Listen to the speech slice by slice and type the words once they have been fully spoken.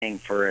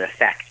for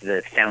effect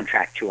the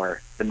soundtrack to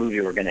the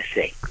movie we're going to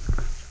see,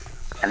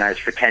 and I was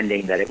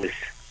pretending that it was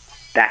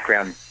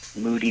background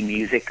moody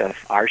music of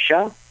our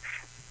show.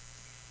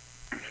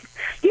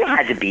 You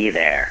had to be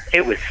there.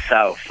 It was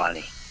so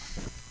funny.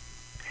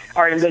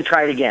 All right, I'm going to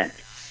try it again.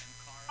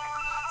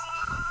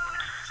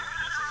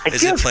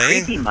 Is it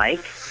playing? Creepy, Mike.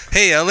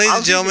 Hey, ladies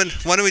and gentlemen,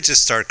 why don't we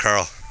just start,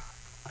 Carl?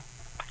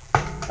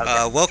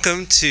 Okay.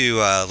 Welcome to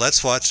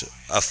Let's Watch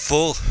a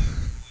full-length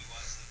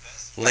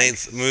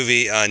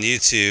movie on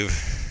YouTube.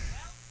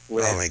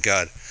 Oh, my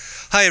God.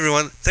 Hi,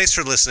 everyone. Thanks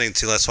for listening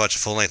to Let's Watch a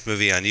Full-Length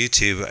Movie on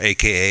YouTube,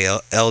 a.k.a.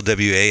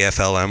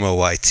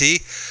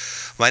 Lwaflmoyt.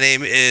 My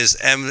name is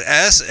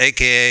MS,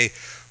 a.k.a.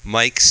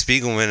 Mike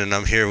Spiegelman, and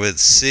I'm here with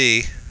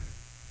C.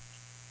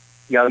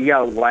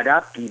 Yo, what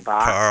up,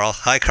 D-Bob? Carl.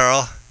 Hi,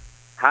 Carl.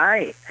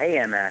 Hi.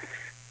 Hey, MS.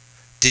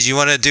 Did you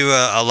want to do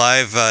a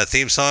live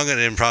theme song, an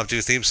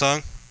impromptu theme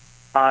song?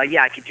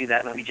 Yeah, I could do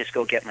that. Let me just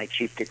go get my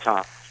cheap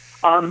guitar.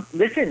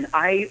 Listen,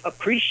 I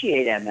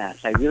appreciate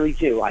MS. I really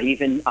do. I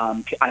even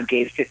I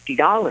gave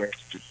 $50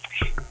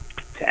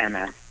 to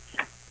MS.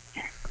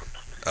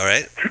 All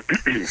right.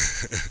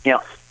 You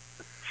know,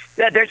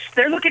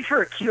 they're looking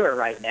for a cure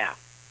right now.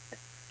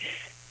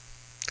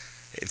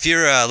 If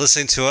you're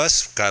listening to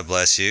us, God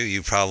bless you.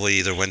 You probably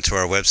either went to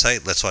our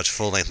website, Let's Watch a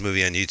Full-Length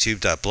Movie on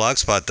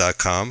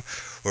YouTube.blogspot.com,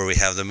 where we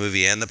have the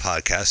movie and the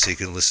podcast, so you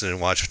can listen and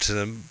watch to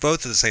them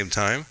both at the same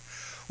time.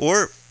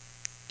 Or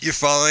you're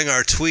following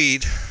our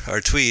tweet,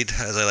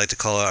 as I like to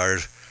call it, our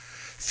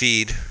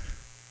feed,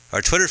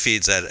 our Twitter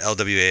feeds at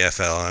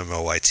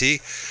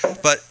LWAFLMOYT.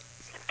 But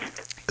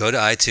go to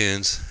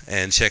iTunes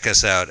and check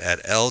us out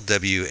at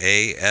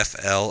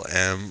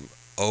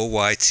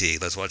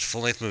LWAFLMOYT. Let's watch a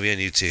full-length movie on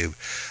YouTube.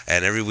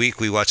 And every week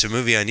we watch a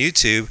movie on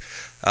YouTube.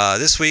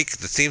 This week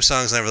the theme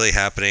song's not really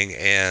happening,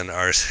 and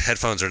our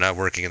headphones are not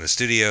working in the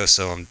studio,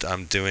 so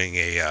I'm doing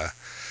a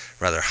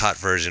rather hot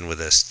version with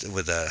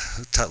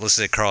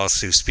listen to Carl's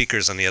two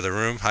speakers on the other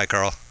room. Hi,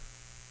 Carl.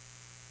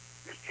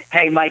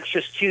 Hey, Mike,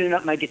 just tuning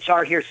up my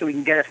guitar here so we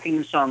can get a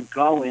theme song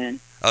going.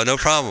 Oh, no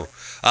problem.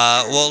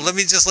 Well, let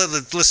me just let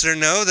the listener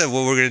know that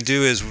what we're going to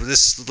do is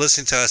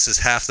listening to us is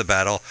half the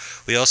battle.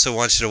 We also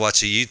want you to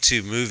watch a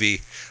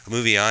movie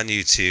on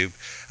YouTube.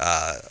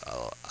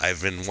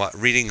 I've been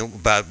reading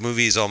about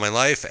movies all my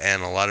life,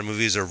 and a lot of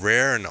movies are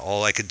rare, and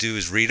all I could do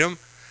is read them.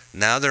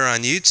 Now they're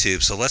on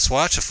YouTube, so let's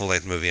watch a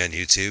full-length movie on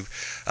YouTube.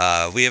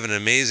 We have an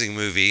amazing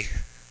movie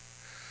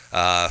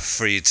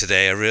for you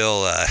today, a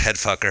real head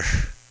fucker.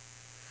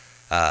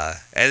 And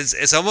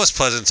it's almost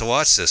pleasant to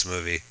watch this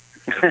movie.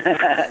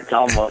 It's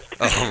almost.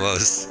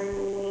 Almost.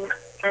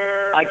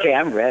 Okay,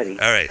 I'm ready.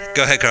 All right,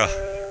 go ahead, Carl.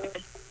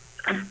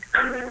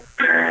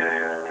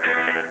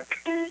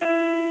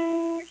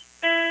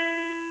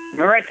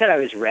 Remember I said I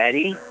was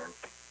ready?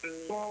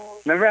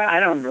 Remember?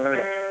 I don't remember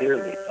that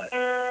clearly, but...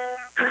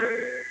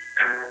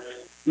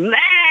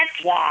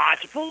 Let's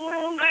watch a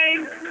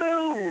full-length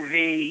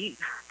movie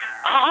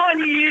on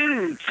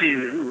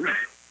YouTube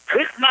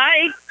with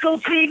Michael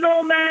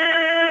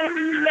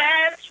Spiegelman.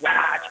 Let's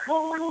watch a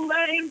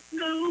full-length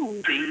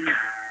movie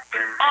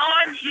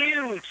on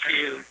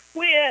YouTube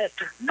with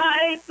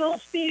Michael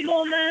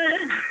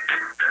Spiegelman.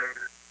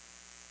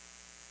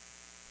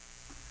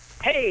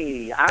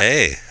 Hey,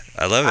 I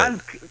love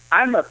it.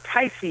 I'm a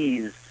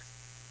Pisces.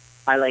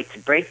 I like to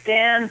break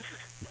dance,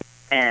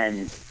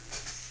 and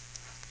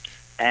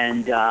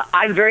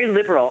I'm very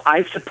liberal.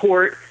 I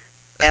support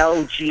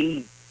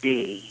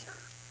LGB.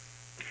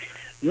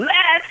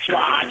 Let's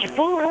watch a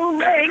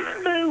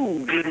full-length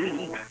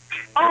movie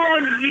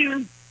on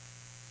you.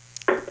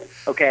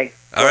 Okay.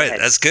 All right, ahead.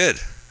 That's good.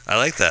 I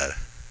like that.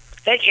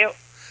 Thank you.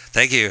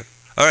 Thank you.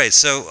 All right,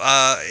 so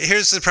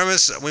here's the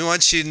premise. We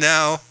want you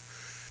now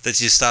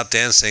that you stop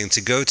dancing to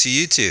go to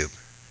YouTube.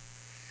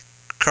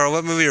 Carl,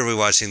 what movie are we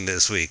watching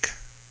this week?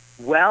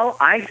 Well,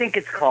 I think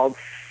it's called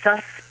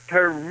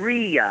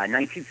Suspiria,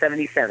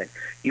 1977.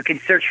 You can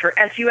search for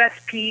Suspiria.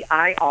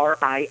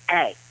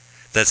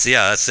 That's the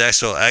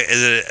actual.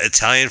 Is it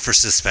Italian for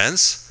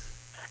suspense?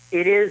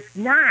 It is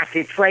not.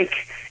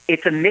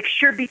 It's a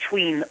mixture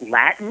between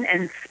Latin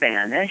and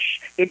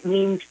Spanish. It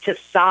means to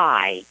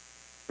sigh.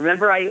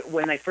 Remember,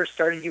 when I first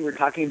started, you were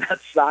talking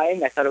about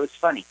sighing. I thought it was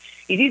funny.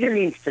 It either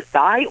means to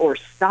sigh or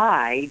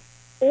sighed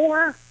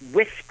or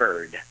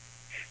whispered.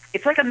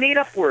 It's like a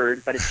made-up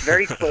word, but it's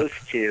very close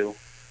to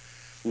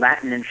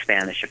Latin and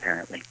Spanish,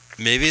 apparently.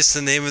 Maybe it's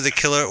the name of the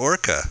killer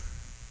orca.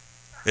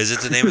 Is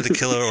it the name of the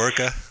killer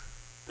orca?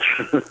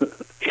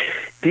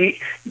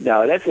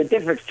 No, that's a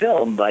different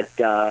film, but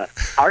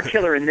our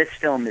killer in this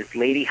film is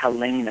Lady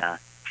Helena.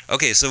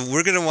 Okay, so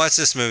we're going to watch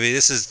this movie.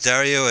 This is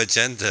Dario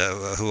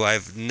Argento, who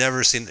I've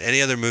never seen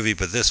any other movie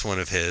but this one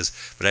of his,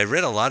 but I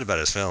read a lot about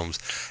his films.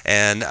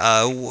 And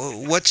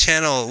what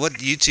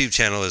YouTube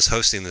channel is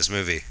hosting this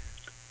movie?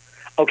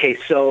 Okay,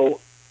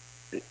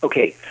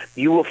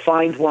 you will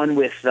find one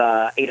with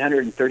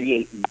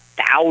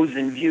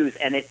 838,000 views,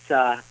 and it's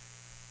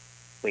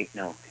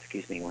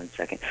excuse me one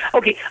second.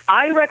 Okay,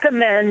 I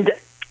recommend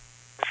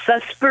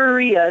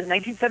Suspiria,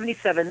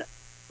 1977,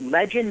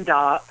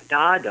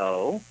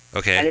 Legendado.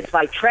 Okay. And it's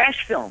by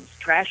Trash Films.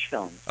 Trash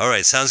Films. All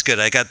right, sounds good.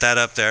 I got that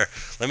up there.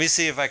 Let me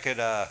see if I could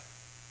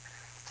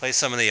play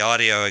some of the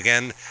audio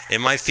again. It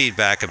might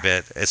feedback a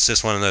bit. It's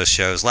just one of those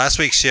shows. Last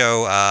week's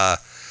show,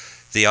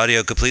 the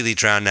audio completely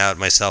drowned out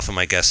myself and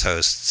my guest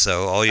host,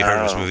 so all you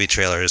heard was movie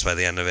trailers by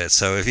the end of it.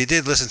 So if you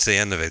did listen to the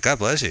end of it, God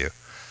bless you.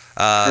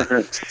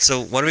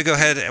 So why don't we go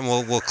ahead and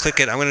we'll click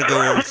it. I'm going to go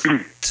over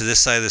to this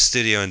side of the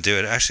studio and do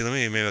it. Actually,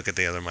 maybe I'll get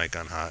the other mic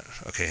on hot.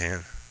 Okay, hang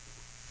on.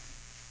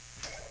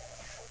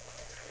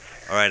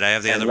 All right, I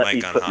have the other mic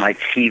on hot. Let me put my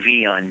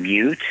TV on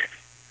mute.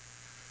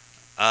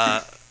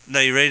 No,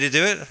 you ready to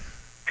do it?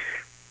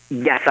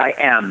 Yes, I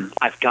am.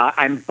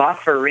 I'm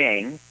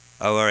buffering.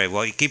 Oh, all right.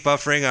 Well, you keep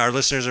buffering. Our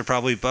listeners are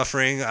probably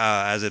buffering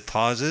as it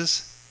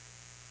pauses.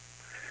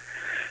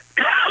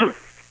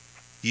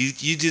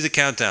 You do the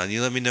countdown.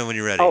 You let me know when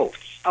you're ready. Oh,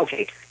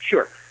 okay,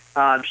 sure.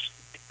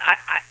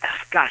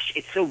 Gosh,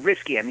 it's so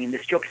risky. I mean,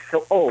 this joke is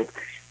so old.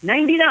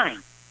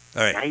 99.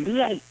 All right.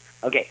 98.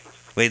 Okay.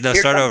 Wait, no,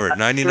 start over.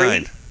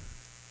 99.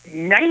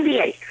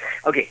 98.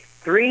 Okay,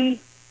 3,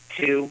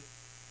 2,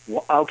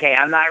 1. Okay,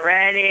 I'm not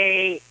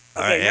ready.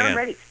 All okay, right, now I'm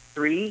ready.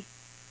 3,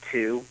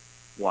 2,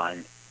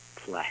 1,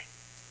 play.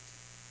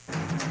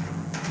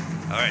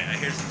 All right, I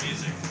hear some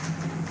music.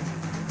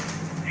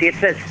 See, it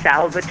says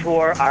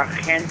Salvatore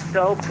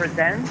Argento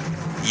presents.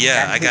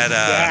 Yeah, That's I got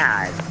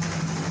dad.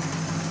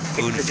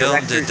 Un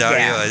film de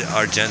Dario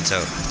Argento.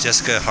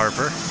 Jessica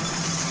Harper.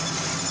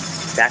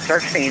 That's our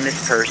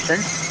famous person.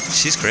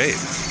 She's great.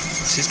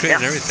 She's great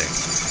in everything.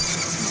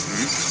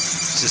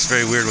 It's just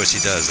very weird what she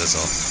does, that's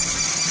all.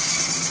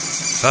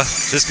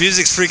 This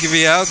music's freaking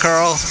me out,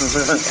 Carl.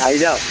 I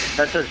know.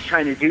 That's what I was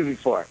trying to do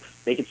before.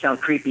 Make it sound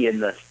creepy in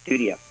the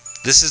studio.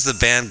 This is the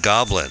band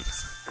Goblin.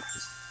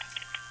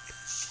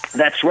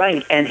 That's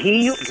right. And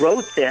he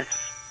wrote this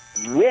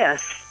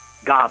with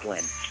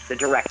Goblin, the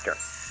director.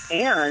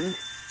 And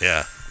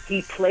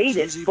he played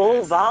it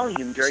full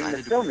volume during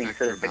the filming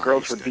so that the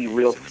girls would be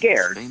real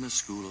scared. Famous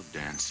school of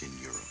dance in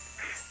Europe.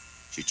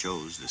 She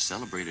chose the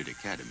celebrated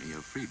Academy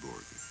of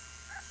Fribourg.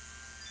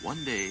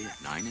 One day at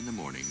 9 in the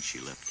morning, she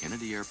left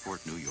Kennedy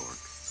Airport, New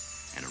York,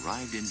 and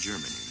arrived in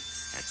Germany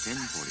at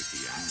 10:40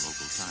 p.m.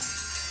 local time.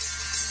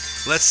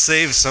 Let's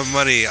save some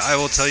money. I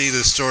will tell you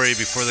the story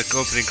before the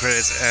opening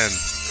credits end.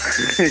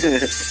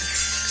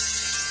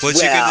 What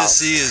you're going to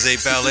see is a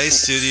ballet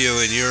studio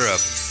in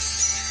Europe.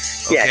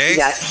 Okay?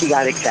 Yeah, she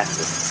got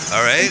accepted.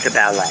 All right. Into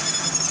ballet.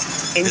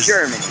 In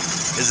Germany.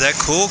 Is that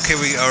cool? Can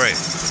we? All right.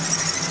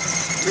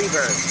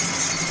 Reverb.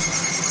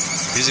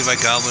 Music by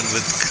Goblin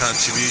with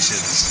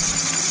contributions.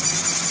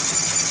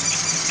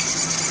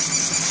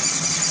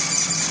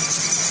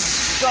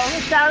 All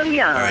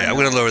right, I'm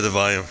going to lower the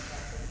volume.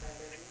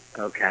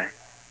 Okay.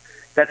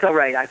 That's all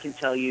right. I can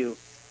tell you.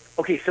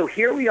 Okay, so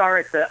here we are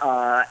at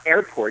the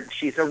airport.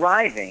 She's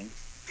arriving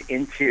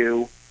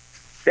into...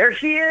 There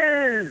she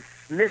is!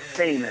 Miss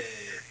Famous.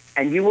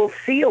 And you will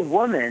see a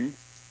woman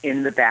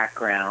in the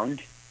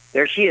background.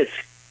 There she is.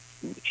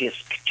 She has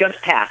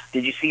just passed.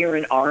 Did you see her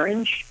in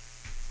orange?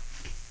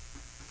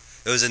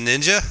 It was a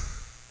ninja?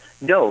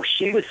 No,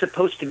 she was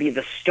supposed to be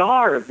the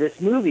star of this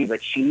movie,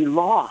 but she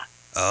lost.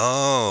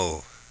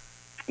 Oh.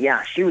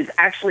 Yeah, she was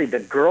actually the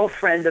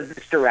girlfriend of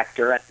this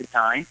director at the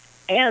time,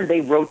 and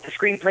they wrote the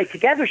screenplay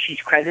together. She's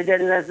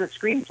credited as a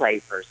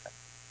screenplay person.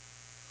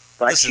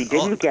 But she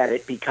didn't get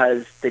it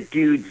because the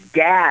dude's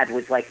dad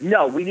was like,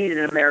 no, we need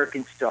an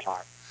American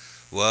star.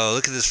 Whoa,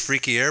 look at this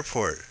freaky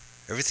airport.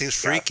 Everything's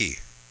freaky.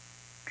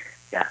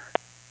 Yeah.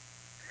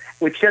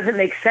 Which doesn't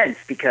make sense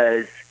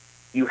because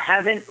you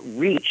haven't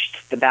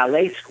reached the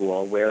ballet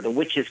school where the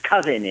witch's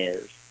coven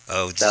is.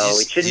 Oh,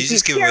 so did you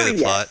just give away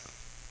the plot?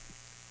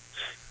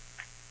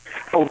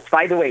 Oh,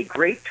 by the way,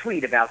 great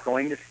tweet about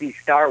going to see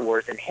Star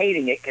Wars and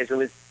hating it because it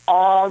was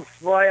all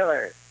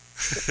spoilers.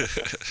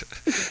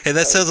 Hey,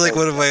 that sounds like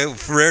one of my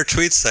rare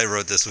tweets I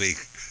wrote this week.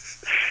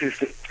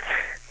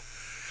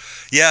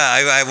 Yeah,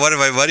 I wanted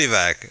my money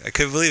back. I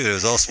couldn't believe it. It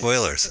was all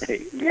spoilers.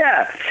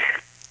 Yeah.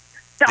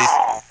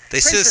 They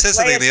should have said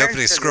something in the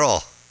opening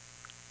scroll.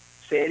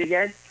 Say it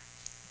again?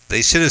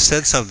 They should have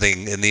said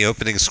something in the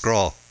opening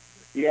scroll.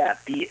 Yeah.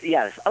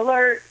 Yes.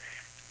 Alert.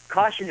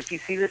 Caution, if you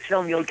see this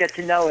film, you'll get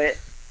to know it.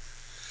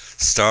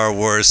 Star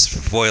Wars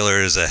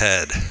spoilers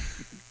ahead.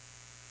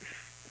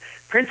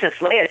 Princess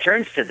Leia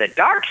turns to the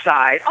dark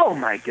side. Oh,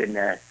 my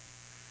goodness.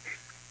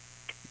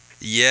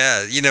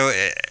 Yeah, you know,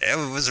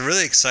 it was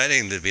really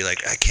exciting to be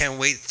like, I can't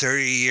wait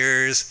 30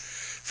 years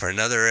for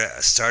another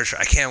Star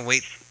Trek. I can't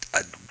wait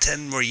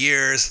 10 more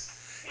years.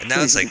 And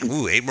now it's like,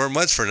 ooh, 8 more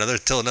months for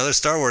till another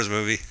Star Wars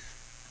movie.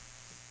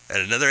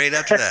 And another 8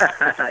 after that.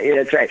 Yeah,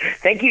 that's right.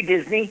 Thank you,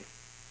 Disney.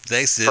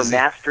 Thanks, Disney. For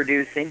mass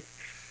producing.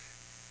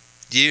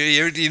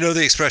 You know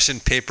the expression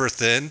paper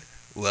thin?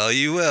 Well,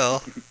 you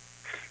will.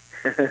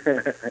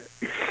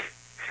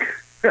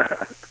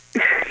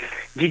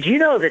 Did you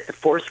know that the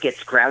Force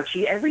gets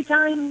grouchy every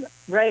time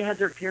Rey has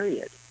her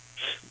period?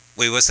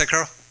 Wait, what's that,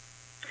 Carl?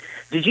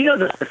 Did you know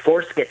that the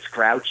Force gets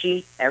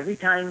grouchy every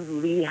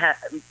time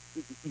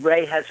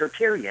Rey has her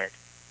period?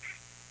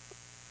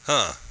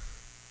 Huh.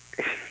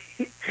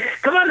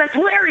 Come on, that's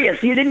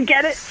hilarious. You didn't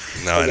get it?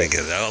 No, okay. I didn't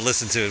get it. I'll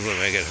listen to it when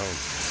I get home.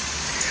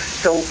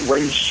 So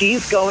when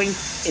she's going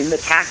in the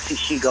taxi,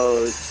 she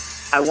goes,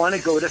 I want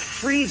to go to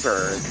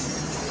Freiburg.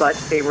 But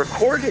they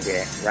recorded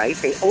it, right?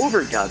 They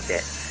overdubbed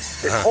it.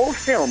 This whole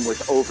film was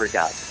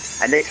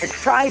overdubbed. And they said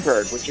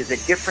Freiburg, which is a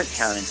different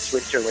town in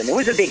Switzerland. It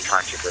was a big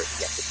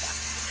controversy at the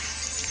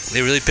time.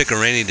 They really pick a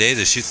rainy day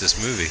to shoot this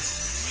movie.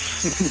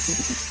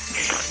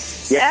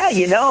 Yeah,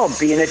 you know,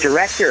 being a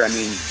director, I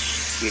mean,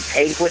 you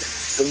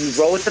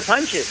roll with the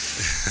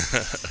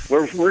punches.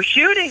 We're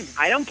shooting.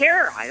 I don't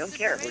care.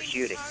 We're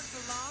shooting.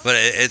 But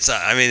it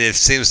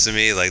seems to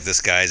me like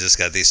this guy just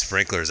got these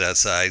sprinklers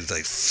outside.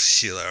 Like,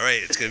 Sheila, all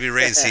right, it's going to be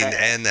rain scene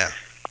and now.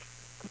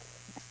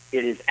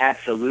 It is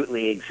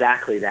absolutely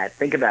exactly that.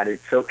 Think about it.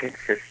 It's so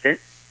consistent.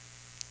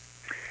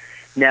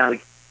 Now,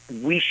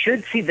 we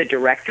should see the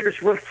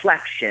director's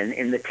reflection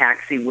in the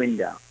taxi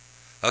window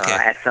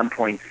at some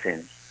point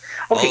soon.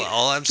 Okay,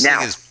 all I'm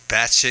seeing is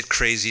batshit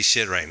crazy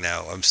shit right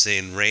now. I'm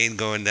seeing rain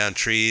going down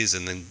trees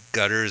and then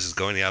gutters is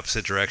going the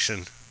opposite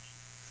direction.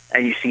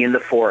 And you see in the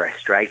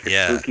forest, right?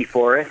 The spooky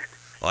forest?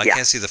 Well, I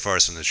can't see the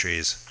forest from the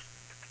trees.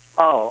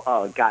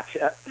 Oh,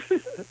 gotcha.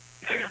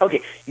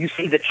 Okay, you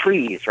see the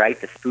trees, right?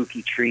 The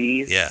spooky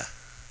trees? Yeah.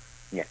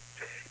 Yeah.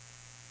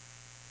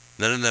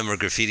 None of them are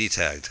graffiti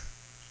tagged.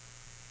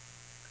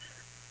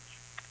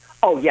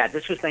 Oh, yeah,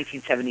 this was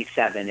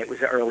 1977. It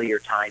was an earlier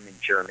time in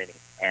Germany.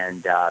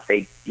 And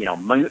they,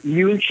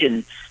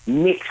 München,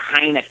 nicht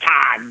keine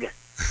Tag.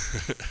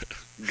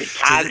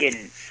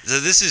 So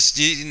this is,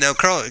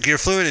 Carl, you're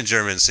fluent in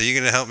German, so you're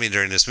going to help me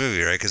during this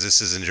movie, right? Because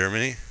this is in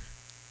Germany?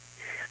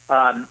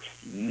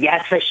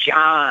 Yes,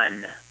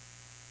 Sean.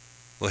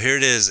 Well, here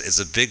it is. It's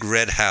a big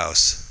red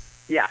house.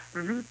 Yeah.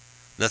 Mm-hmm.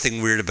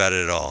 Nothing weird about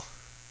it at all.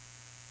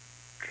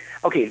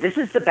 Okay, this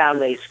is the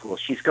ballet school.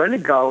 She's going to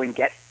go and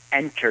get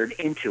entered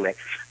into it.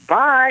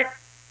 But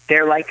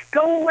they're like,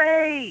 go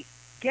away.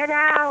 Get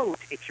out.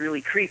 It's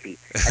really creepy.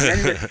 And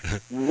then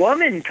this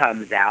woman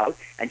comes out,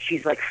 and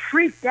she's like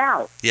freaked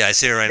out. Yeah, I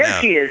see her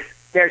now.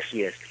 There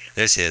she is.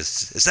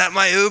 Is that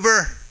my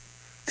Uber?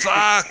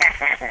 Fuck.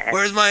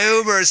 Where's my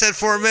Uber? It said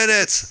 4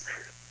 minutes.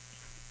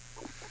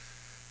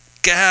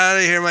 Get out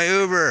of here, my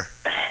Uber.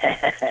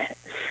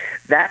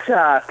 That's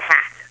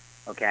Pat,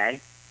 okay?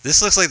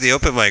 This looks like the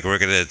open mic we're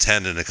going to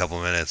attend in a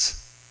couple minutes.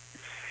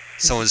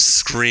 Someone's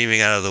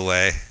screaming out of the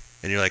way.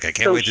 And you're like, I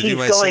can't wait to do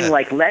my set. So she's going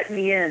like, let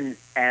me in,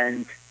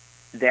 and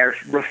they're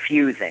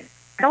refusing.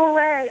 Go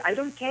away, I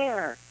don't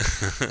care.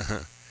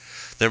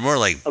 They're more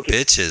like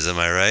bitches, am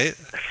I right?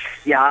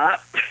 Yeah,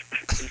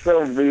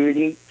 so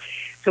moody.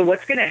 So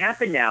what's going to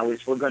happen now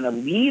is we're going to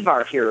leave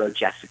our hero,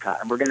 Jessica,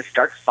 and we're going to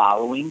start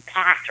following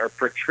Pat, or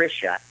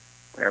Patricia,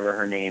 whatever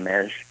her name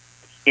is,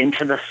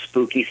 into the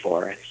spooky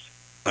forest.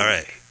 All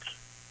right.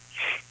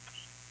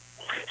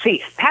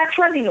 See, Pat's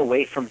running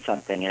away from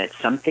something, and it's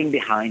something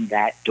behind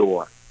that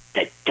door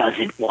that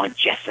doesn't want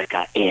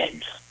Jessica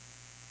in.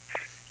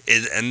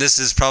 And this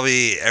is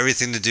probably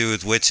everything to do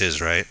with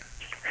witches, right?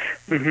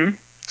 Mm-hmm.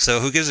 So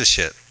who gives a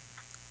shit?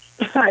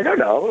 I don't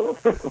know.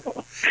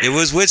 It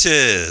was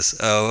witches.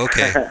 Oh,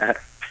 okay.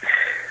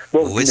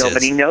 Well, witches.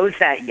 Nobody knows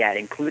that yet,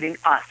 including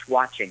us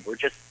watching. We're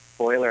just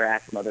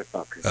spoiler-ass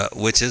motherfuckers.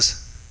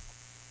 Witches?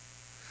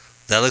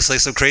 That looks like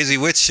some crazy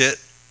witch shit.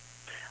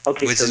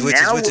 Okay, witches, so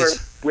witches, now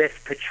witches. We're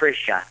with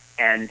Patricia,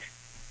 and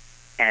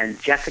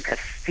Jessica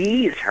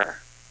sees her,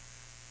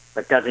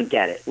 but doesn't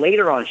get it.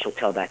 Later on, she'll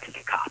tell that to the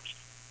cops.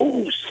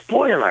 Oh,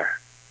 spoiler!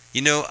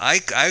 You know, I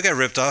got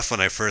ripped off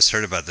when I first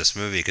heard about this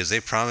movie because they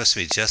promised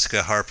me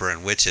Jessica Harper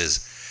and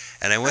witches,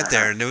 and I went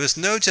there and there was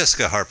no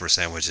Jessica Harper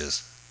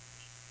sandwiches.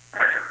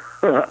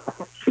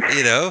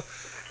 You know,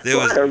 there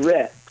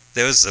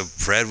was some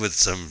bread with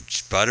some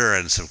butter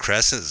and some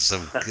crescent,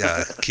 some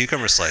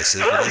cucumber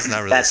slices, but that's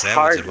not really a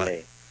sandwich.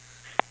 Hardly.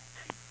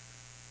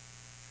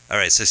 All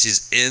right, so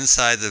she's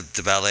inside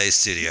the ballet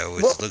studio,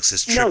 which looks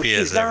as trippy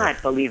as ever. No, she's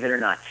not, believe it or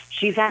not.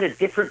 She's at a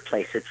different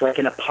place. It's like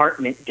an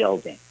apartment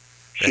building.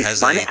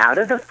 She's run out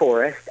of the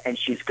forest, and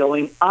she's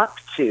going up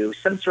to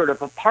some sort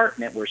of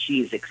apartment where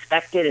she is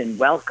expected and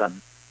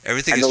welcome.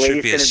 Everything is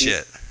trippy as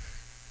shit.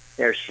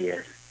 There she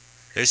is.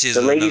 There she is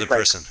with another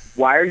person.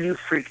 Why are you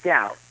freaked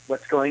out?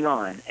 What's going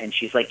on? And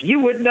she's like, you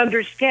wouldn't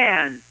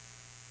understand.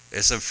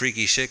 There's some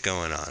freaky shit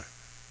going on.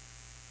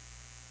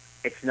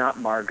 It's not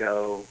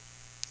Margot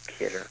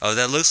Kidder. Oh,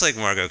 that looks like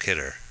Margot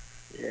Kidder.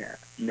 Yeah.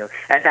 No,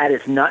 that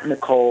is not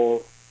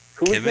Nicole.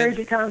 Who was married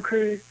to Tom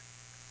Cruise?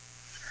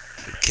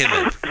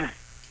 Kidman.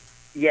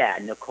 Yeah,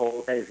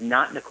 Nicole. That is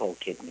not Nicole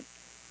Kidman.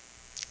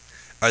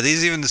 Are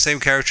these even the same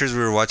characters we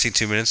were watching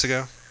 2 minutes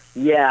ago?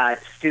 Yeah,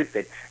 it's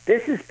stupid.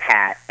 This is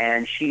Pat,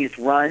 and she's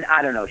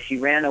she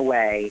ran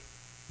away.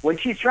 When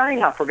she's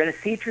running off, we're going to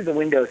see through the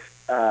windows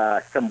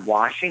some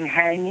washing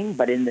hanging,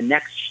 but in the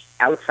next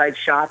outside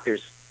shot,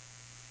 there's...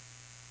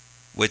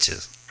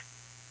 Witches.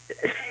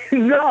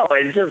 No,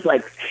 it's just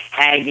like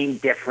hanging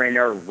different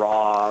or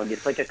wrong.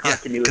 It's like a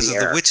continuity because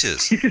of the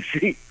witches.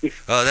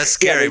 Oh, that's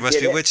scary. Must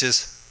be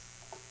witches.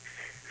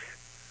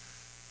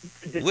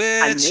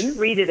 I didn't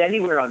read it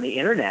anywhere on the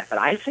internet, but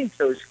I think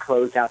those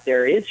clothes out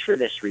there is for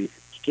this reason,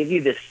 to give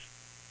you this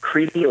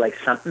creepy, like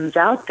something's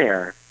out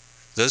there.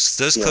 Those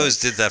clothes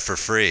did that for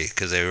free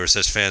because they were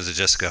such fans of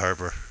Jessica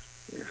Harper.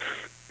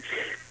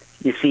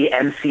 You see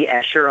MC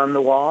Escher on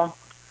the wall?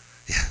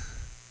 Yeah.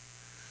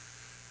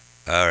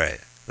 All right.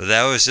 Well,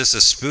 that was just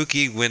a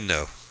spooky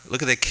window.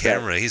 Look at that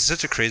camera. He's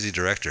such a crazy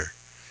director.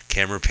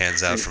 Camera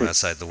pans out from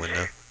outside the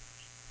window.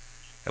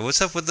 And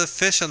what's up with the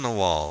fish on the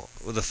wall?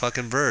 With the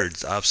fucking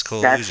birds?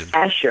 Optical illusion.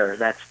 That's Escher.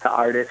 That's the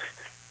artist.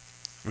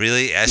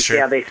 Really? Escher? You see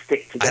how they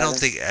stick together? I don't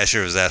think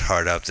Escher was that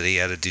hard up that he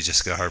had to do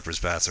Jessica Harper's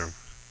bathroom.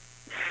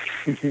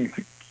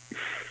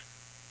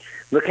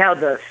 Look how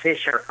the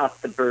fish are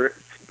up the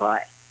bird's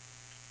butt.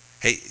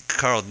 Hey,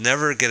 Carl,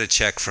 never get a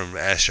check from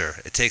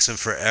Escher. It takes him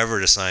forever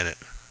to sign it.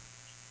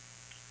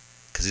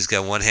 Because he's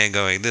got one hand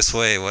going this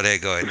way, one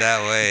hand going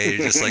that way.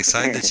 You're just like,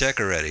 sign the check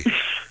already.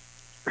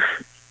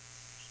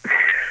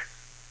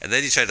 And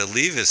then you try to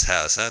leave his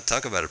house, huh?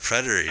 Talk about a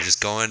predator. You're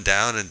just going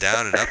down and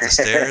down and up the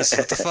stairs.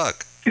 What the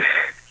fuck?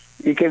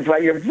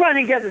 You're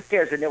running down the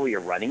stairs, and then when you're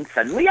running,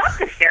 suddenly up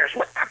the stairs.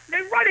 What the?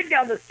 They're running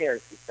down the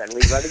stairs, and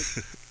suddenly running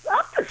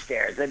up the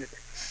stairs. And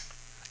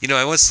you know,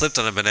 I once slipped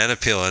on a banana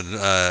peel on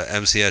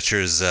MC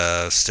Escher's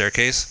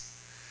staircase.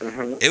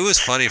 Mm-hmm. It was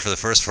funny for the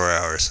first 4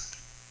 hours.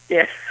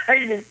 Yeah,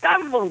 I just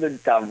tumbled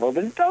and tumbled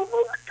and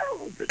tumbled and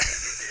tumbled.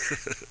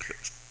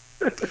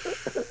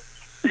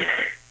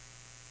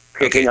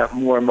 Picking up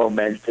more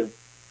momentum.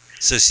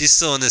 So she's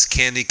still in this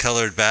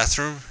candy-colored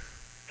bathroom?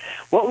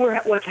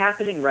 What's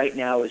happening right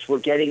now is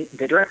the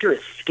director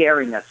is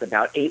scaring us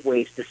about 8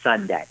 Ways to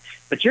Sunday.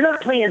 But you're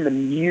not playing the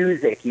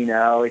music, you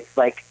know. It's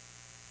like,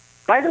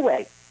 by the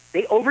way,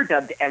 they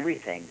overdubbed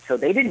everything, so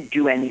they didn't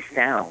do any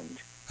sound.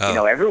 Oh. You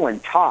know, everyone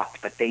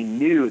talked, but they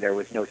knew there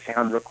was no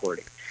sound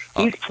recording.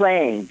 Oh. He's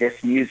playing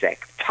this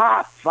music,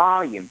 top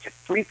volume, to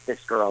freak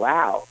this girl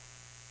out.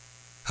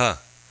 Huh.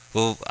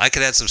 Well, I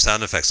could add some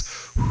sound effects.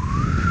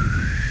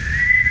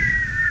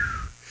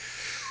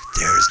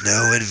 There's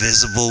no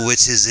invisible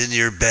witches in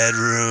your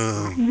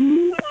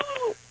bedroom.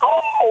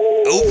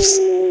 Oh.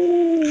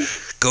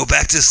 Oops. Go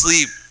back to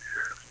sleep.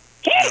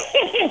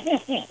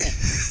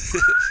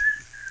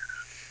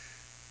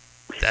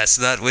 That's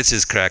not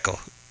witches, Crackle.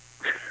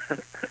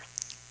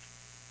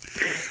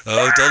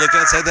 Oh, don't look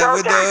outside that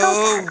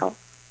window.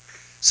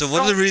 So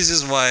one of the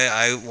reasons why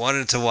I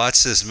wanted to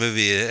watch this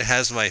movie, it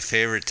has my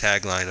favorite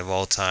tagline of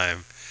all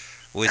time,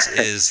 which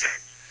is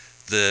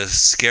the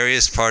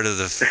scariest part of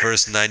the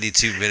first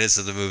 92 minutes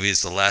of the movie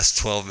is the last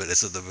 12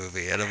 minutes of the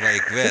movie. And I'm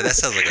like, man, that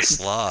sounds like a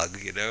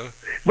slog, you know?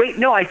 Wait,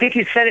 no, I think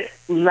you said it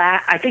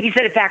I think you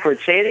said it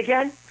backwards. Say it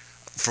again.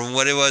 From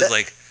what it was,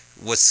 like,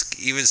 what's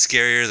even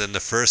scarier than the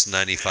first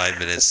 95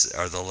 minutes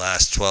are the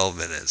last 12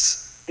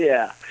 minutes.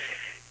 Yeah.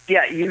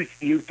 Yeah,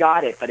 you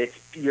got it, but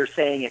you're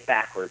saying it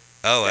backwards.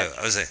 Oh,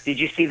 I was saying. Did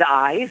you see the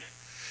eyes?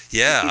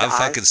 Yeah, I'm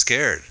fucking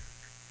scared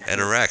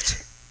and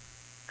erect.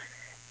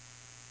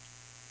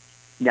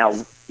 Now,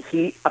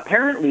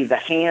 apparently the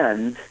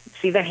hand,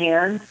 see the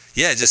hand?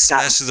 Yeah, just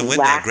smashed through the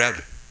window and grabbed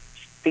her.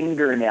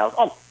 Fingernails.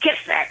 Oh, kiss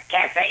that.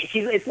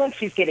 It's like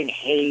she's getting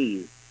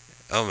hazed.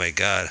 Oh, my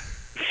God.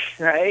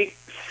 Right?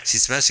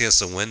 She's smashing against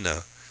the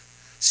window.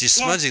 She's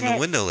smudging the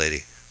window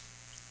lady.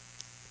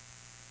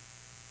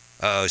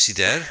 Uh-oh, is she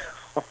dead?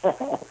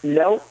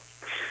 Nope.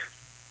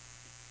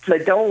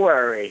 But don't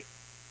worry.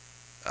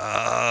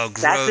 Oh,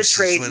 gross. That's a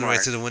trademark. She went right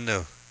through the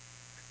window.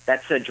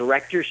 That's a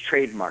director's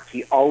trademark.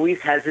 He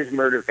always has his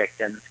murder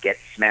victims get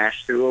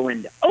smashed through a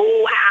window.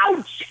 Oh,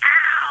 ouch!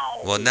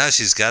 Ow! Well, now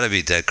she's got to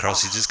be dead, Carl.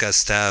 She just got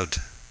stabbed.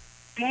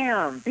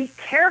 Damn, be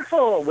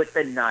careful with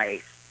the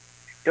knife.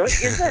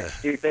 Isn't that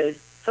stupid?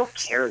 So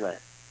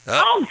careless.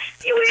 Oh,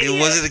 you idiot! He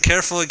wasn't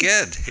careful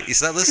again.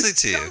 He's not listening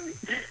to you.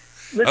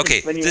 Listen,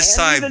 okay, this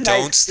time,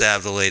 don't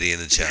stab the lady in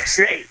the chest.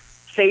 Great.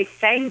 Say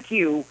thank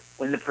you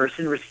when the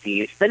person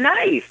receives the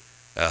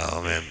knife.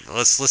 Oh, man.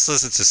 Let's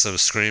listen to some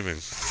screaming.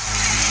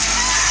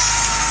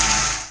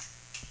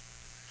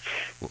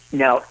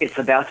 No, it's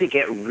about to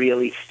get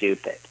really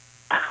stupid.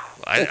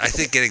 I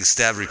think getting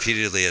stabbed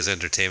repeatedly as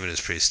entertainment is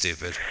pretty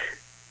stupid.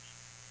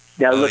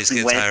 Now, look,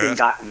 he went and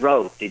got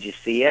rope. Did you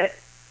see it?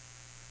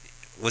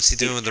 What's he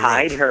doing with the rope?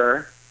 Tied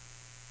her.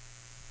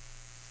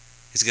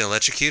 He's going to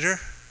electrocute her?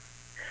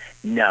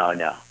 No.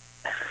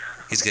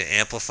 He's going to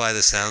amplify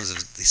the sounds of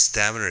he's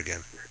stabbing her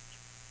again.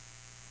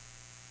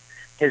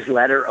 His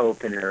letter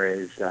opener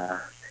is,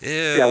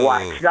 Ew.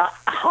 Watch the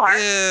heart.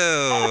 Ew,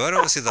 I don't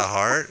want to see the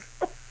heart.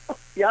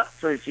 Yep,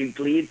 so she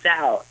bleeds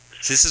out.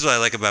 See, this is what I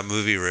like about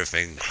movie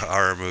riffing,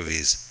 horror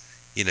movies.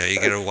 You know, you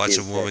get to watch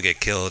a woman get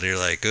killed, and you're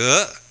like,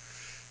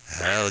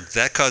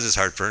 that causes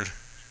heartburn.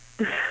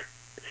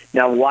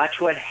 Now watch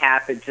what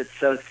happens. It's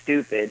so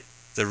stupid.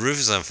 The roof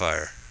is on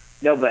fire.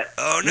 No, but...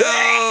 Oh,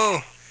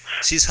 no!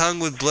 She's hung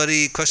with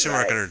bloody question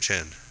mark on her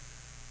chin.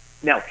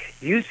 No,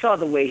 you saw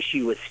the way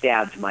she was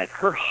stabbed, Mike.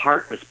 Her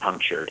heart was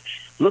punctured.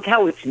 Look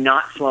how it's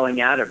not flowing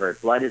out of her.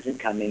 Blood isn't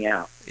coming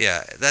out.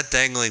 Yeah, that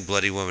dangling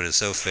bloody woman is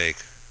so fake.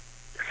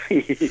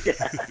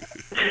 Yeah.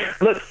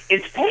 Look,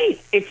 it's paint.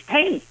 It's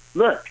paint.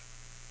 Look.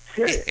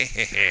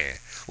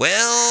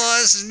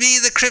 Well, it's me,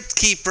 the crypt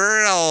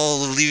keeper. I'll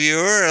leave you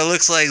her. It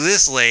looks like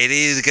this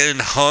lady is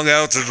getting hung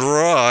out to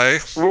dry.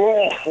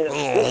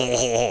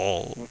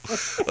 Oh,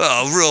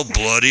 a real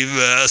bloody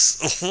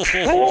mess.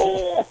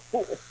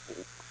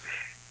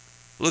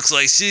 Looks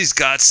like she's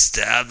got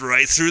stabbed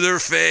right through their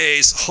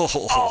face.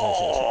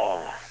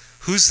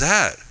 Who's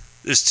that?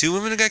 There's 2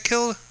 women that got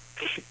killed?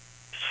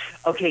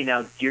 Okay,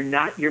 now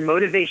your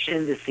motivation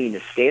in the scene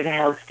is stay the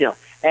hell still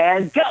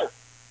and go.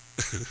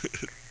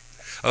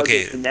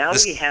 Okay, so now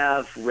we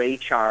have Ray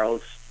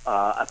Charles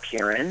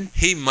appearing.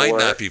 He might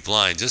not be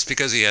blind. Just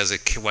because he has a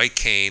white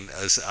cane,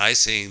 an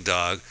eye-seeing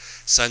dog,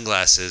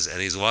 sunglasses,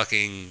 and he's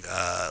walking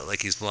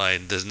like he's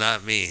blind does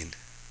not mean.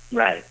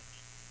 Right.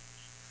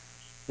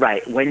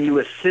 Right. When you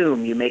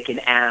assume, you make an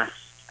ass.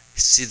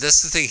 See,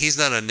 that's the thing. He's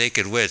not a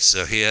naked witch,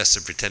 so he has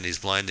to pretend he's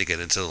blind to get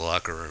into the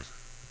locker room.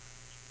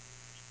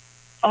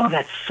 Oh,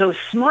 that's so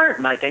smart,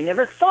 Mike. I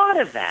never thought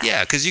of that.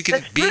 Yeah, because you can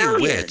That's be brilliant.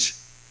 a witch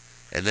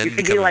and then You can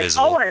become be like,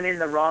 invisible. oh, I'm in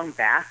the wrong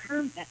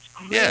bathroom? That's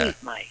great, Yeah.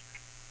 Mike.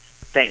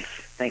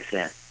 Thanks,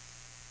 man.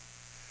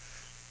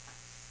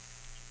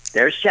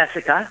 There's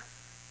Jessica.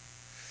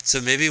 So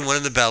maybe one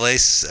of the ballet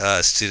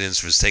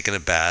students was taking a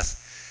bath,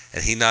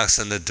 and he knocks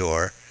on the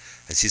door,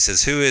 and she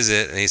says, "Who is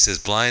it?" And he says,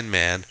 "Blind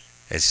man."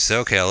 And she says,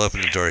 "Okay, I'll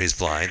open the door. He's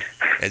blind."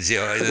 And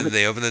then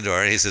they open the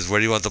door, and he says, "Where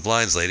do you want the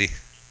blinds, lady?"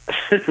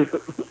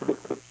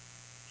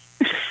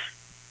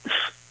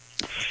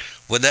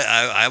 When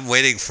I'm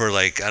waiting for,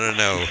 like, I don't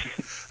know,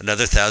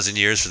 another 1,000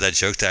 years for that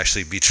joke to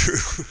actually be true.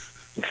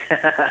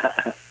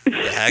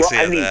 It actually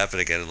have to happen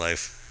again in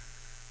life.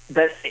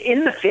 But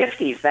in the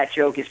 50s, that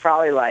joke is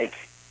probably like,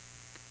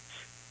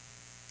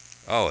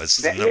 oh, it's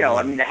that, you know,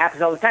 I mean, it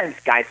happens all the time.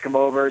 Guys come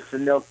over, it's the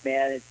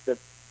milkman, it's the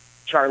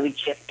Charlie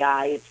Chip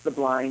guy, it's the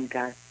blind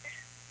guy.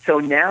 So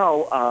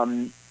now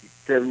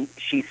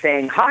she's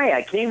saying, "Hi,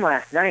 I came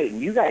last night,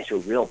 and you guys were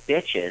real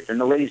bitches." And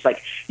the lady's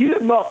like, "You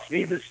must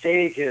be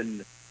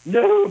mistaken.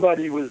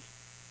 Nobody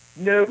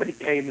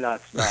came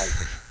last night."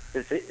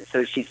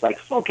 So she's like,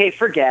 "Okay,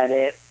 forget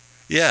it."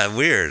 Yeah,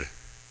 weird.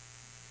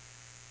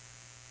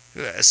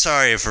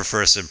 Sorry for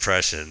first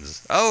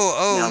impressions.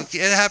 Oh, no.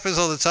 It happens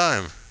all the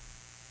time.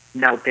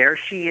 Now, there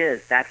she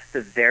is. That's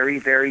the very,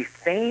 very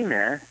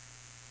famous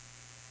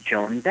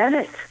Joan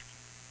Bennett.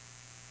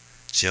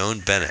 Joan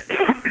Bennett.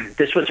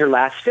 This was her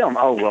last film.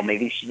 Oh, well,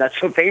 maybe she's not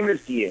so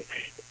famous to you.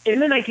 In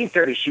the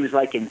 1930s, she was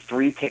like in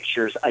 3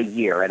 pictures a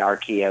year at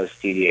RKO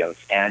Studios.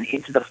 And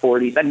into the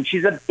 40s, I mean,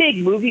 she's a big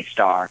movie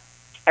star.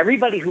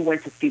 Everybody who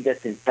went to see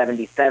this in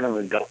 77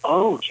 would go,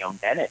 "Oh, Joan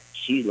Bennett,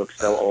 she looks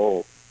so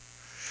old."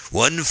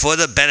 One for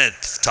the Bennett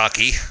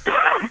talkie.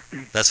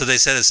 That's what they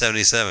said in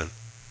 77.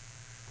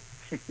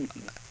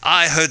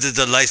 I heard the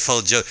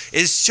delightful joke.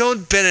 Is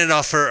Joan Bennett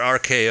off her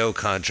RKO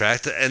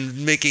contract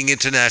and making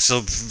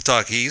international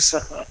talkies?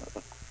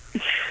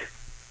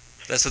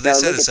 That's what they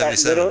said in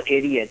 77. That little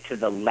idiot to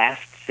the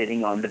left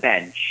sitting on the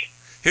bench.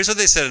 Here's what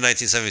they said in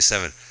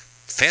 1977.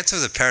 Phantom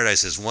of the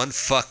Paradise is one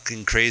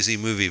fucking crazy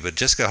movie, but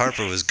Jessica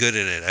Harper was good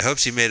in it. I hope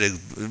she made a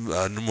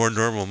more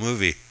normal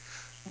movie.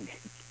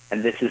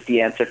 And this is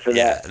the answer for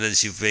that. And then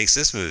she makes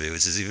this movie,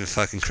 which is even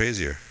fucking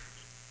crazier.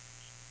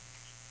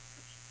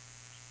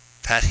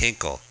 Pat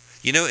Hinkle.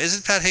 You know,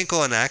 isn't Pat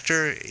Hinkle an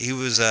actor? He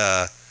was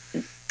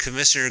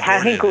Commissioner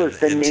Pat Gordon Hinkle is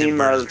the in name Tim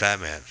Burton's of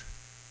Batman.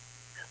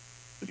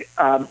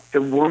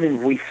 The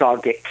woman we saw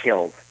get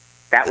killed.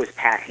 That was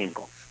Pat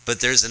Hinkle. But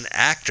there's an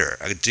actor,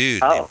 a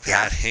dude named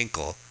Pat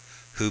Hinkle,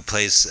 who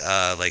plays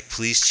like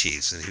police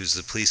chiefs, and he was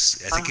the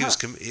police. I think he was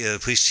the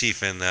police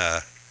chief in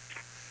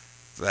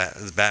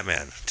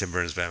Batman, Tim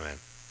Burton's Batman.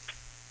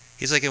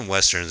 He's like in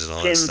westerns and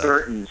all that stuff. Tim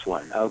Burton's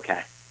one,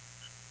 okay.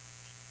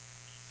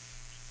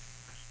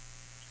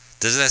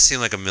 Doesn't that seem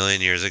like a million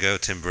years ago,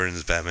 Tim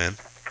Burton's Batman?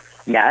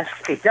 Yes,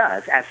 it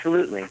does,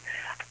 absolutely.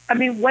 I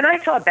mean, when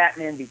I saw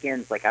Batman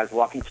Begins, like I was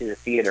walking to the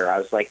theater, I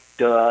was like,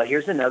 duh,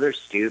 here's another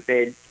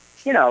stupid,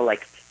 you know,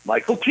 like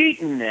Michael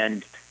Keaton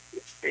and,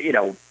 you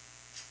know,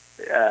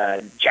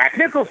 Jack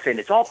Nicholson.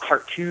 It's all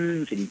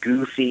cartoons and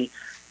goofy.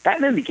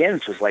 Batman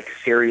Begins was like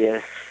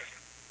serious,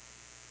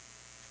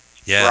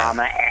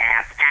 drama,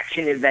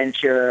 action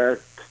adventure.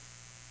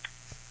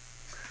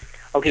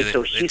 Okay,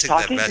 so she's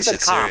talking to the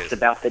cops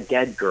about the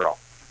dead girl.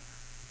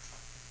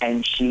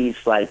 And she's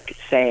like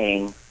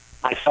saying,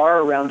 I saw her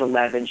around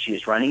 11. She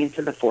was running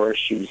into the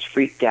forest. She was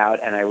freaked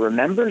out. And I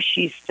remember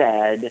she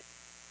said,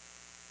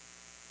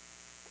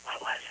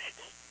 what was it?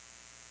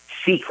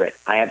 Secret.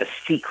 I have a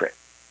secret.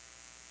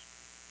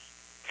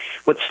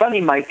 What's funny,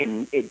 Mike,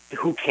 and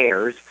who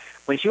cares?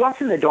 When she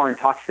walks in the door and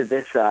talks to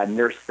this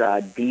nurse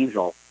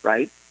Diesel,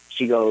 right?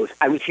 She goes,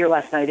 I was here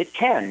last night at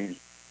 10.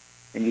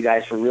 And you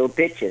guys were real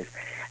bitches.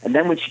 And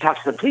then when she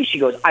talks to the police, she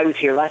goes, I was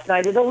here last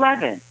night at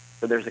 11.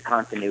 So there's a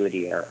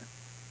continuity error.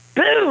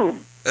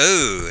 Boom!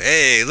 Oh,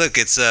 hey, look,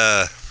 it's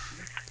our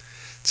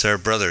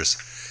brothers.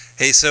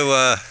 Hey,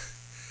 so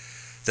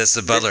that's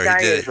the butler. He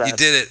did it. You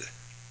did it.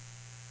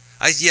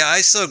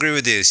 I still agree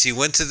with you. She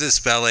went to this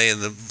ballet in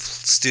the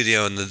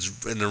studio in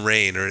the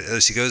rain, or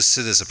she goes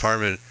to this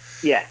apartment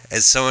Yeah.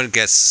 and someone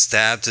gets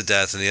stabbed to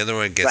death, and the other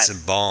one gets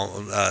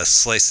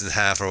sliced in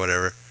half or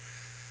whatever.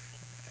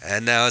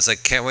 And now it's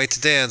like, can't wait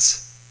to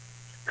dance.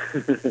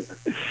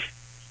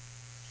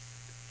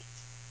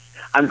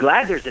 I'm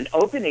glad there's an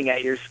opening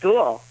at your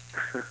school.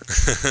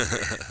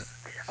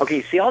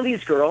 Okay, see all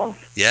these girls?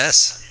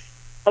 Yes.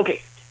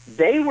 Okay,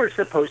 they were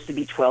supposed to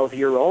be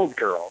 12-year-old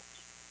girls.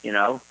 You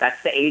know,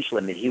 that's the age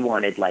limit. He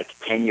wanted like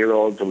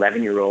 10-year-olds,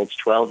 11-year-olds,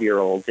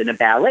 12-year-olds in a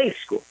ballet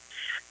school.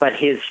 But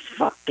his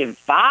fucking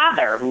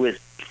father, who was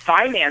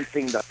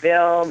financing the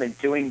film and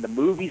doing the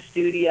movie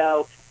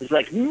studio, was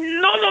like,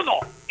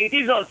 no. It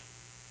is a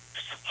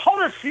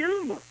horror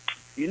film.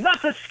 You're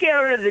not so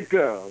scared of the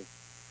girls.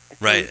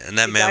 Right, and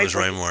that man was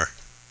Roy Moore.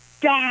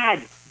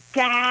 Dad,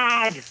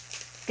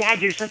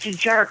 you're such a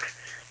jerk.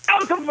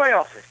 Out of my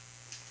office.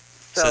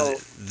 So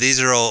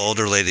these are all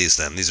older ladies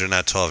then. These are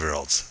not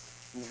 12-year-olds.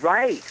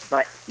 Right,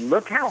 but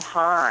look how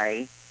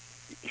high.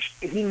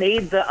 He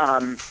made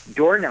the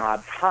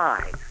doorknobs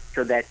high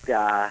so that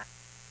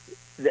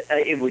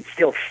it would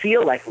still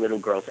feel like little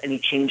girls, and he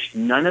changed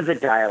none of the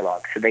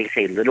dialogue, so they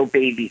say little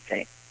baby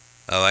thing.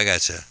 Oh, I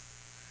gotcha.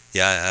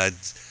 Yeah,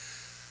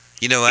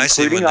 Including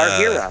actually, our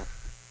hero.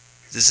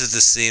 This is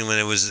the scene when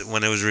it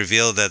was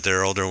revealed that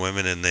they're older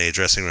women in the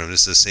dressing room.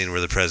 This is the scene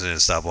where the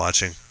president stopped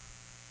watching.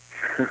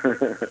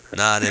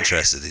 Not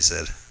interested, he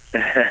said.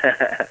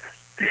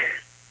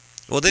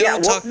 Well, they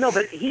don't talk. No,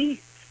 but the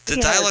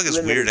dialogue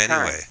is weird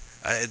anyway.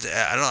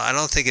 I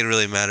don't think it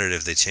really mattered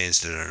if they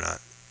changed it or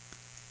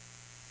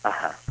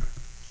not.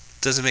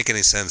 Doesn't make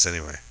any sense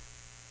anyway.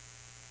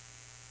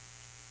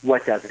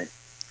 What doesn't?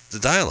 The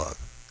dialogue.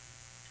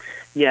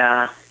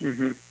 Yeah.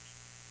 Mm-hmm.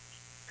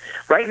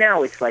 Right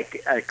now, it's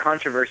like a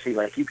controversy,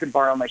 like you can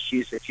borrow my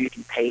shoes, but you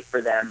can pay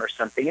for them or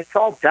something. It's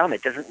all dumb.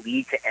 It doesn't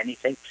lead to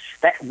anything.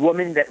 That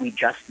woman that we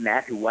just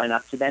met who went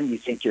up to them, you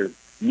think you're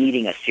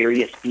meeting a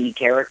serious B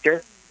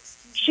character?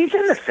 She's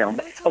in the film.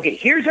 Okay,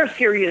 here's our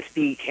serious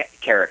B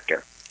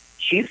character.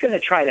 She's going to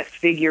try to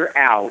figure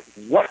out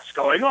what's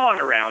going on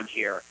around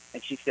here,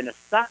 and she's going to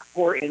suck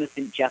poor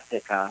innocent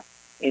Jessica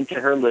into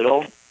her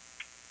little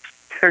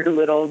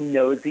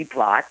nosy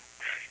plot.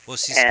 Well,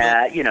 she's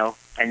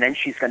and then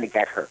she's going to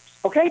get hers.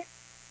 Okay?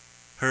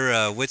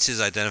 Her witch's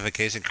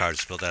identification card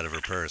spilled out of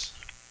her purse.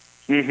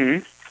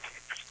 Mm-hmm.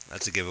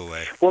 That's a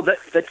giveaway. Well,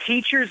 the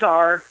teachers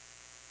are...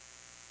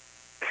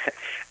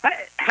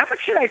 How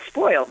much should I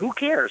spoil? Who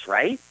cares,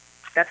 right?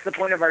 That's the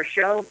point of our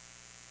show.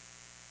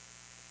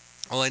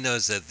 All I know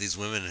is that these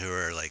women who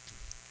are like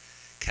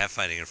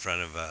catfighting in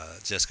front of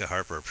Jessica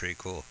Harper are pretty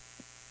cool.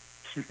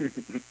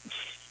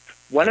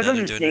 One of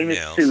them's name is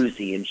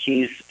Susie, and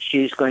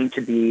she's going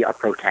to be a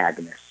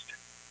protagonist.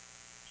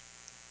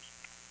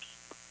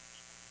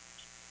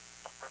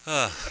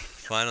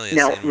 Finally,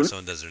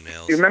 someone does her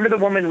nails. You remember the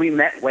woman we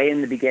met way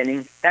in the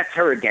beginning? That's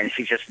her again.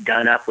 She's just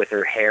done up with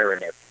her hair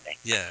and everything.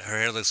 Yeah, her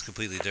hair looks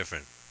completely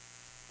different.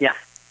 Yeah.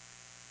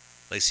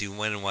 Like she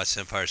went and watched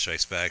Empire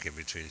Strikes Back in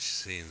between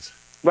scenes.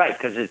 Right,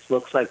 because it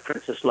looks like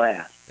Princess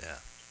Leia. Yeah.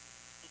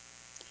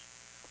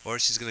 Or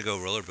she's going to go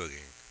roller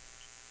boogieing.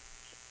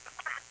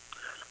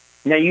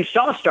 Now, you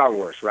saw Star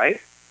Wars,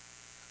 right?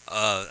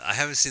 I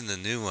haven't seen the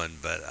new one,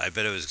 but I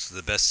bet it was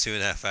the best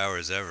 2.5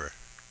 hours ever.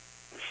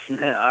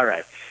 All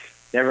right.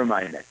 Never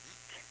mind then.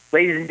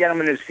 Ladies and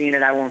gentlemen who've seen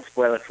it, I won't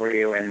spoil it for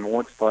you and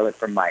won't spoil it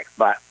for Mike,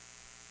 but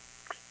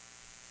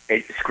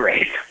it's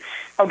great.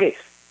 Okay,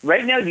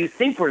 right now you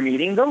think we're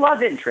meeting the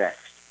love interest,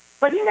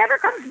 but he never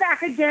comes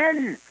back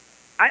again.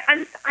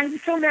 I'm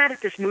so mad at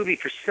this movie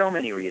for so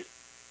many reasons.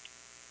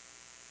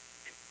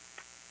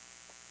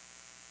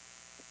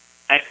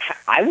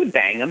 I would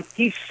bang him.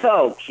 He's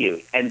so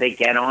cute, and they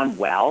get on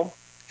well.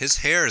 His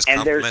hair is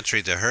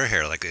complementary to her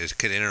hair, like it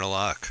could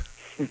interlock.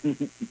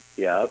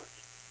 Yep.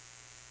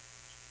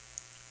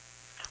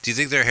 Do you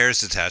think their hair is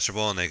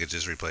detachable and they could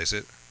just replace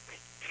it?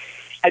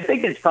 I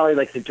think it's probably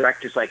like the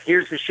director's like,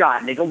 here's the shot.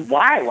 And they go,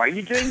 why? Why are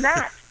you doing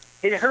that?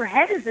 And her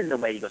head is in the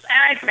way. He goes,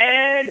 I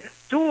paid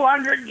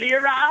 200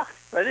 lira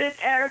for this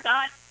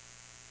haircut.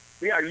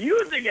 We are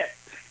using it.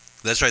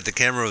 That's right. The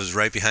camera was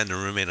right behind the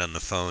roommate on the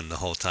phone the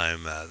whole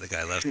time the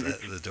guy left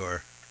the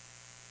door.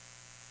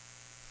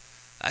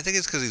 I think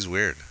it's because he's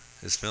weird.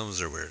 His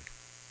films are weird.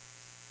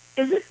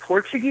 Is it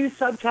Portuguese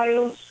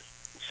subtitles?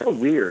 So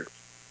weird.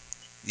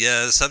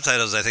 Yeah, the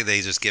subtitles, I think they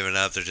just given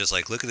up. They're just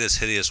like, look at this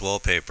hideous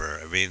wallpaper.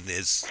 I mean,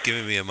 it's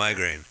giving me a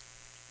migraine.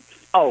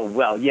 Oh,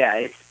 well, yeah,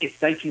 it's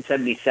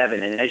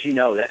 1977, and as you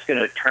know, that's going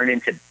to turn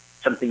into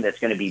something that's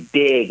going to be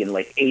big in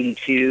like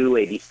 82,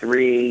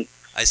 83.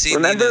 I see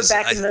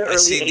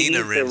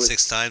Nina written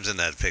 6 times in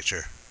that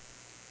picture.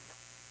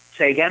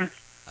 Say again?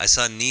 I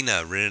saw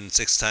Nina written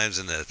 6 times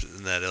in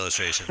that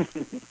illustration.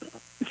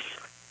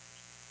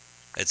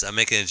 I'm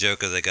making a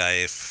joke of the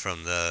guy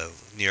from the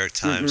New York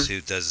Times who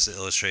does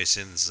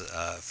illustrations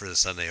for the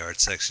Sunday art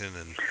section.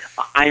 And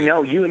I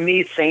know, you and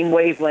me, same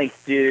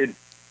wavelength, dude.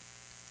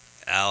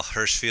 Al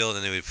Hirschfield,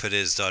 and he would put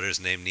his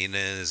daughter's name Nina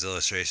in his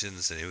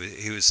illustrations, and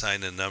he would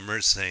sign the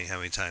numbers saying how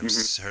many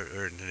times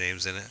her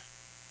name's in it.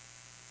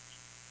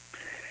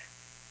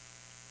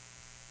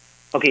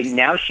 Okay,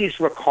 now she's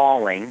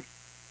recalling,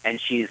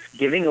 and she's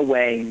giving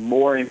away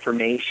more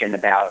information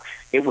about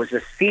it was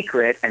a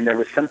secret, and there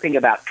was something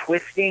about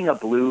twisting a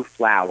blue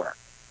flower.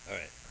 All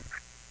right.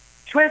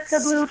 Twist a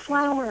blue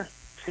flower.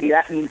 See,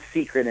 that means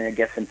secret, and I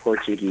guess in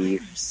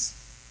Portuguese.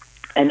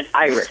 An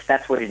iris,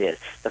 that's what it is.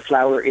 The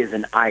flower is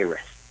an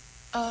iris.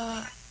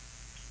 I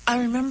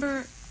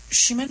remember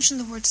she mentioned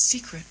the word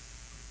secret.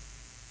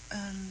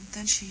 And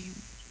then she...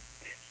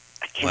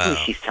 I can't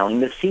believe she's telling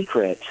the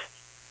secret.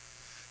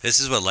 This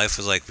is what life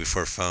was like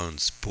before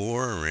phones.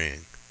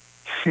 Boring.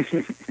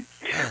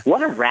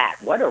 What a rat.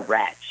 What a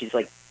rat. She's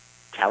like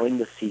telling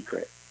the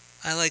secret.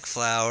 I like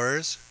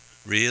flowers.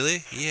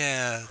 Really?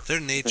 Yeah, they're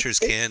nature's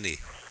candy.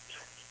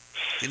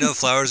 You know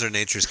flowers are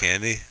nature's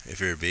candy, if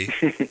you're a bee?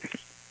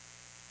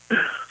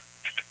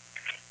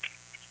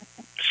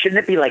 Shouldn't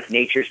it be like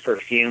nature's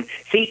perfume?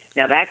 See,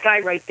 now that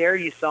guy right there,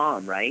 you saw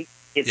him, right?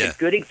 It's a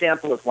good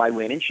example of why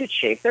women should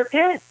shave their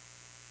pits.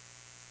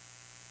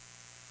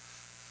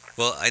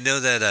 Well, I know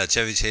that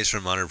Chevy Chase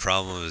from Modern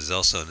Problem is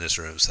also in this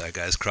room, so that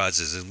guy's crotch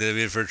isn't going to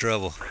be in for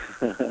trouble.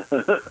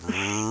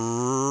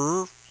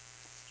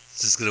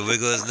 Just going to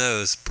wiggle his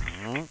nose.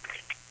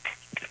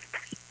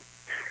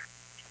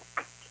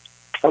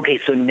 Okay,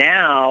 so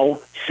now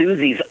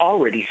Susie's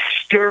already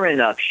stirring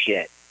up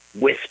shit,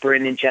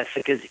 whispering in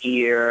Jessica's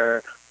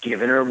ear,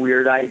 giving her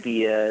weird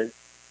ideas.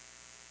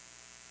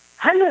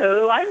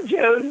 Hello, I'm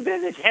Joan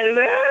Bennett.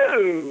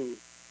 Hello.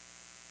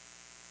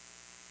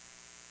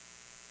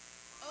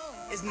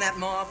 Isn't that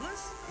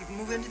marvelous? You can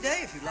move in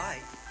today if you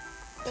like.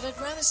 But I'd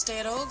rather stay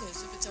at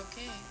Olga's if it's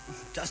okay.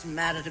 Doesn't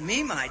matter to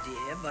me, my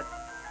dear, but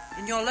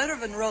in your letter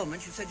of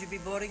enrollment, you said you'd be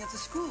boarding at the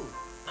school.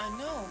 I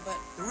know, but...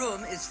 The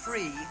room is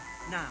free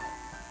now.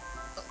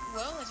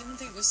 Well, I didn't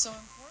think it was so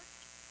important.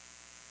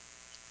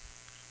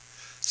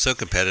 So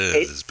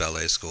competitive, this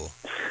ballet school.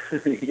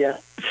 Yeah.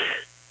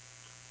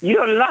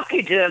 You're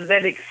lucky to have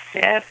been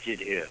accepted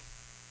here.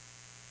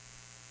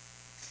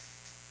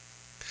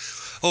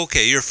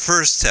 Okay, your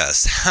first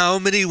test. How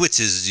many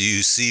witches do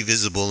you see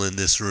visible in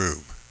this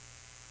room?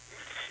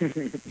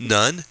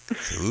 None?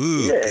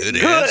 Ooh, Yeah,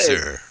 good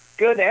answer.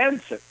 Good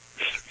answer.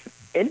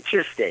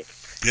 Interesting.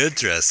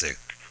 Interesting.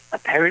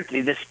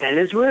 Apparently the spell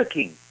is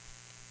working.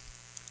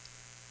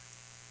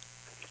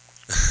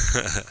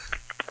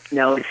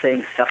 Now it's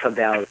saying stuff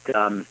about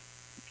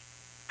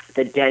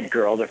the dead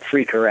girl to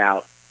freak her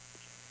out.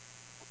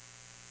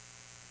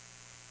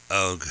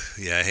 Oh,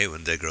 yeah, I hate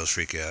when dead girls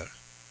freak you out.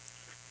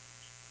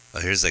 Oh,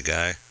 here's that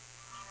guy.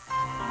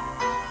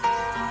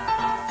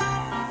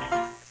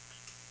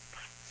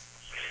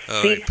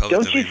 Oh, See,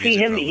 don't you see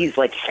him? He's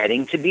like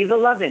heading to be the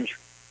love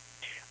interest.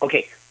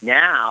 Okay,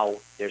 now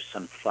there's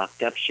some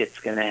fucked up shit's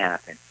going to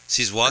happen.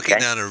 She's walking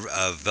down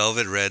a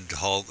velvet red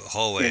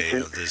hallway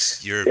of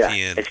this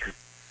European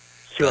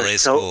ballet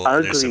school,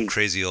 and there's some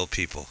crazy old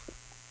people.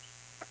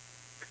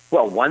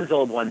 Well, one's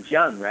old, one's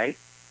young, right?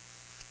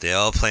 They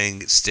all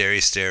playing Stary.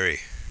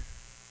 Says,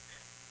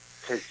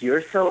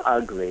 you're so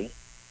ugly,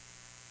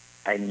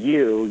 and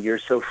you're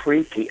so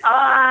freaky.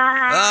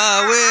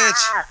 Ah,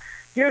 witch!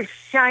 You're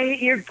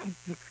shiny.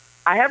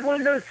 I have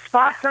one of those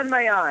spots on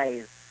my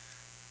eyes.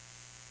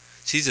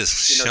 She just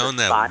shone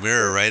that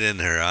mirror right in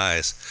her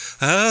eyes.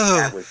 Oh,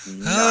 that was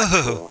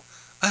not cool.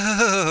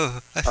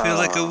 Oh! I feel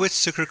like a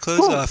witch took her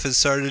clothes off and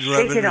started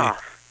rubbing me. Off.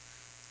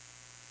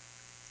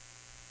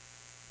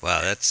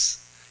 Wow,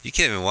 you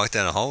can't even walk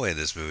down a hallway in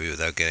this movie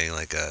without getting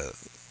like a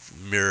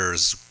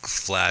mirror's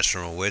flash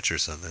from a witch or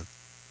something.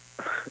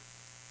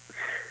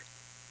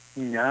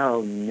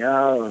 No.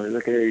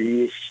 Look at her.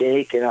 You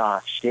shake it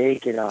off.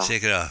 Shake it off.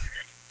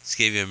 Just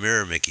gave you a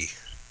mirror, Mickey.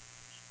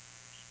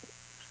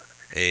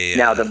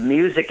 Now the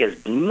music is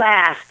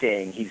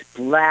blasting. He's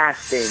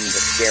blasting the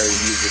scary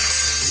music.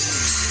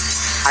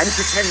 I'm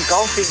pretend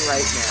golfing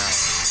right now.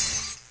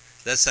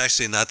 That's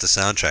actually not the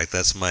soundtrack.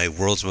 That's my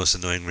world's most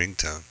annoying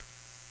ringtone.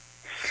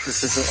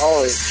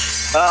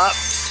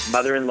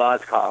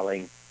 Mother-in-law's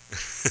calling.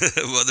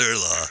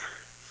 Mother-in-law.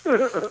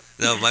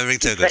 No, my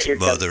ringtone goes,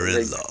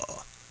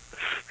 mother-in-law.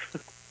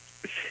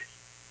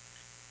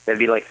 That'd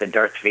be like the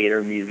Darth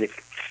Vader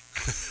music.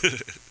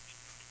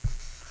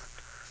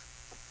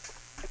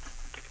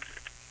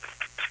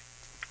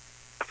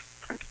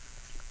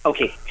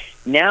 Okay,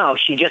 now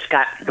she just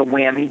got the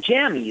whammy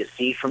jammy, you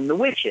see, from the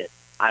witches.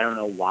 I don't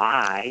know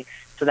why.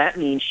 So that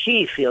means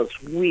she feels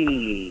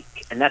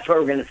weak. And that's what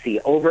we're going to see,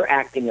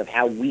 overacting of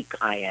how weak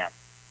I am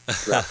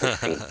throughout the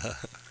scene.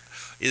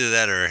 Either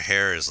that or her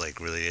hair is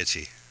like really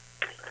itchy.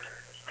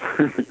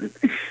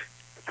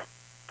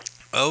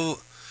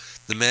 Oh,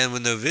 the man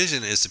with no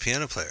vision is the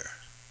piano player.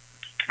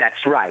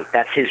 That's right.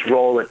 That's his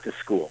role at the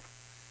school.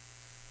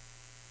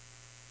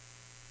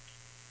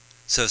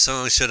 So if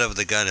someone showed up with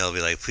a gun, he'll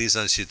be like, please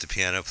don't shoot the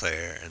piano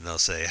player. And they'll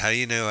say, how do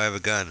you know I have a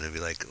gun? And he'll be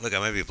like, look, I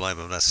might be blind,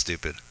 but I'm not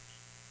stupid.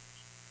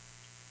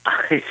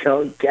 I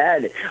don't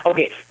get it.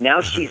 Okay,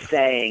 now she's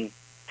saying,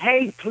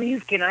 hey,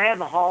 please, can I have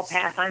a hall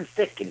pass? I'm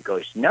sick. And he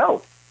goes,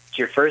 no, it's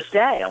your first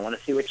day. I want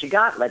to see what you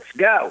got. Let's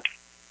go.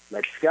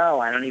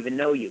 I don't even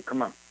know you.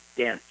 Come on,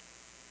 dance.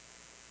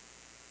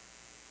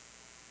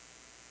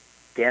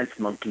 Dance,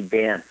 monkey,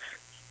 dance.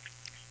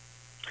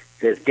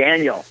 Says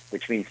Daniel,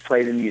 which means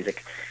play the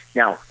music.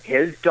 Now,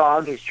 his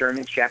dog, his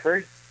German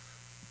Shepherd,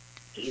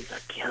 he's a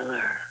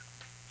killer.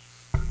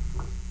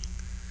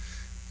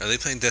 Are they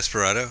playing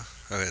Desperado?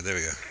 Okay, there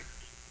we go.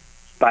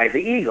 By the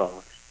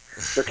Eagles.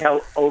 Look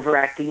how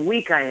overacting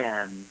weak I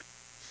am.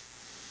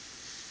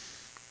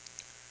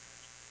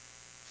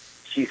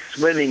 She's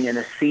swimming in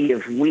a sea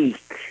of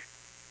weak.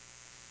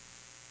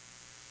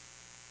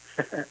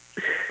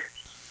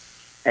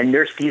 And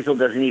Nurse Diesel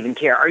doesn't even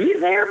care. Are you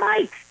there,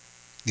 Mike?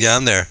 Yeah,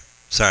 I'm there.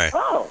 Sorry.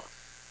 Oh.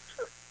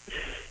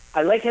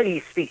 I like how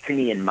you speak to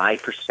me in my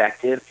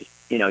perspective.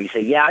 You know, you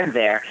say, yeah, I'm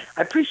there.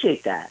 I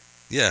appreciate that.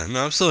 Yeah,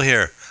 no, I'm still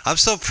here. I'm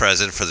still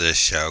present for this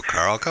show,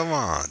 Carl. Come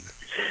on.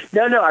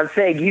 No, I'm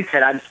saying you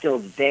said I'm still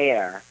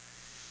there.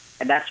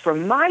 And that's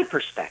from my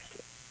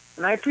perspective.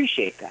 And I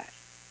appreciate that.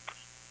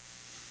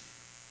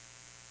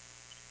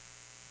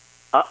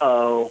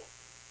 Uh-oh.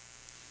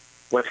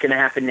 What's going to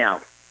happen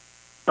now?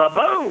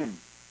 Ba-boom!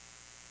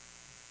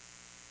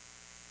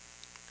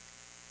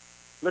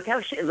 Look how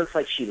it looks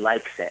like she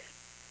likes it.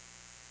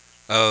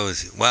 Oh,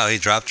 wow, he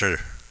dropped her.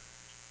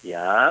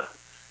 Yup.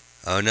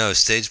 Oh, no,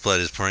 stage blood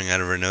is pouring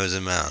out of her nose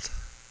and mouth.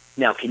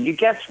 Now, can you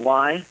guess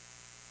why?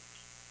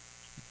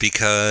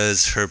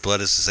 Because her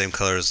blood is the same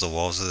color as the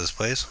walls of this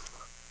place?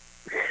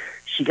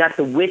 She got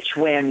the witch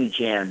whammy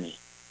jammy.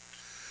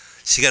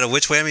 She got a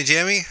witch whammy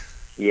jammy?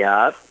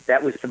 Yup.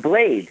 That was the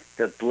blade.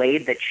 The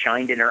blade that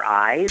shined in her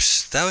eyes.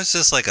 Psst, that was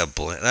just like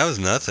that was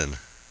nothing.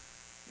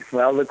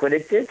 Well, look what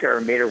it did to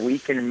her. Made her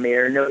weak and made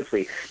her nose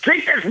bleed.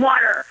 Drink this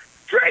water!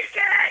 Drink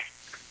it!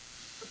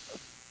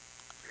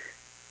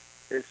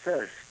 It's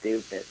so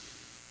stupid.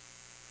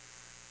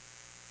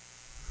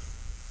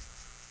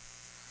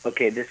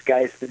 Okay, this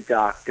guy's the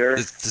doctor.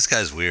 This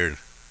guy's weird.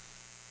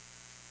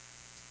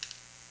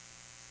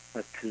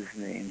 What's his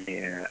name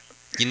here?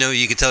 You know,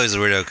 you can tell he's a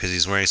weirdo because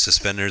he's wearing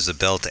suspenders, a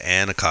belt,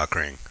 and a cock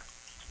ring.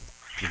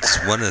 It's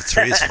one of the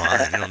three is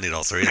fine. You don't need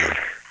all three of them.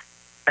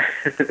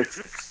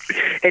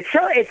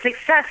 It's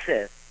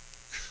excessive.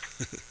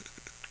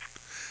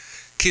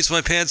 Keeps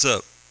my pants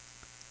up.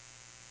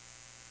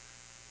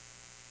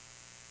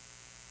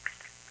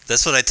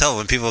 That's what I tell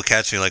when people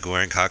catch me like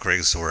wearing cock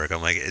rings to work.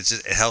 I'm like,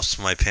 it helps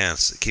my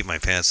pants, keep my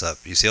pants up.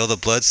 You see all the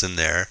blood's in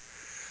there,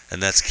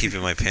 and that's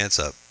keeping my pants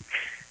up.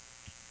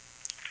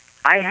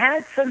 I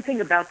had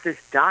something about this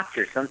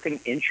doctor, something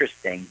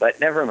interesting, but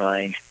never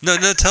mind. No,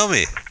 tell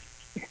me.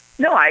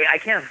 No, I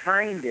can't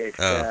find it.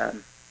 Oh.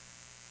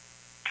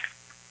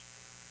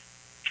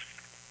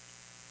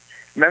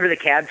 Remember the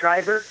cab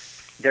driver?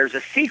 There's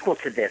a sequel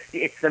to this.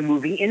 It's the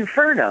movie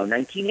Inferno,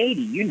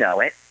 1980. You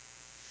know it.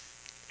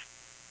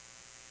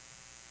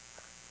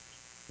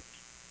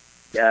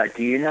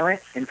 Do you know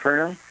it?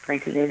 Inferno,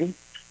 1980?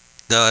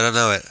 No, I don't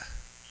know it.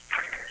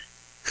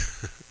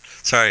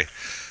 Sorry.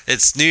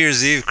 It's New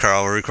Year's Eve,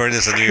 Carl. We're recording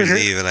this on New Year's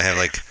Eve, and I have,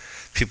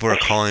 people are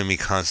calling me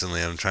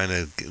constantly. I'm trying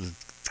to get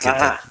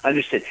that.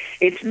 Understood.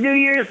 It's New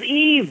Year's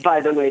Eve, by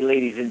the way,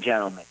 ladies and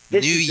gentlemen.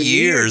 This New is the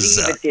Year's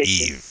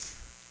edition. Eve.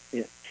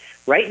 Yeah.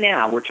 Right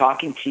now, we're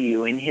talking to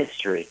you in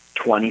history,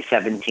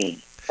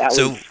 2017.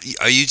 So,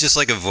 are you just,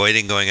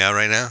 avoiding going out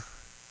right now?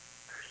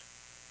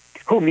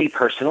 Who, me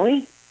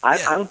personally?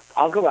 Yeah.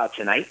 I'll go out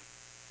tonight.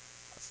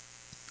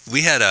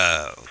 We had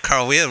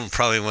Carl, we had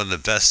probably one of the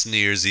best New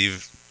Year's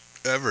Eve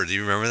ever. Do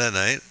you remember that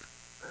night?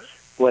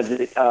 Was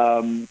it,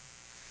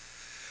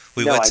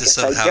 We went to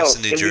some house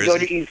in New Jersey. Did we go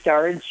to East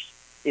Orange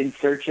in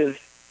search of...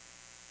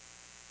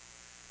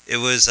 It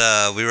was,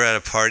 we were at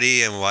a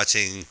party and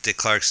watching Dick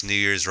Clark's New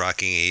Year's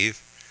Rocking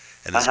Eve.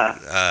 And this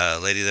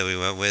lady that we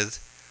went with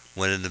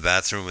went in the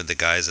bathroom with the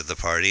guys at the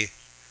party.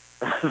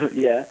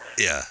 Yeah.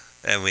 Yeah.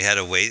 And we had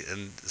to wait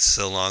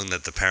so long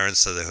that the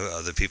parents of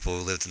the people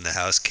who lived in the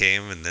house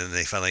came, and then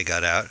they finally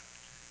got out.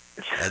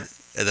 And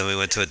then we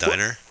went to a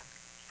diner.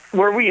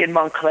 Were we in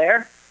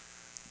Montclair?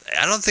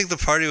 I don't think the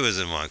party was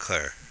in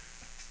Montclair.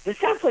 This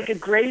sounds like a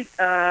great...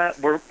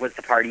 was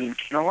the party in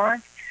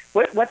Kinnelon?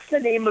 What's the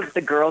name of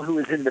the girl who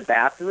was in the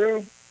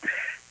bathroom?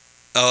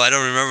 Oh, I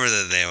don't remember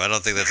the name. I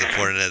don't think that's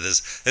important.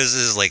 This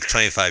is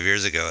 25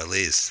 years ago at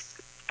least.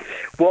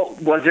 Well,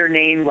 was her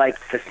name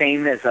the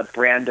same as a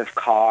brand of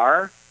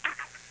car?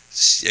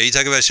 Are you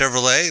talking about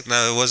Chevrolet?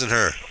 No, it wasn't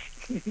her.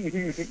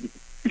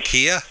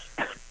 Kia?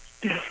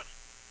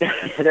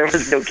 There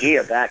was no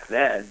Kia back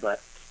then,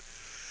 but...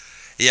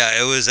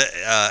 Yeah, it was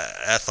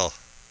Ethel.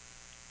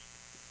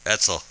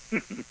 Etzel.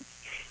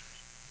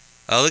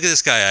 Oh, look at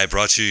this guy. I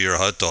brought you your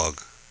hot dog.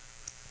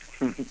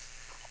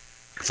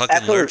 Fucking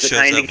Ethel Lurk is the shows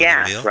kind up of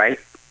gas, with a meal. right?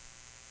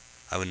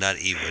 I would not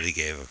eat what he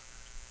gave him.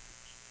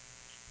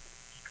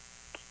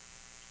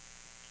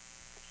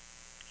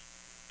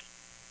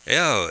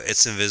 Yo,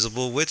 it's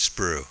Invisible Witch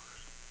Brew.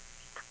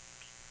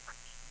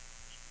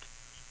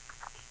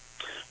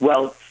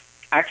 Well,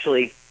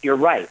 actually, you're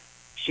right.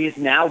 She's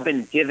now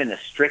been given a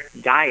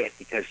strict diet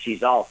because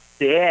she's all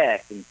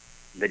sick, and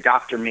the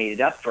doctor made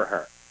it up for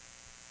her.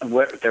 And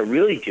what they're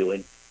really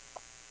doing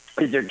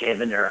is they're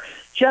giving her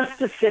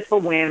just a sip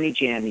of whammy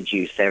jammy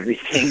juice every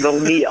single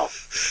meal.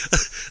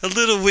 A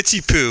little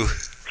witchy poo.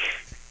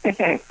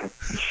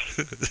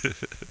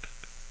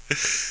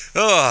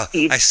 Oh,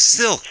 I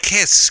still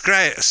can't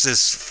scratch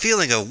this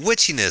feeling of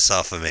witchiness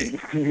off of me.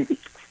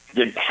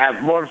 Just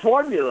have more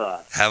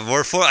formula. Have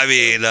more I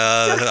mean,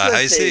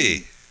 I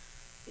see.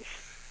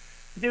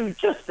 Do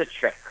just a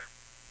trick.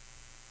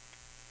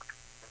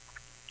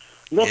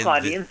 Look,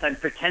 audience, I'm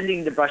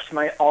pretending to brush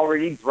my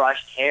already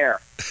brushed hair.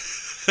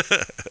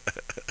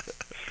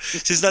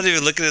 She's not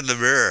even looking in the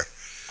mirror.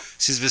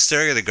 She's been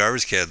staring at the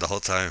garbage can the whole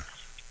time.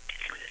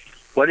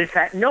 What is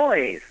that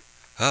noise?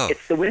 Oh.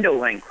 It's the window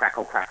line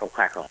crackle, crackle,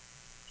 crackle.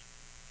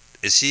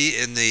 Is she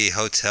in the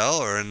hotel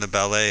or in the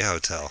ballet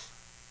hotel?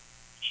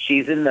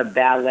 She's in the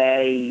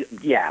ballet,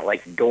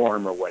 like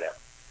dorm or whatever.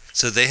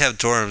 So they have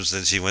dorms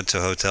and she went to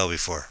a hotel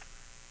before.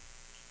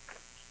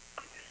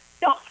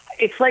 No,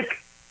 it's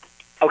like,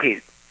 okay,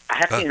 I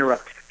have to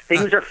interrupt.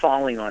 Things are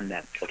falling on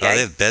them, okay? Oh,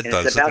 they have bed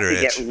bugs. It's about Look at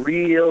her to itch. get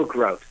real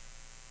gross.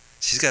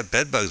 She's got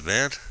bed bugs,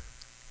 man.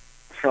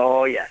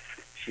 Oh, yes.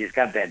 She's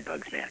got bed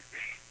bugs, man.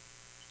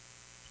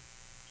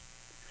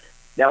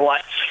 Now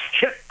what?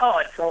 Oh,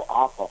 it's so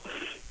awful.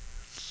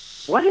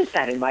 What is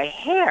that in my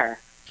hair?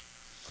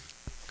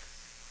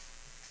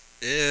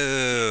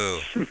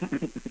 Ew.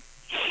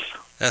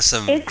 That's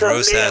some It's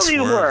gross ass a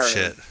worm worm.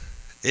 shit.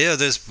 Ew,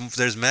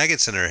 there's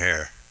maggots in her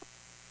hair.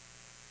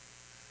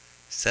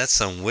 That's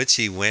some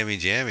witchy whammy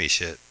jammy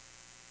shit.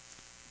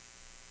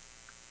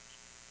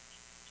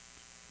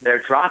 They're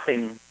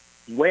dropping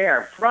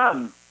where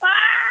from?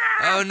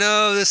 Oh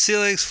no, the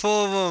ceiling's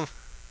full of them.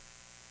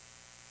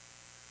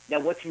 Now,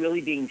 what's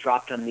really being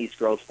dropped on these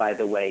girls, by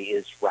the way,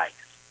 is rice.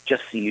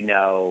 Just so you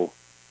know,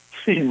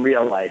 in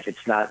real life,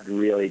 it's not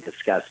really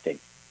disgusting.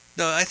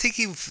 No, I think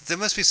there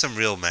must be some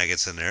real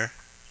maggots in there.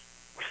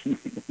 Ew.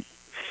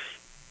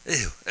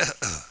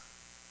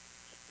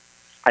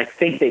 I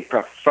think they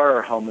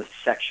prefer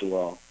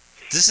homosexual.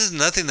 This is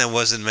nothing that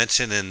wasn't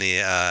mentioned in the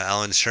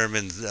Alan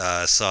Sherman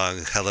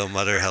song, Hello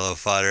Mother, Hello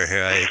Father.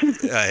 Here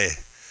I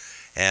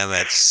am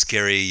at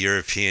scary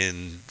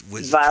European...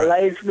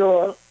 Ballet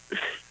school.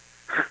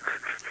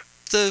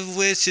 The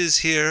witches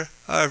here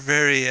are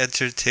very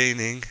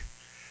entertaining,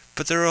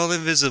 but they're all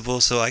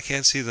invisible, so I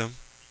can't see them.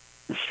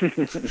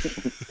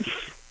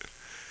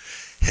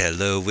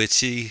 Hello,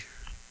 witchy.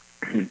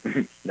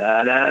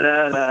 Na, na,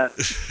 na, na.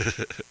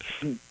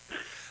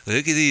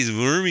 Look at these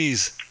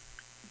wormies.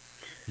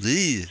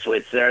 Lee.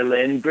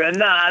 Switzerland,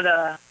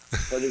 Granada.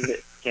 What is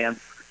it, Camp?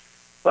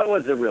 What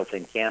was the real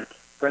thing, Camp?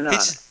 Granada.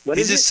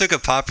 He just took a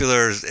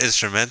popular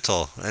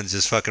instrumental and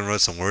just fucking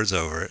wrote some words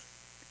over it.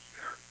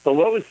 But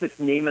what was the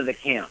name of the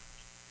camp?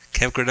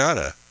 Camp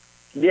Granada.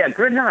 Yeah,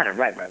 Granada.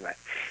 Right.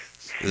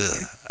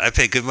 Ugh. I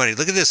pay good money.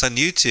 Look at this on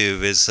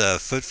YouTube. It's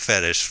foot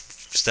fetish,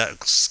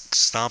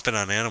 stomping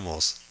on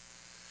animals.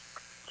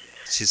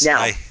 She's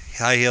now,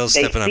 high heels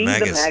stepping on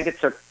maggots.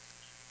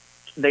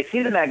 They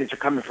see the maggots are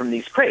coming from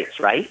these crates,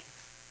 right?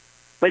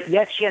 But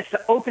yet she has to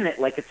open it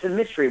like it's a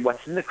mystery.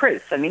 What's in the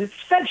crates? I mean, it's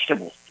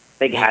vegetables.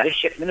 They had a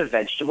shipment of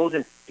vegetables,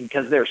 and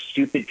because they're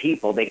stupid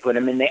people, they put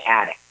them in the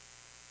attic.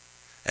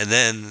 And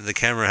then the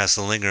camera has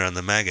to linger on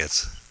the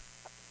maggots.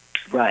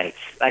 Right.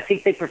 I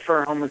think they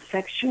prefer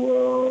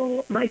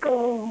homosexual,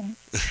 Michael.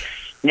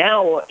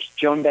 Now,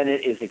 Joan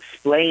Bennett is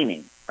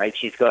explaining, right?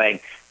 She's going,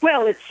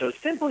 well, it's so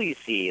simple, you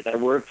see. There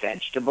were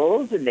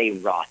vegetables, and they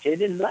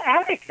rotted in the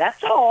attic.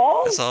 That's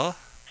all. That's all.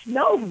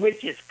 No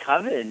witch's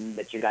coven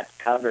that you got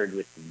covered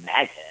with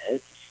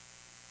maggots.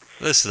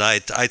 Listen, I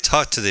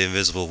talked to the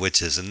invisible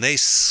witches, and they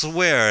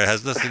swear it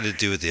has nothing to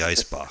do with the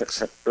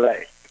icebox.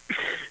 Right.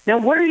 Now,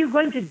 what are you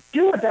going to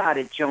do about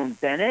it, Joan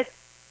Bennett?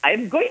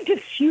 I'm going to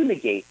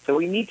fumigate, so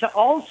we need to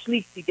all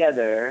sleep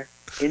together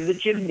in the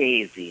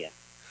gymnasium.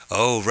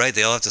 Oh, right.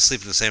 They all have to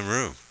sleep in the same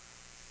room.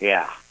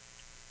 Yeah.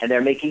 And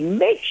they're making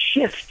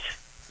makeshift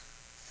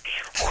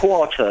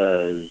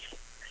quarters.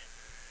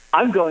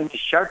 I'm going to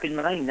sharpen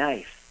my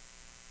knife.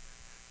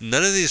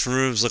 None of these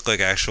rooms look like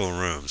actual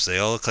rooms. They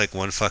all look like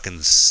one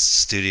fucking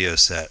studio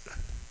set.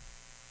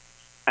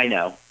 I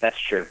know. That's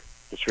true.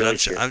 It's really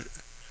true.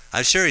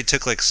 I'm sure he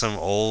took like some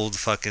old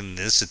fucking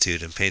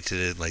institute and painted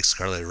it like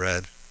scarlet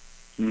red.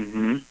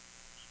 Mm-hmm.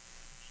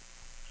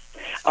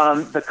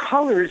 The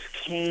colors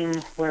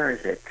came... Where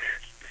is it?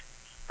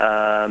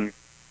 The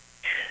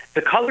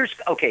colors...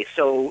 Okay,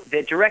 so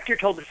the director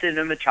told the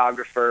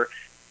cinematographer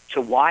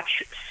to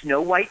watch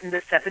Snow White and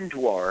the Seven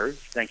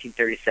Dwarfs,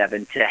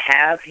 1937, to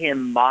have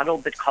him model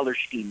the color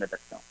scheme of the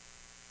film.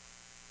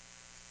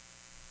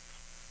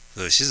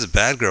 So she's a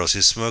bad girl.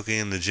 She's smoking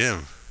in the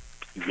gym.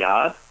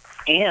 Yeah,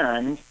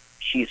 and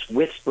she's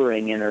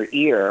whispering in her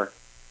ear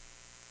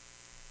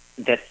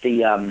that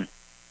the...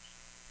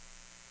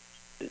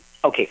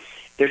 Okay,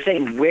 they're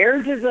saying,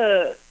 where do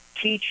the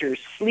teachers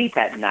sleep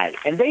at night?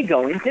 And they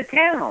go into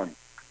town.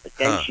 But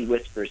then she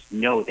whispers,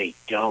 no, they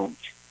don't.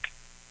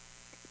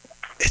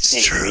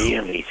 It's true. They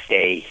really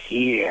stay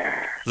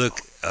here.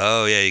 Look,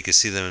 oh yeah, you can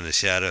see them in the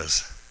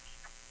shadows.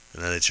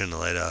 And then they turn the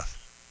light off.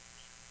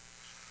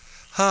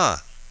 Huh.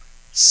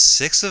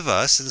 6 of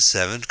us and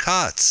 7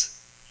 cots.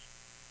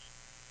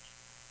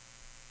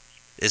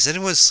 Is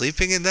anyone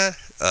sleeping in that?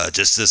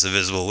 Just this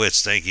invisible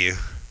witch, thank you.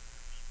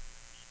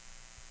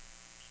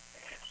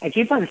 I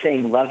keep on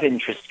saying love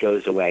interest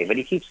goes away, but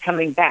he keeps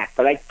coming back.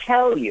 But I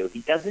tell you,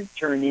 he doesn't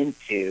turn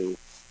into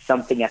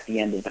something at the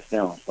end of the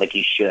film like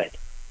he should.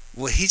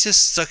 Well, he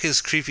just stuck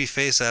his creepy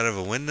face out of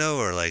a window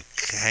or like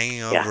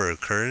hanging over a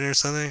curtain or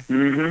something?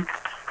 Mm-hmm.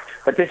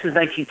 But this is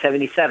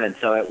 1977,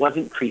 so it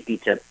wasn't creepy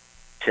to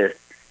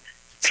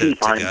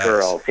peep on guys.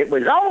 girls. It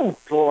was, oh,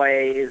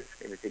 boys.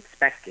 It was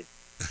expected.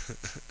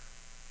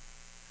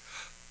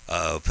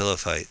 Pillow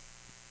fight.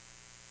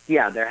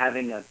 Yeah, they're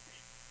having a...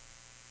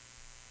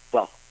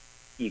 Well,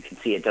 you can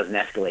see it doesn't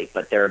escalate,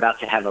 but they're about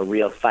to have a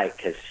real fight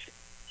because...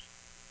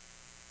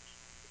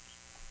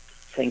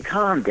 Saying,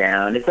 calm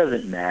down, it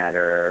doesn't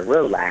matter,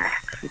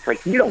 relax. It's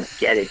like, you don't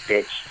get it,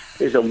 bitch.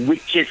 There's a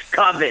witch's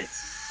coven.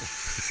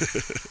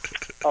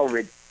 Oh,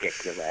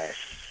 ridiculous.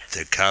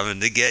 They're coming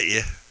to get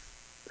you.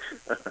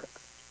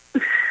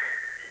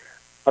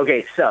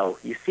 Okay, so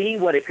you see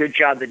what a good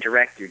job the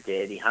director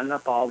did. He hung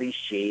up all these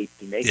sheets.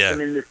 He makes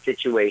them in this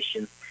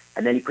situation,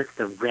 and then he puts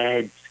the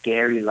red,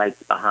 scary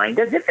lights behind,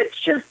 as if it's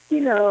just,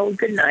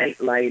 good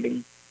night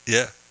lighting.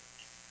 Yeah.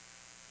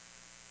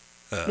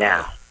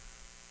 Now,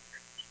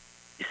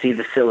 you see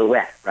the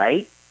silhouette,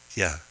 right?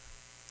 Yeah.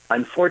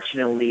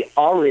 Unfortunately,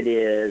 all it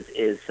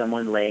is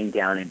someone laying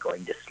down and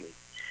going to sleep.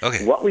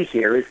 Okay. What we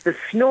hear is the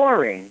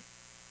snoring,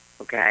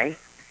 okay?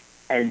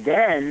 And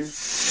then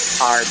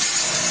our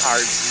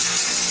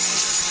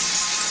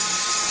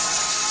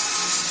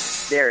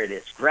there it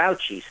is,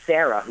 grouchy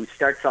Sarah, who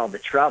starts all the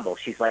trouble.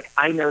 She's like,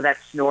 I know that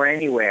snore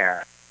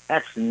anywhere.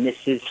 That's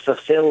Mrs.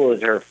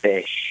 Fulfiller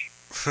Fish.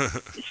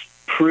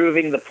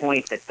 Proving the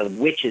point that the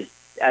witches,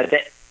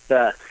 that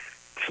the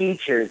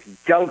teachers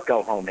don't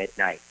go home at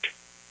night.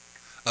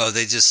 Oh,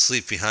 they just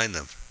sleep behind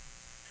them.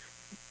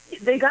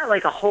 They got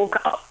like a whole...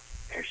 Oh,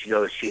 there she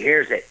goes. She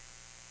hears it.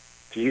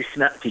 Do you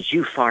smell... Did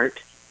you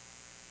fart?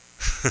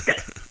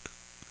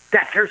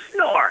 That's her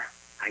snore.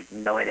 I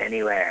know it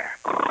anywhere.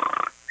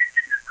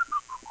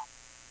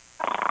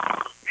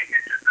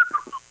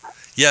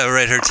 Yeah,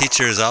 right. Her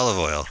teacher is Olive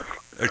Oil.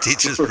 Her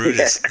teacher's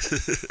Brutus.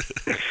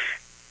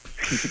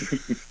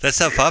 That's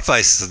how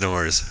Popeye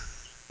snores.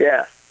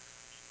 Yeah.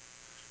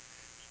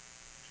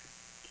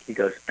 He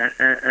goes,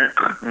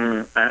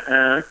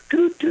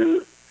 toot,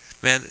 toot.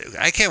 Man,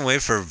 I can't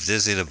wait for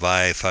Disney to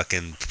buy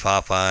fucking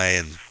Popeye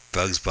and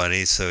Bugs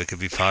Bunny so it could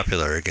be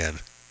popular again.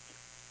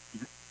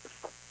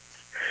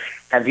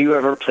 Have you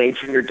ever played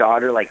for your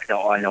daughter like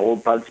an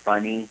old Bugs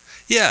Bunny?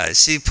 Yeah,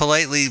 she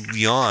politely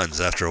yawns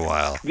after a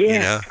while.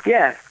 Yeah,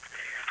 yeah.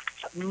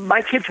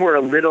 My kids were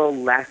a little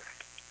less.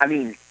 I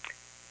mean,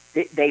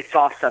 they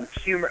saw some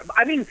humor.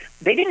 I mean,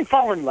 they didn't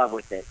fall in love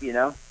with it,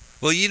 Well,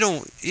 I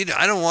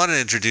don't want to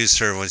introduce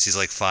her when she's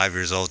like 5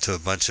 years old to a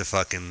bunch of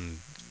fucking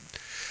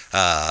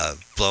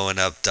blowing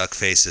up duck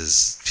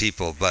faces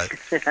people, but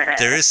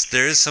there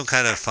is some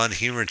kind of fun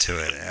humor to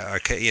it,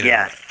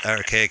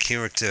 archaic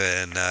humor to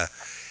it, and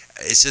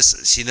it's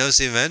just she knows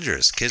the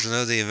Avengers. Kids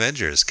know the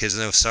Avengers. Kids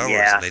know Star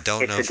Wars, and they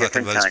don't know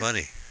fucking Bugs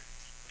Bunny.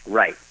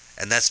 Right.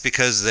 And that's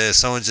because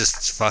someone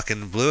just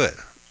fucking blew it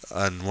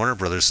on Warner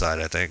Brothers' side,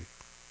 I think.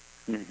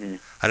 Mm-hmm.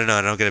 I don't know.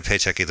 I don't get a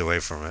paycheck either way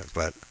from it,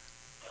 but.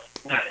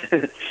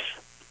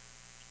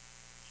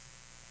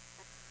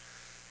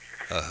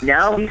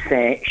 Now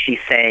she's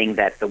saying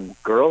that the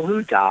girl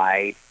who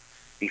died,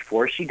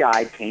 before she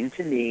died, came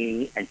to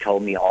me and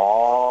told me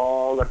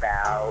all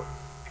about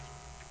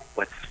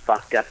what's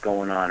fucked up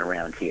going on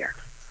around here.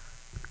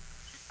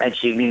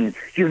 And you mean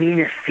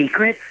a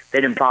secret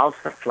that involves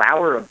the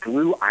flower of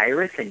blue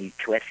iris and you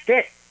twist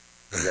it?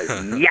 He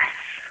goes, yes.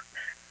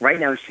 Right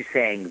now she's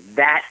saying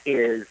that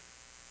is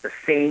the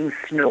same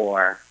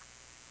snore.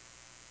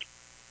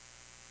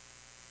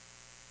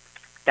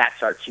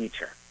 That's our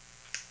teacher.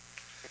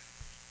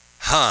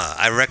 Huh,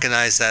 I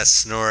recognize that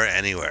snore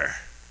anywhere.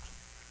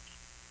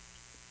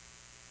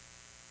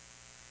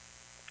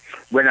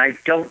 When I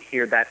don't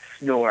hear that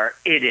snore,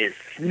 it is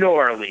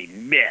snorely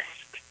mist.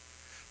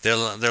 They're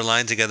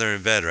lying together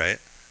in bed, right?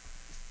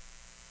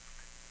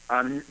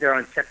 They're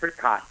on separate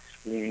cots,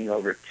 leaning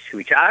over to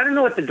each other. I don't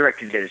know what the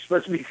director did. It's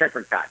supposed to be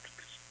separate cots.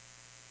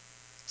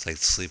 It's like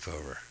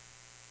sleepover.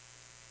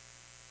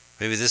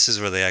 Maybe this is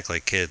where they act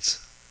like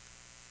kids.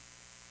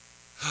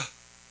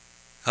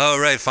 Oh,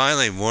 right,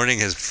 finally, morning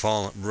has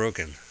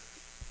broken.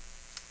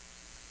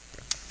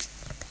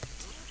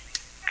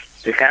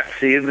 The cat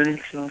see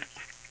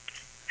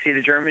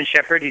the German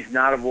Shepherd? He's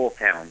not a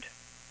wolfhound.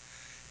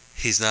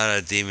 He's not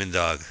a demon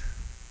dog.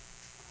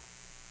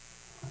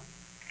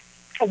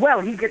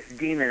 Well, he gets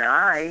demon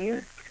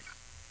eyes.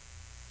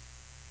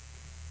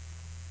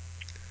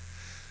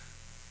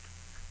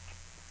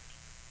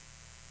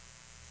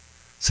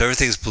 So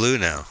everything's blue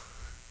now.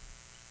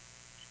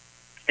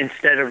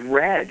 Instead of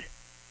red.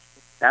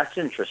 That's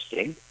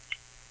interesting.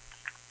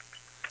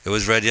 It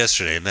was red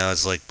yesterday, and now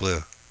it's like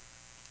blue.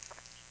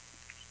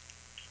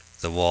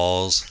 The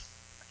walls.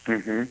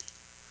 Mm-hmm.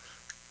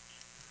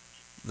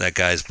 That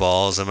guy's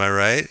balls, am I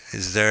right?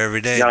 He's there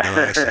every day. No,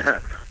 actually.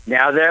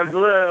 Now they're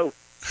blue.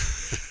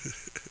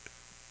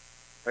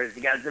 First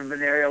he got the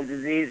venereal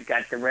disease,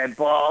 got the red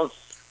balls.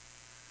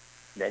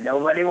 Then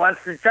nobody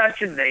wants to touch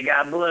them. They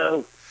got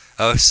blue.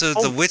 Oh, so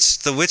the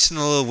witch and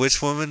the little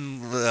witch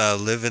woman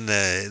live in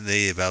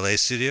the ballet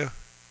studio?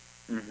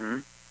 Mm-hmm.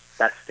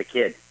 That's the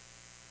kid.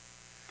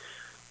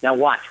 Now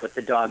watch what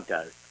the dog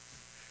does.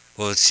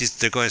 Well,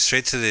 they're going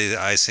straight to the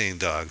eye-seeing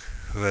dog,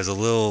 who has a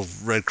little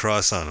red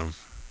cross on him.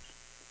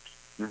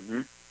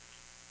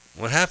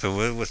 Mm-hmm. What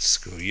happened?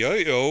 What's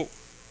yo?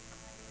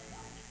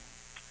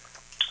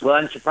 Well,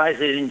 I'm surprised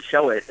they didn't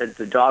show it. That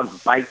the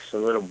dog bites the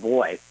little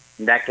boy,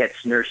 and that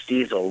gets Nurse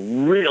Diesel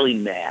really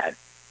mad.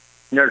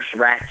 Nurse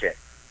Ratchet.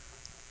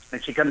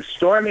 And she comes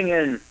storming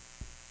in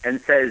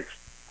and says,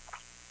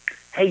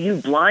 "Hey,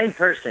 you blind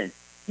person,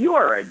 you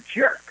are a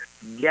jerk.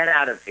 Get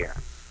out of here."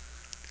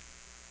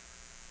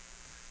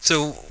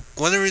 So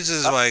one of the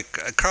reasons why,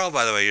 Carl,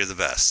 by the way, you're the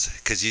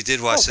best, because you did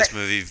watch this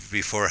movie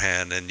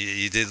beforehand, and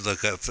you did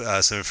look up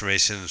some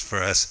information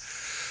for us,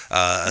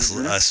 us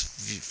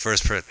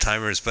first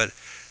timers. But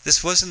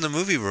this wasn't the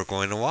movie we were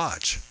going to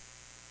watch.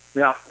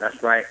 Yeah,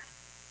 that's right.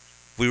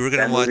 We were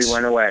going to watch. Movie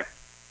went away.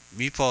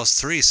 Meatballs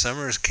 3,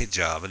 Summer's Kid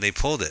Job, and they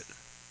pulled it.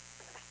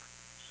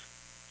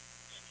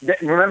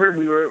 Remember,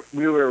 we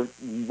were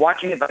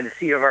watching it by the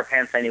seat of our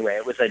pants anyway.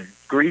 It was a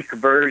Greek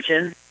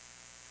version.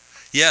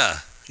 Yeah,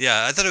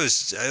 I thought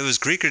it was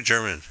Greek or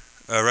German,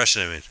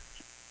 Russian. I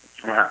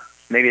mean,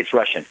 maybe it's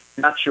Russian.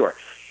 Not sure,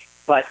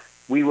 but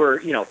we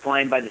were,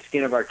 flying by the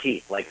skin of our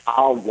teeth. Like,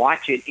 I'll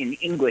watch it in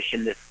English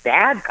in this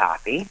bad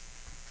copy,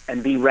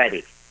 and be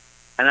ready.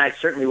 And I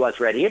certainly was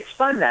ready. It's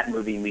fun, that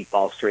movie,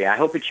 Meatballs 3. I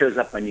hope it shows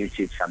up on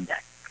YouTube someday.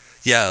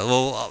 Yeah,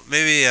 well,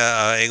 maybe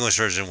English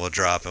version will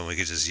drop, and we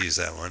could just use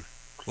that one.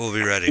 We'll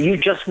be ready. You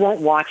just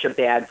won't watch a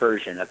bad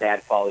version, a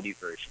bad quality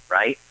version,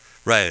 right?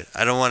 Right.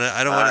 I don't want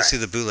to see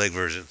the bootleg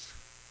version.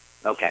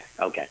 Okay.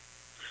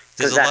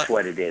 Because that's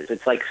what it is.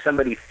 It's like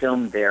somebody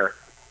filmed their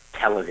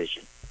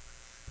television.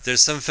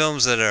 There's some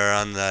films that are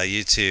on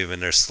YouTube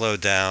and they're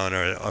slowed down,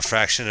 or a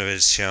fraction of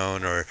it's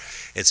shown, or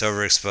it's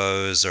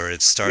overexposed, or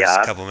it starts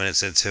a couple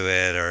minutes into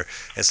it, or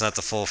it's not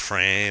the full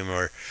frame,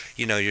 or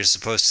you're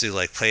supposed to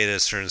like play it at a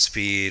certain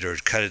speed or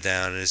cut it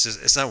down, and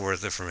it's not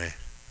worth it for me.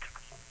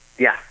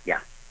 Yeah.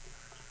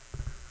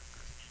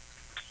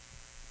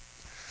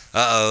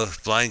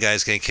 Blind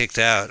guy's getting kicked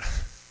out.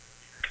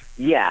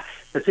 Yeah.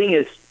 The thing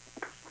is,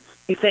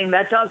 he's saying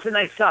that dog's a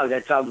nice dog.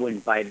 That dog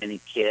wouldn't bite any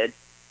kid.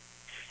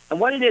 And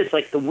what it is,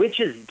 like, the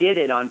witches did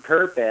it on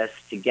purpose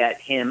to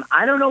get him.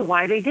 I don't know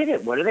why they did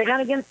it. What do they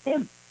got against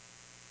him?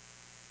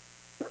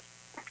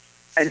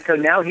 And so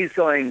now he's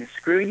going,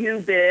 screw you,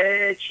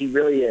 bitch. He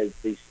really is.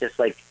 He's just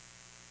like,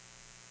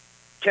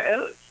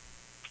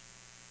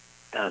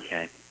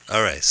 okay.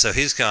 All right, so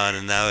he's gone,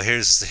 and now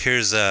here's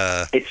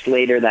it's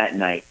later that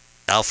night.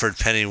 Alfred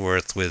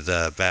Pennyworth with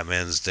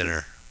Batman's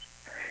dinner.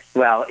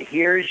 Well,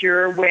 here's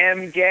your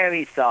wham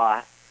jammy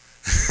sauce.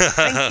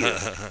 Thank you.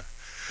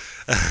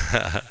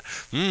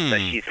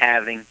 That she's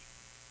having.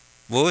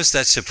 What was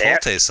that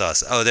chipotle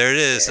sauce? Oh, there it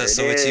is. That's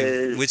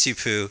the witchy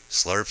poo.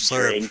 Slurp,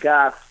 slurp. Drink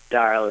up,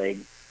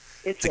 darling.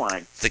 It's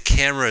wine. The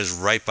camera is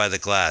right by the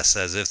glass,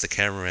 as if the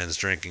cameraman's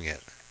drinking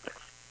it.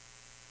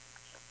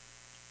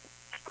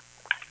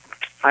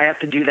 I have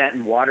to do that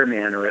in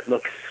Waterman, or it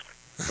looks,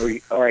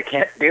 or I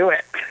can't do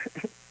it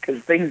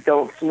because things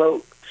don't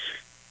float.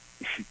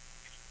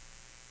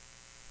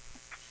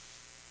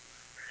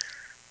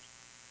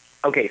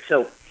 Okay,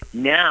 so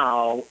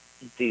now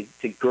the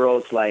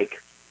girl's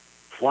like,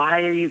 why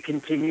do you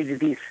continue to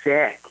be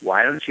sick?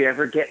 Why don't you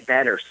ever get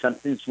better?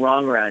 Something's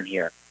wrong around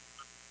here.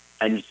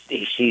 And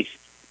she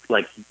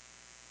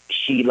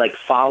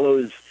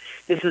follows,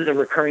 this is a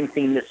recurring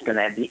theme that's going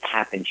to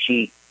happen.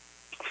 She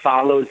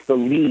follows the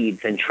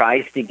leads and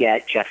tries to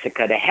get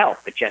Jessica to help,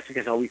 but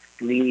Jessica's always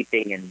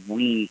sleeping and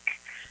weak.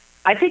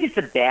 I think it's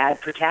a bad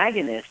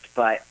protagonist,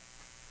 but...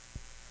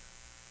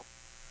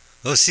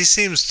 Well, she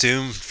seems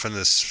doomed from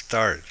the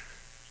start.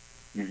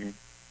 Mm-hmm.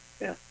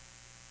 Yeah.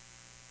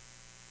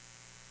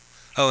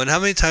 Oh, and how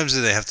many times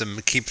do they have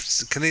to keep...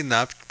 Can they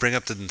not bring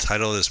up the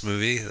title of this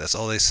movie? That's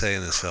all they say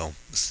in this film.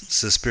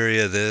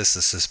 Suspiria this,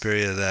 the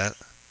Suspiria that.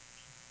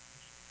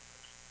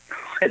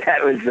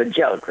 That was a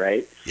joke,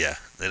 right? Yeah,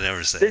 they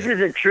never say This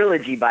is a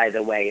trilogy, by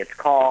the way. It's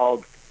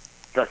called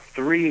The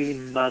Three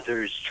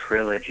Mothers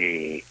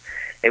Trilogy.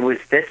 It was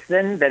this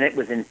then it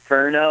was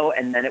Inferno,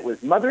 and then it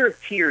was Mother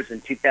of Tears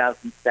in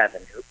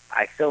 2007,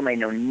 a film I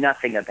know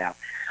nothing about.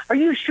 Are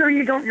you sure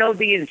you don't know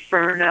the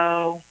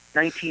Inferno,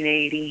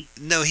 1980?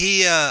 No,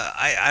 he.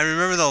 I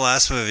remember the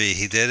last movie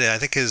he did. I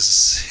think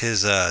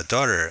his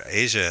daughter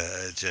Asia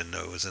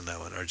Argento was in that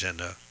one.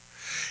 Argento.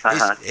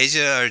 Asia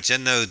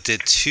Argento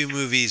did 2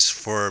 movies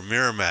for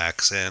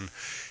Miramax, and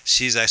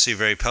she's actually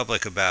very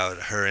public about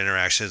her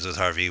interactions with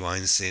Harvey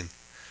Weinstein.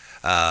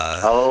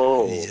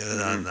 On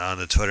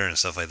the Twitter and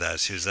stuff like that.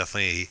 She was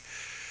definitely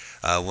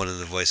one of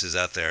the voices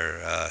out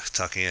there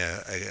talking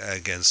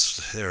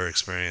against her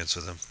experience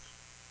with him.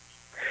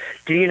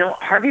 Do you know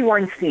Harvey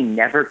Weinstein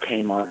never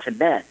came on to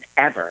men,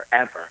 ever,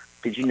 ever?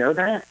 Did you know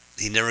that?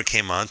 He never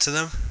came on to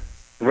them?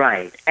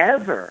 Right,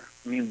 ever.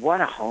 I mean,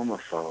 what a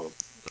homophobe.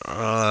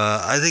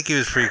 I think he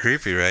was pretty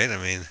creepy, right? I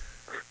mean,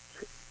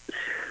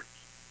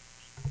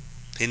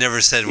 he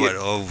never said what,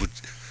 oh,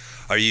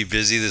 are you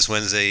busy this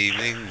Wednesday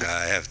evening?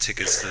 I have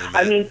tickets to the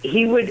Met. I mean,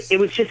 it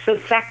was just so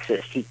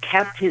sexist. He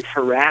kept his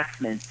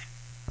harassment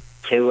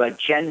to a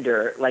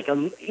gender, like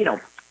a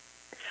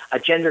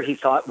gender he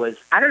thought was,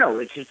 I don't know,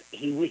 it's just,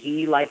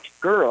 he liked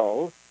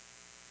girls.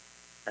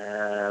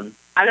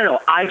 I don't know.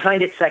 I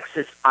find it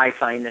sexist. I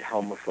find it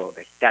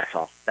homophobic. That's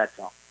all.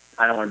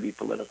 I don't want to be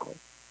political.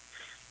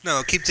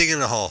 No, keep digging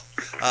the hole.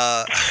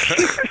 All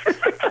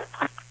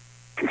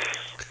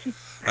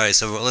right,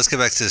 so let's get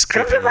back to this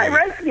creepy Come to my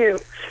movie. rescue.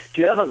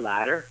 Do you have a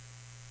ladder?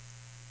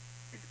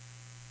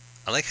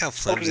 I like how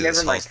flimsy Okay, this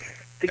never mind.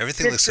 whole...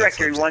 Everything looks so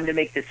director flimsy. wanted to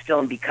make this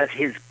film because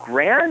his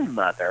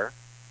grandmother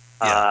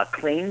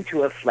claimed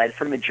to have fled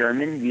from a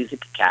German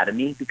music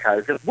academy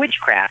because of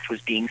witchcraft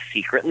was being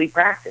secretly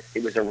practiced.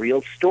 It was a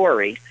real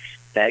story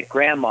that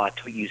Grandma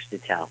used to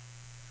tell.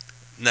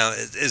 Now,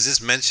 is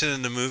this mentioned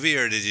in the movie,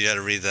 or did you have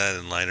to read that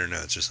in liner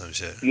notes or some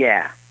shit?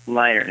 Yeah,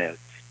 liner notes.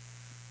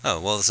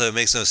 Oh, well, so it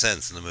makes no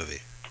sense in the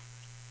movie.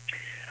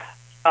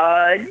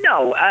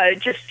 No,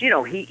 just,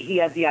 he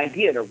had the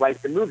idea to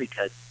write the movie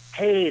because,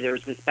 hey, there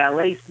was this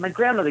ballet. My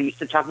grandmother used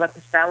to talk about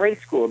this ballet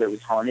school that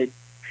was haunted,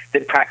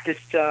 that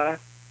practiced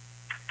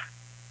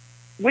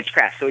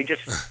witchcraft. So he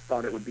just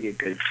thought it would be a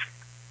good,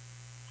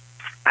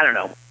 I don't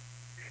know.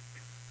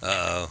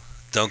 Uh-oh.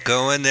 Don't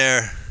go in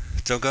there.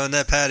 Don't go in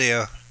that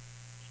patio.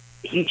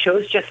 He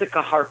chose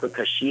Jessica Harper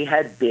because she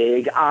had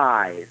big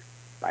eyes,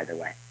 by the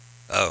way.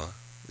 Oh,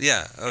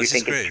 yeah. Oh, Do you this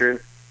think is great. it's true?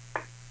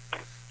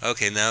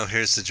 Okay, now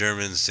here's the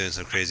Germans doing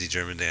some crazy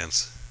German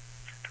dance.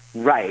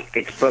 Right.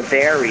 It's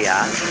Bavaria.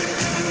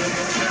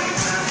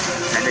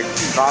 And it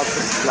involves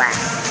some slap.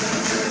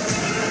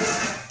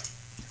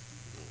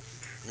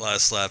 A lot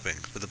of slapping,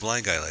 but the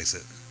blind guy likes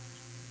it.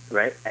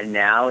 Right. And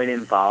now it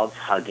involves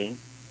hugging.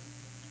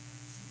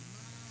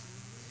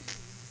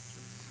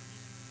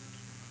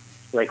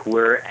 Like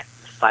we're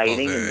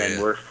fighting and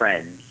then we're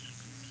friends.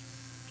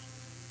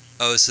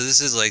 Oh, so this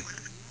is like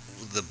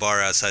the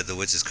bar outside the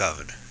witch's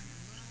coven.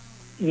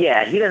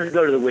 Yeah, he doesn't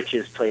go to the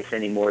witch's place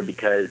anymore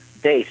because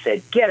they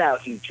said, "Get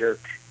out, you jerk."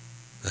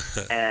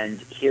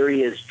 And here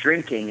he is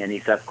drinking, and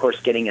he's, of course,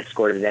 getting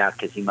escorted out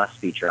because he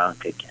must be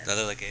drunk again.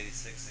 Another like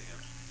 86 again.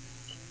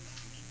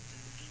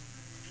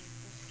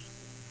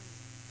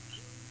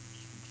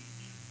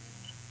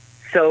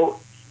 So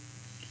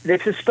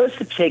this is supposed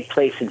to take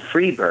place in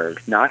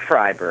Freiburg, not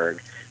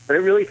Freiburg, but it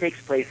really takes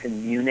place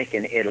in Munich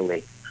in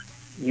Italy.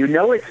 You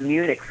know it's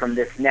Munich from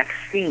this next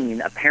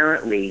scene.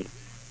 Apparently,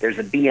 there's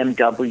a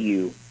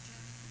BMW.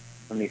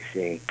 Let me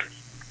see.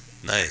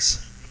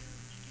 Nice.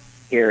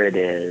 Here it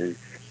is.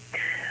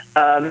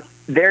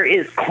 There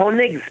is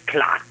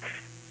Königsplatz.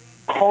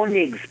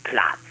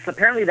 Königsplatz.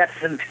 Apparently, that's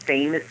some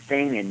famous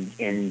thing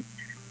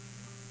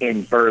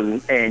in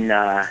Berlin, in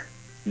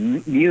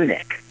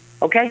Munich.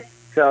 Okay,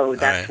 so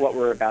that's what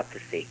we're about to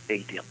see.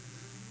 Big deal.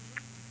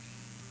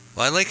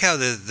 Well, I like how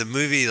the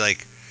movie,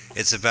 like,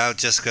 it's about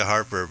Jessica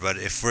Harper, but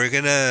if we're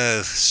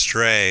gonna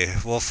stray,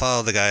 we'll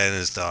follow the guy and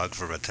his dog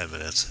for about 10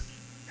 minutes.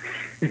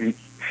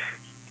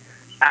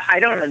 I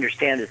don't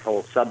understand this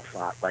whole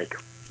subplot. Like,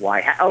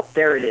 why? Oh,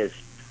 there it is.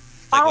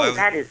 Like,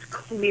 that is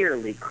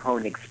clearly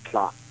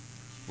Königsplatz.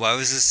 Why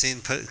was this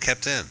scene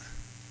kept in?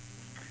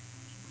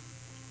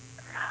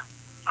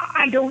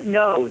 I don't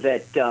know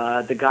that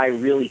the guy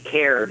really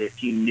cared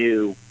if you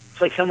knew.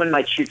 It's like someone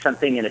might shoot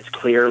something and it's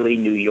clearly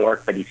New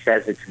York, but he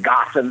says it's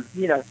Gotham.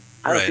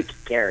 I don't think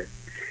he cared.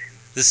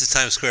 This is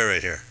Times Square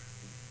right here.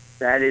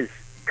 That is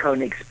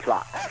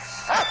Königsplatz.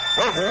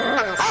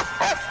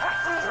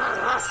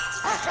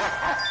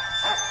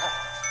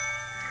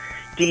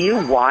 Do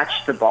you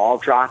watch the ball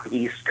drop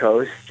East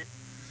Coast?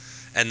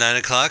 At 9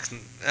 o'clock?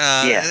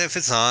 Yeah. If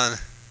it's on.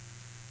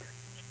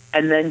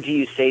 And then do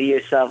you say to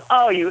yourself,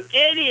 "Oh, you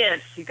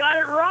idiots! You got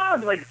it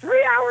wrong! Like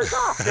 3 hours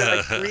off. They're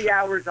like 3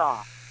 hours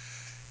off."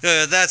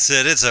 That's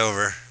it. It's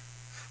over.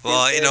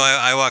 Well,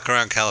 I walk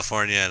around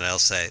California and I'll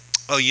say,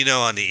 "Oh,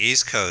 on the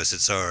East Coast,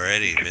 it's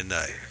already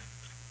midnight.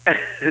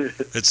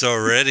 It's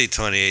already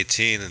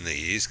 2018 in the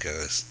East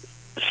Coast."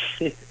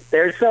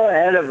 They're so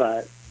ahead of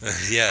us.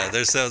 Yeah,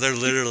 they're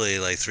literally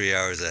like 3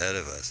 hours ahead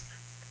of us.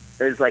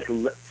 There's like,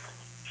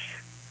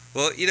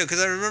 well,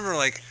 because I remember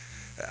like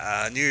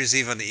New Year's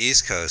Eve on the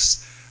East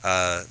Coast,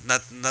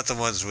 not the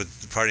ones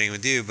with partying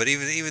with you, but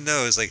even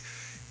though it was like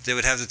they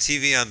would have the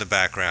TV on the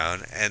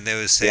background and they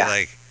would say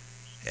like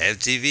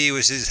MTV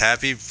wishes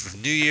Happy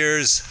New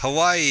Year's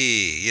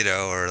Hawaii,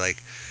 or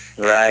like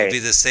it would be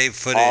the same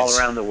footage all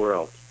around the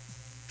world.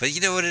 But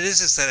you know what it is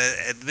that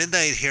at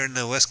midnight here in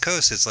the West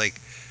Coast, it's like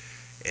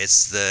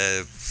it's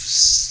the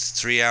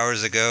 3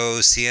 hours ago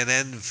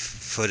CNN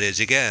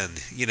footage again.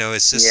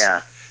 It's just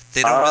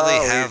they don't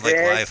really have like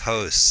live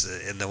hosts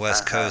in the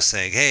West Coast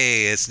saying,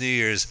 "Hey, it's New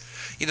Year's."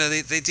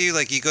 They do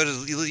like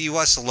you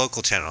watch the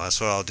local channel. That's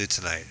what I'll do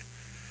tonight.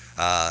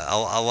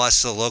 I'll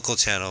watch the local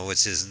channel,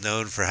 which is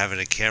known for having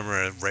a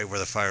camera right where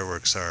the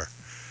fireworks are,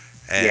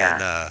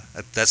 and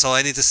that's all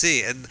I need to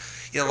see. And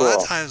a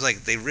lot of times,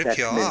 like they rip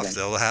you off.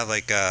 They'll have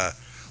like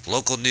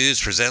local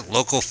news present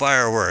local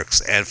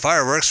fireworks and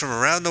fireworks from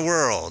around the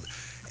world.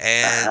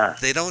 And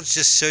they don't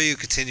just show you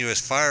continuous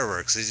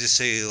fireworks. They just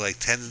show you like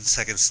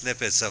 10-second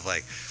snippets of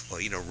like, well,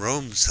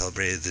 Rome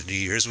celebrated the New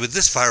Year's with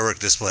this firework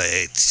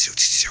display. So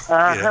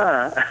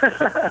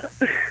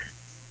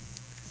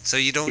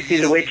you don't... You see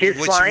the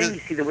witches flying? You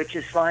see the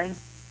witches flying?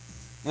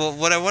 Well,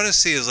 what I want to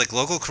see is like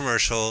local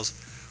commercials,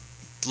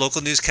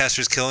 local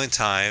newscasters killing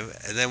time,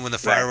 and then when the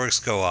fireworks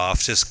go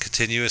off, just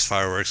continuous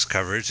fireworks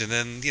coverage, and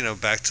then,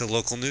 back to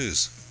local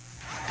news.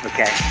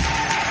 Okay.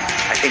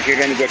 I think you're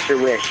going to get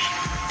your wish.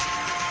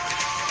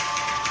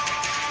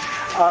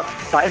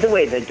 By the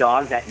way, the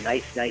dog, that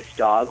nice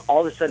dog,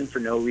 all of a sudden, for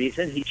no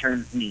reason, he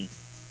turns mean.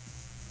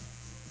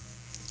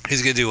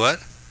 He's going to do what?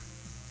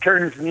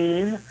 Turns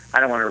mean. I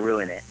don't want to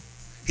ruin it.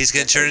 He's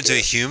going to turn into a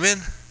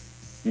human?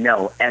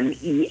 No,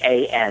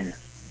 MEAN.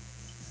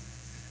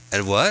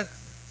 And what?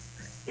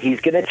 He's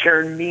going to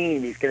turn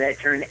mean. He's going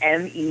to turn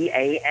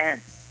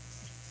MEAN.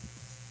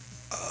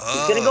 Oh.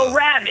 He's going to go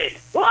rabid.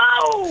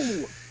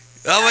 Whoa!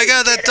 Oh my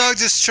God, that dog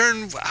just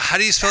turned... How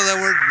do you spell that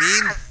word,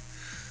 mean?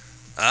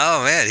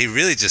 Oh man, he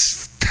really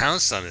just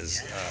pounced on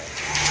his.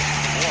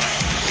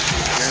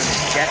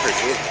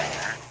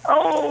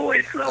 Oh,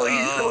 he's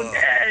so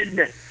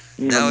dead.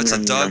 Now it's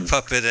a dog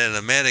puppet and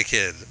a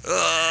mannequin.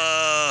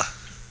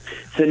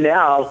 So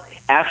now,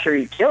 after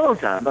he kills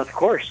him, of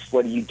course,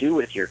 what do you do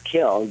with your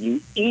kill?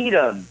 You eat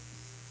him.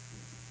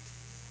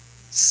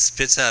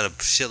 Spits out a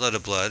shitload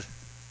of blood.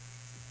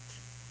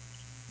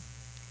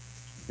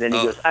 Then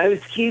he goes, I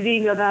was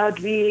kidding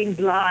about being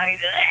blind.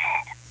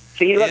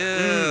 See, look,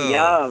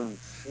 yum.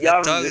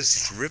 That dog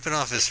is ripping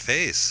off his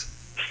face.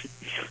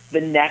 The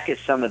neck is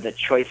some of the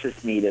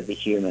choicest meat of the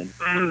human.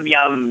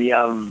 Yum,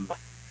 yum.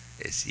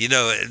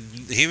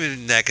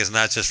 Human neck is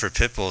not just for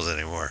pit bulls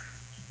anymore.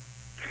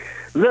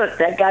 Look,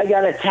 that guy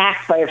got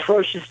attacked by a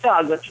ferocious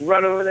dog. Let's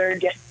run over there and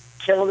get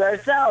killed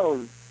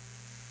ourselves.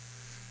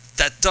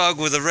 That dog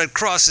with a red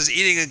cross is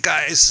eating a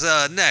guy's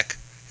neck.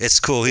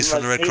 It's cool. He's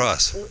from the Red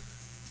Cross.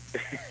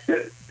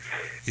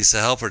 He's a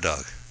helper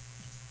dog.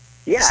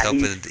 Yeah, he's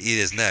helping to eat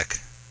his neck.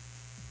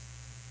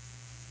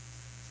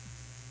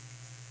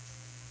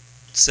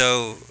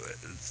 So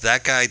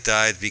that guy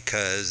died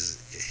because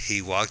he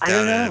walked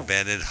down an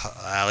abandoned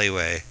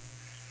alleyway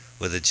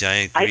with a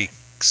giant Greek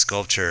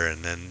sculpture,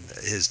 and then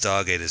his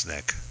dog ate his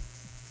neck.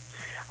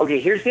 Okay,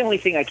 here's the only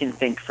thing I can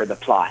think for the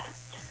plot.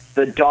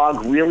 The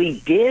dog really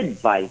did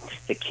bite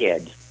the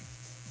kid,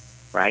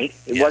 right?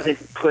 It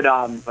wasn't put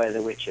on by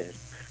the witches.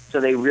 So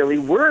they really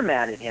were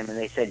mad at him, and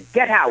they said,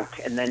 get out,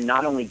 and then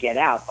not only get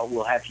out, but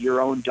we'll have your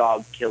own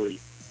dog kill you.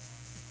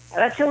 And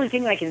that's the only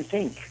thing I can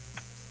think.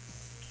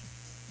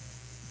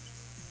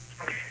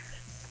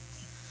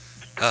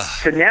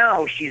 So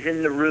now she's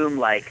in the room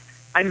like,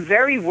 I'm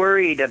very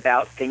worried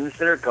about things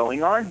that are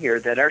going on here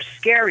that are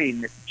scary,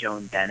 Miss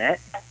Joan Bennett.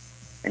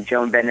 And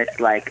Joan Bennett's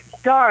like,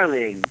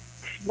 darling,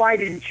 why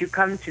didn't you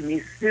come to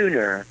me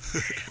sooner?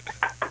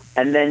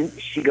 And then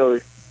she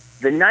goes,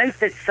 the night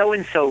that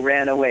so-and-so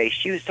ran away,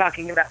 she was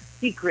talking about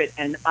Secret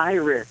and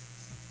Iris.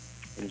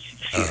 And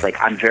she's like,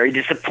 I'm very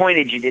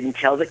disappointed you didn't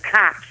tell the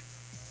cops.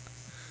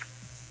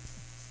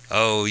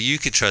 Oh, you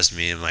could trust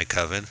me in my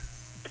coven.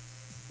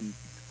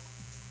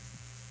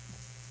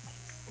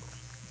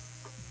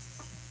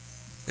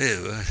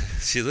 Ew,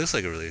 she looks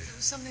like a really... It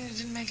was something that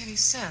didn't make any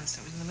sense.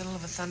 It was in the middle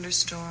of a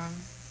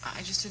thunderstorm.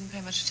 I just didn't pay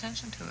much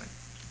attention to it.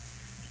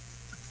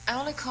 I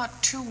only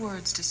caught two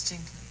words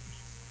distinctly.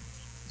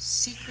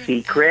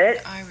 Secret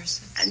and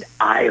Iris. And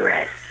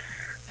Iris.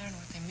 I don't know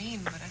what they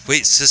mean, but I thought...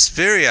 Wait,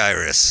 Suspiria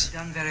Iris.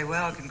 Done very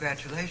well,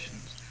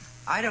 congratulations.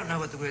 I don't know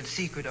what the word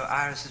secret or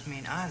irises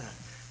mean either,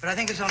 but I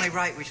think it's only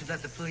right we should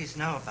let the police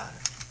know about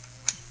it.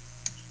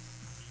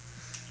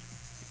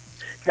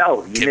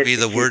 No, you Give me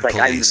the word like,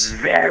 police. I'm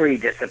very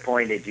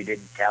disappointed you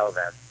didn't tell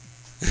them.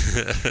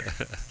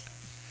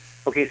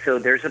 Okay, so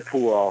there's a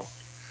pool,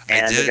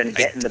 and they're going to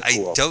get in the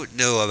pool. I don't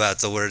know about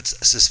the words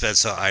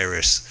suspense or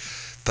iris,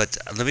 but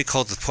let me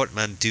call the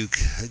Portman Duke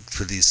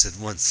police at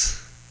once.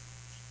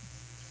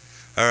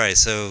 All right,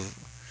 so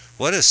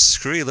what a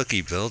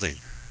screwy-looking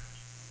building.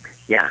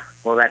 Yeah,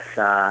 well, that's,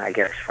 I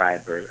guess,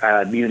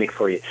 Munich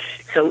for you.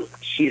 So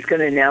she's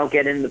going to now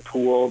get in the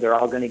pool. They're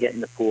all going to get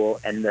in the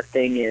pool, and the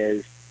thing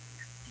is,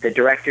 the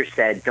director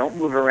said, don't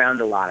move around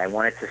a lot. I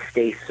want it to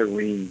stay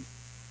serene.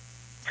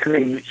 So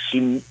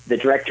the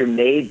director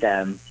made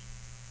them,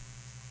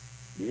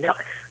 no,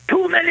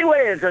 too many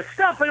waves.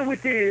 Stop it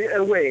with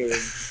the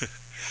waves.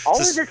 All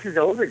of this is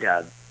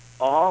overdubbed.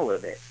 All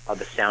of it. All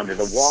the sound of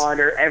the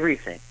water,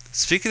 everything.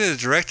 Speaking of the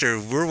director,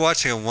 we're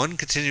watching a one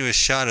continuous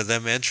shot of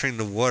them entering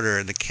the water,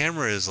 and the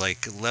camera is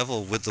like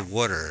level with the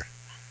water.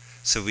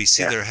 So we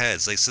see their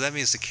heads. Like, so that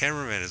means the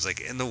cameraman is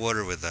like in the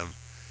water with them.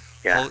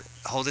 Yeah.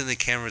 Holding the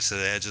camera to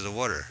the edge of the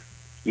water.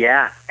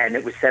 Yeah, and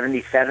it was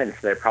 77, so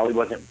there probably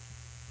wasn't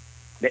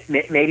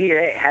Maybe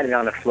they had it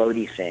on a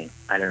floaty thing.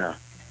 I don't know.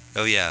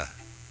 Oh, yeah.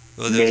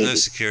 Well, there was no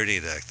security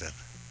back then.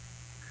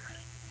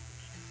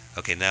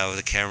 Okay, now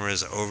the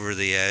camera's over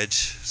the edge,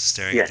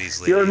 staring at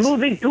these ladies. You're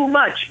moving too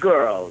much,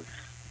 girls.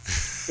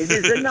 It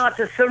is not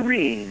a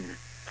serene.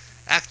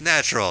 Act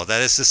natural.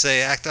 That is to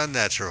say, act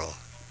unnatural.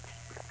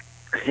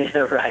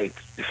 Right.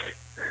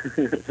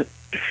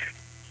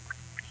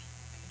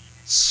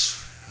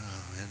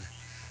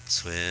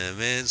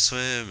 Swimming,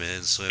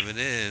 swimming, swimming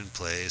in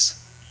place.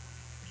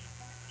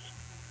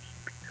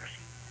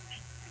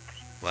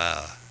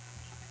 Wow.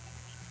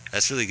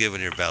 That's really good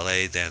when you're a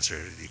ballet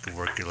dancer. You can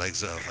work your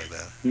legs off like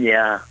that.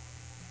 Yeah.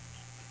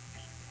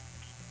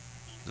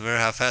 No matter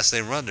how fast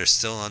they run, they're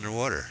still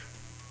underwater.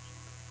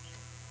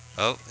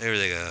 Oh, here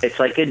they go. It's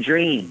like a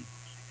dream.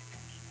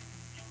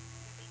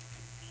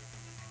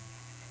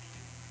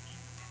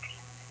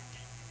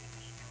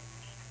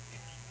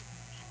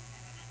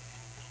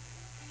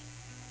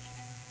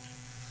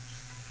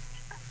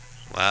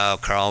 Wow,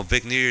 Carl,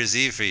 big New Year's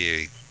Eve for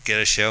you. Get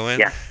a show in?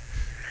 Yeah.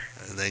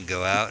 And then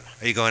go out.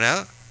 Are you going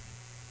out?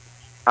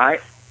 I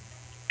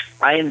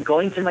am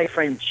going to my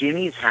friend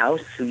Jimmy's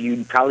house, who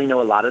you probably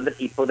know a lot of the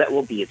people that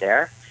will be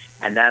there,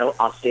 and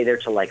I'll stay there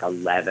till like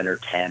 11 or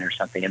 10 or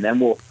something, and then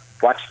we'll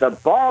watch the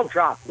ball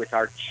drop with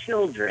our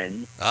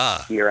children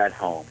here at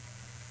home.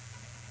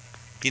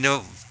 You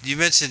know, you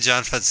mentioned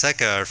John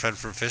Fonseca, our friend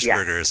from Fish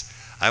Burgers.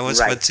 I once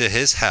went to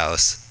his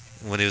house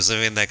when he was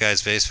living in that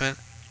guy's basement.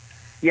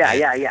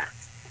 Yeah.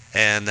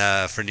 And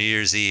for New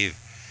Year's Eve,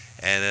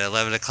 and at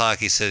 11 o'clock,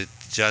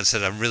 John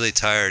said, "I'm really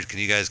tired. Can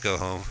you guys go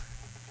home?"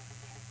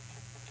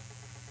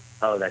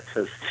 Oh, that's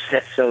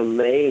so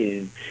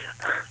lame.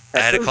 I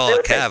had to call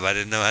a cab. I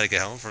didn't know how to get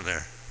home from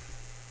there.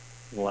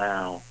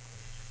 Wow.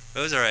 It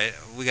was all right.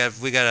 We got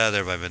out of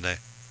there by midnight.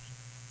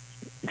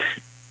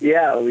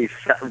 Yeah,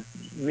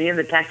 me and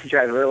the taxi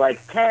driver were like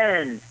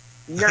 10,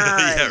 9.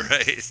 Yeah,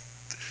 right.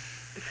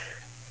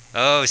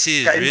 Oh,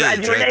 she's really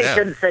dragged out.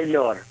 Congratulations,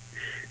 senor.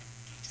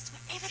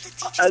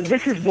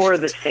 This is more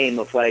of the same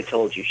of what I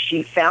told you.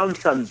 She found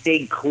some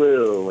big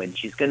clue, and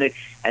she's gonna.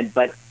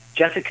 But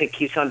Jessica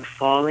keeps on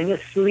falling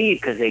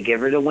asleep because they give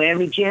her the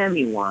whammy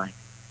jammy wine.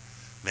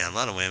 Man, a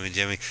lot of whammy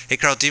jammy. Hey,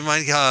 Carl, do you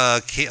mind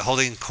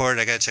holding court?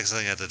 I gotta check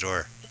something at the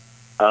door.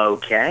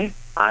 Okay,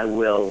 I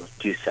will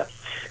do so.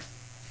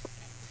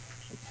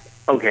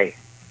 Okay,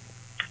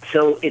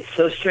 so it's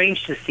so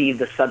strange to see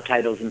the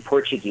subtitles in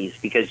Portuguese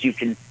because you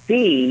can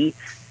see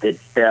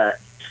the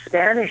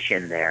Spanish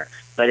in there,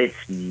 but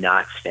it's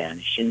not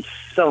Spanish in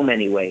so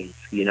many ways,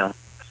 you know.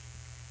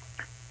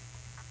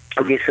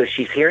 Okay, so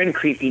she's hearing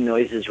creepy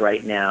noises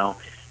right now,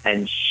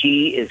 and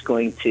she is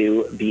going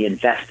to be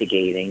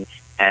investigating,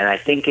 and I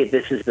think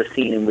this is the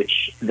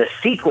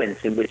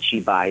sequence in which she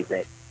buys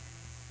it.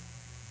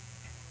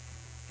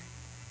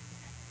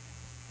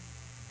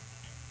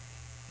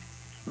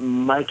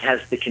 Mike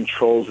has the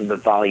controls of the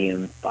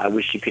volume. I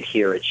wish you could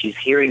hear it. She's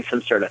hearing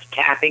some sort of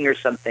tapping or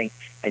something,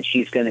 and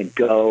she's going to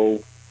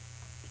go,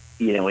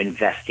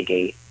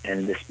 investigate,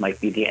 and this might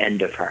be the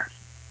end of her.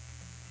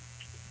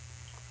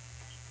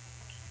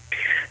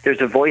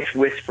 There's a voice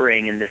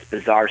whispering in this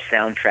bizarre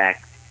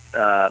soundtrack.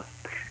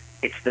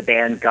 It's the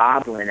band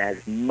Goblin,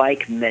 as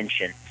Mike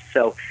mentioned.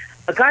 So,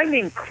 a guy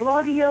named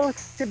Claudio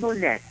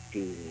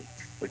Simonetti,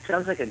 which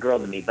sounds like a girl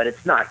to me, but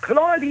it's not.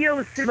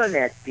 Claudio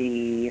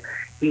Simonetti.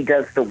 He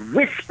does the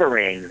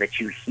whispering that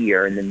you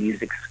hear in the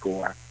music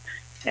score.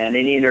 And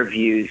in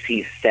interviews,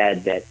 he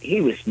said that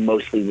he was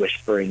mostly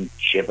whispering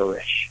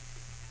gibberish.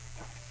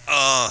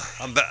 Oh,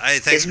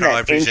 thanks, Carl. I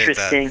appreciate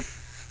that.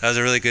 That was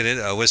a really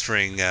good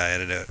whispering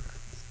anecdote.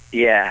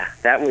 Yeah,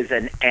 that was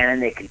an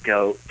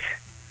anecdote.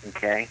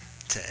 Okay?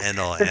 To end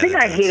all the thing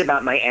I hate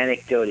about my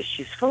anecdote is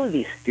she's full of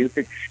these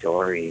stupid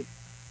stories.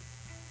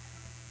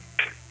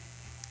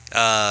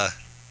 Yeah,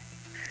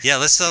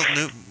 let's tell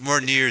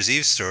more New Year's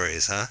Eve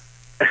stories, huh?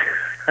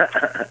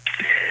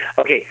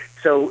 Okay,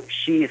 so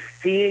she's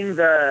hearing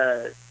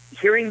the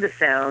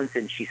sounds,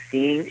 and she's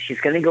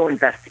going to go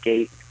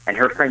investigate, and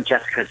her friend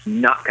Jessica's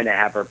not going to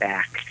have her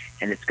back,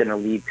 and it's going to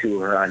lead to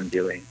her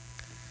undoing.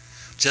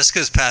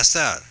 Jessica's passed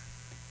out.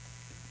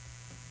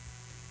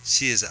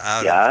 She is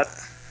out. Yep.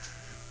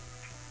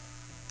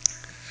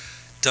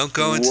 Don't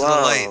go into the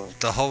light.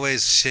 The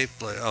hallway's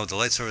shaped like... Oh, the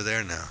light's over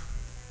there now.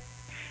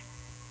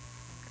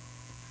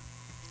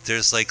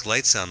 There's like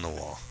lights on the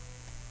wall.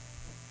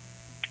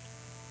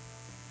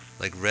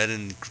 Like red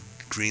and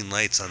green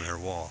lights on her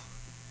wall.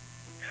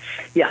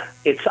 Yeah,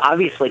 it's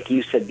obvious, like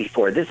you said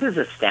before. This is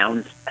a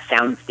sound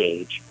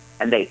stage,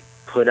 and they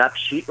put up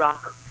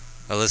sheetrock.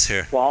 Oh, let's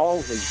hear.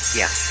 Walls, and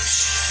yeah.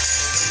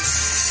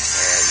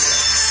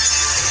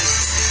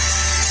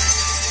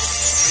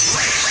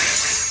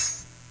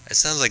 It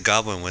sounds like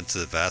Goblin went to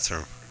the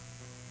bathroom.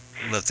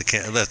 Left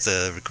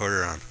the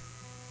recorder on.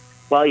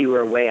 While you were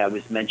away, I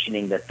was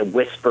mentioning that the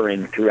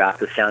whispering throughout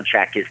the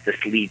soundtrack is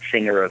this lead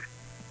singer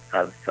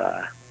of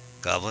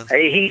Goblin?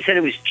 He said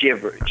it was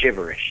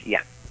gibberish,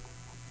 yeah.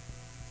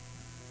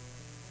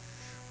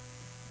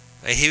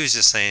 He was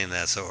just saying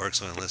that so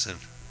orcs wouldn't listen.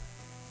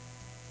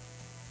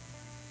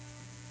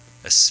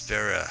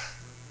 Aspera.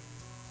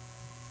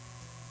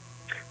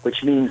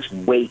 which means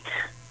wait,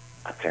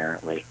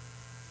 apparently.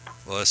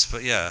 Well,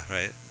 yeah,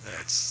 right.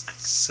 It's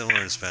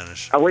similar in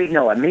Spanish. Oh, wait,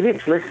 no, maybe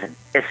it's listen.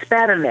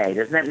 Espérame,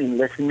 doesn't that mean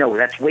listen? No,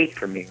 that's wait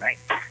for me, right?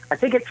 I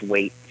think it's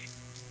wait.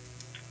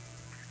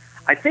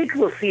 I think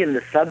we'll see in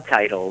the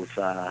subtitles.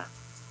 Well,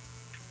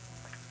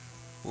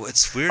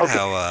 it's weird Okay,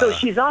 how. so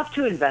she's off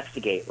to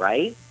investigate,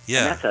 right? Yeah.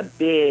 And that's a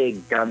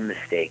big, dumb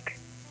mistake.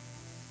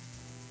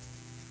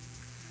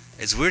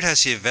 It's weird how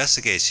she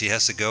investigates. She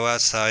has to go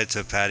outside to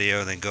a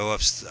patio and then go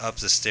up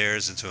the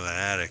stairs into an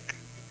attic.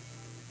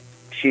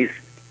 She's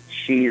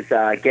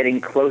getting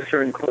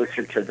closer and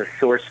closer to the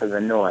source of the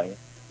noise,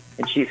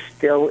 and she's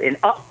still in.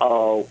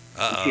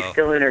 She's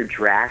still in her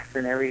dress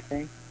and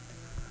everything.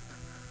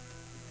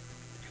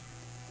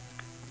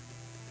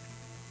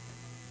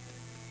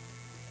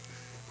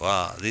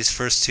 Wow, these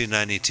first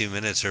 292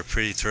 minutes are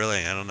pretty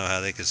thrilling. I don't know how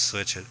they could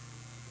switch it.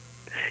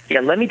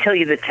 Yeah, let me tell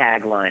you the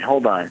tagline.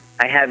 Hold on,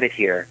 I have it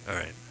here. All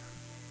right.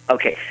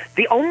 Okay,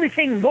 the only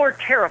thing more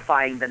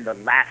terrifying than the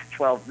last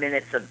 12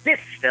 minutes of this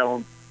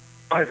film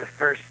are the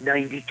first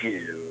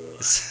 92.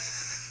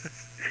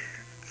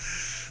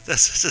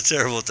 That's such a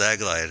terrible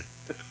tagline.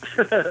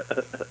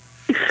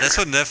 That's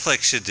what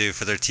Netflix should do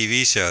for their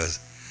TV shows.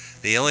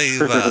 The only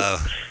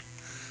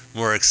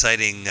more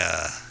exciting,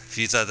 if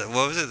you thought that,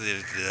 what was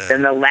it?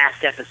 And the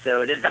last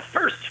episode is the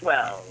first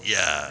 12.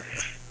 Yeah.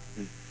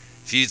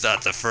 If you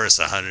thought the first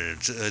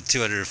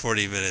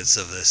 240 minutes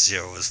of this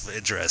show was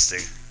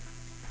interesting,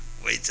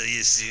 wait till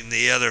you've seen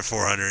the other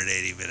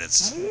 480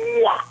 minutes.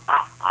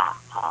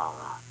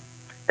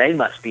 They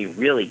must be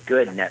really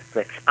good,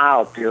 Netflix.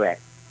 I'll do it.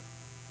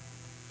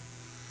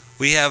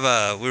 We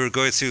were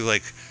going through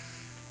like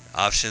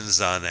options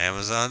on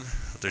Amazon,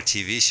 their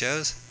TV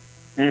shows.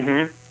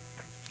 Mm-hmm.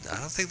 I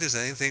don't think there's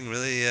anything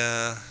really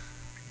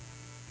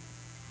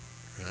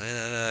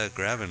not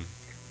grabbing.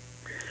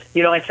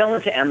 You know, I fell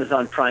into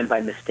Amazon Prime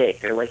by mistake.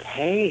 They're like,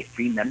 hey,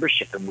 free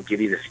membership, and we'll give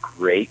you this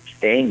great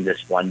thing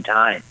this one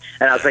time.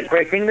 And I was like,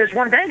 great thing this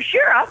one time?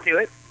 Sure, I'll do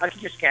it. I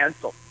can just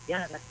cancel.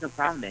 Yeah, that's no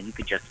problem, man. You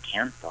could just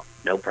cancel.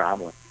 No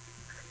problem.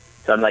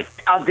 So I'm like,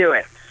 I'll do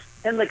it.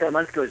 Then like a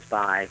month goes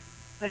by.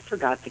 I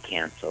forgot to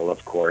cancel,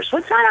 of course.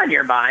 What's that on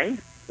your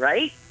mind,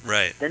 right?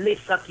 Right. Then they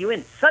suck you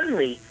in.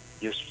 Suddenly,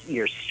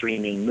 you're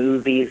streaming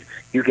movies.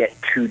 You get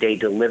 2-day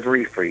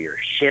delivery for your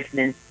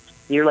shipment.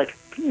 You're like,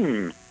 I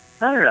don't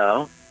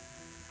know.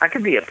 I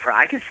could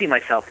see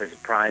myself as a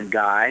Prime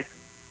guy.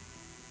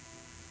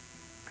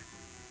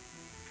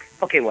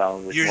 Okay, well,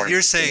 it was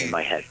you're saying in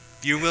my head.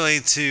 You're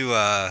willing to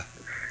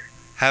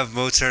have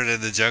Mozart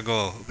in the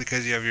jungle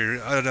because you have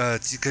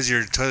because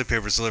your toilet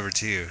paper is delivered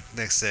to you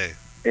next day.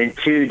 In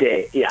 2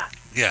 days, yeah.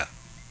 Yeah.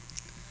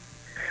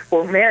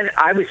 Well, man,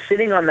 I was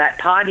sitting on that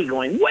potty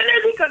going, when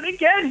are they going to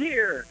get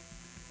here?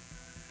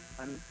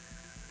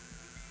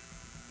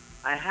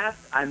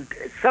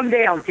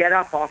 Someday I'll get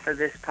up off of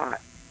this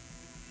pot.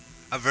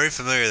 I'm very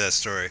familiar with that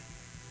story.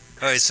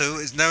 All right,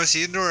 so now is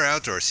she indoor or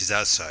outdoor? She's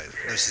outside.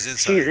 No, she's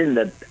inside. She's in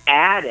the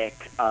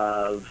attic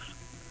of,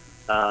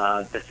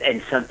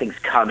 and something's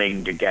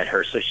coming to get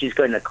her. So she's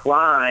going to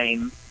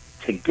climb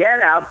to get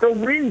out the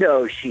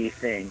window, she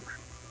thinks.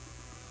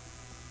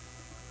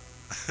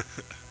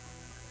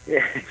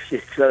 Yeah,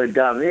 she's so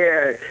dumb.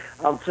 Here,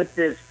 I'll put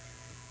this.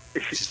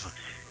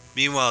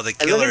 Meanwhile, the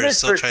killer is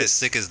still trying to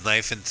stick his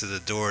knife into the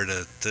door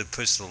to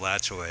push the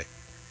latch away.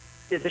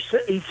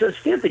 He's so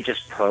stupid.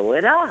 Just pull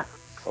it up.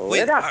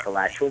 The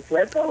latch will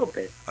flip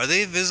open. Are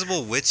they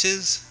invisible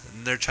witches?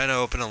 And they're trying to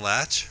open a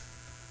latch?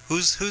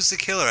 Who's the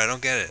killer? I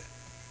don't get it.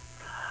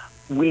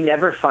 We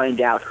never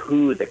find out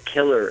who the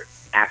killer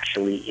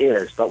actually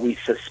is, but we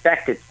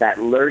suspect it's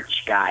that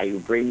lurch guy who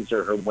brings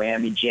her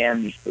whammy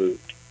jammy food.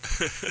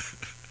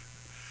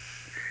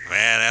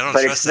 Man, I don't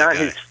but trust that guy.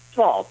 But it's not his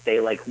fault. They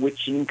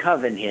witch and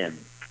coven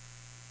him.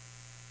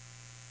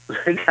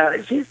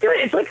 She's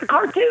doing it's like a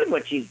cartoon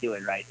what she's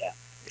doing right now.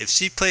 If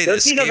she played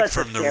Escape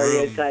from the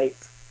Room,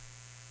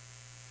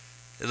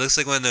 it looks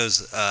like one of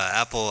those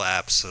Apple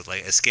apps, so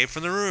like Escape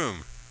from the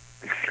Room.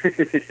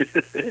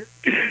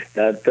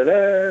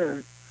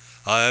 Da-da-da.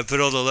 I put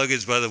all the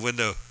luggage by the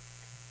window.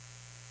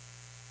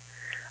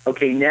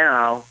 Okay,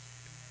 now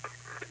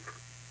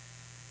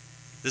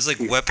there's like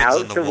weapons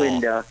on the wall.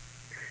 Window.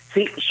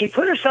 See, she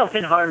put herself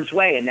in harm's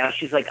way, and now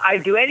she's like,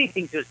 I'd do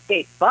anything to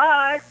escape,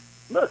 but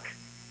look.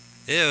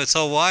 Ew, it's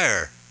all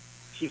wire.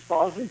 She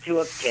falls into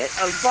a pit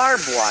of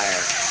barbed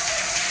wire.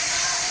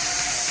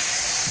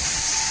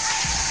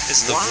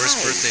 It's the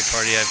worst birthday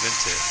party I've been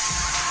to.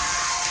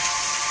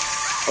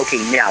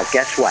 Okay, now,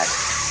 guess what?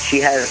 She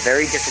had a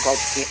very difficult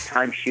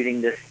time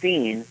shooting this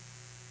scene.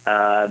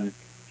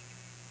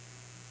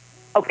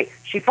 Okay,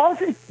 she falls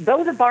in,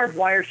 though the barbed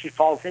wire she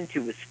falls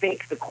into was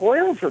fake, the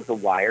coils of the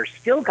wire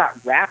still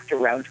got wrapped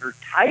around her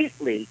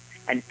tightly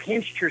and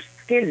pinched her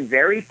skin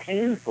very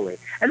painfully.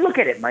 And look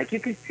at it, Mike, you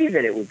can see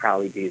that it would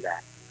probably do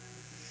that.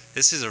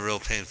 This is a real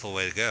painful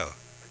way to go.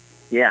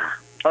 Yeah.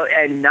 Oh,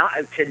 and not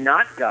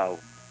go.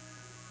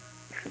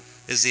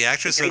 Is the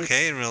actress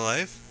okay in real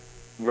life?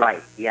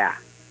 Right, yeah.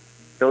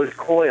 those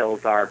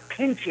coils are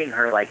pinching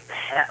her like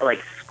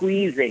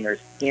squeezing her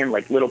skin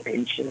like little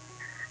pinches.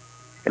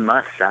 It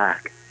must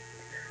suck.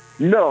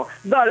 No,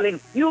 darling,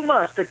 you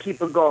must keep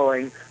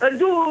going.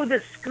 Do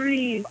the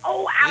scream.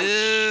 Oh, ouch!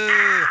 Ew.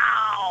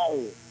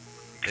 Ow!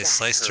 They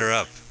sliced her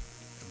up.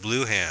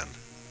 Blue hand.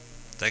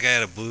 That guy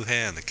had a blue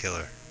hand, the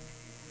killer.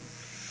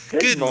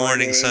 Good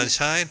morning,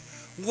 sunshine.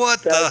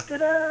 What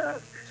the?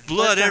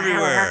 Blood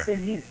everywhere.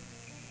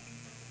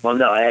 Well,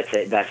 no, that's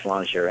it. That's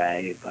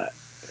lingerie, but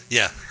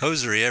yeah,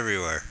 hosiery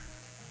everywhere.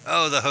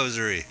 Oh, the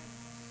hosiery.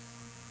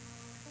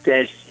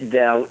 The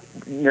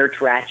Nurse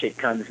Ratched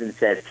comes and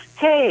says,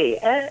 "Hey,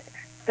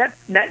 that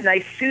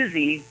nice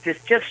Susie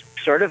just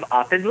sort of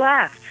up and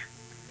left.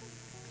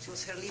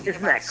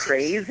 Isn't that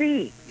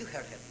crazy?" You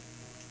heard her.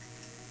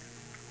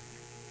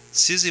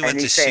 Susie went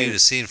to shoot a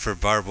scene for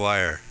barbed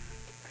wire.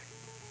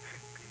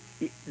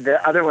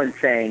 The other one's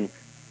saying,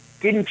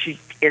 "Didn't you?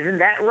 Isn't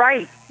that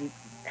right,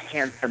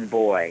 handsome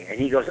boy?" And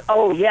he goes,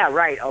 "Oh yeah,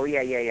 right. Oh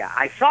yeah.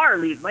 I saw her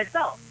leave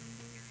myself."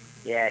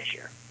 Yeah,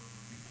 sure.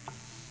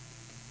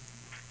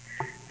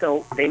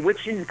 So they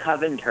witching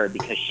covened her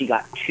because she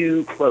got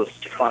too close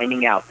to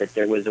finding out that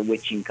there was a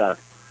witching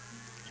coven.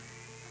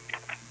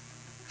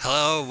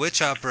 Hello,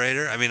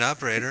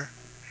 operator.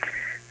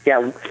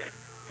 Yeah,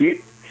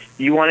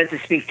 you wanted to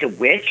speak to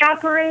witch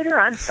operator?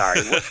 I'm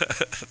sorry.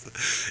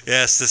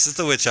 Yes, this is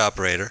the witch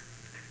operator.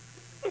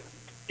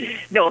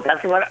 No,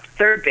 that's what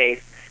third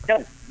base.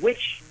 No,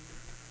 witch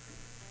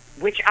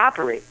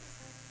operator.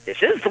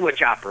 This is the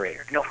witch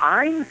operator. No,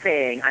 I'm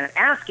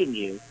asking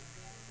you,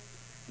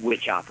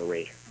 witch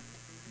operator.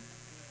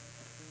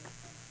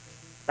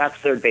 That's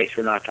third base.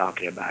 We're not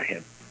talking about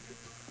him.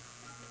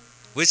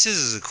 Witches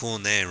is a cool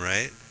name,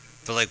 right?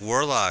 But like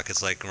warlock,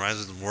 it's like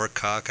rhymes with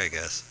warcock, I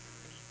guess.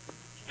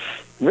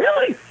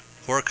 Really?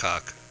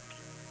 Whorecock.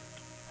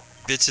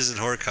 Bitches and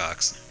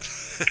whorecocks.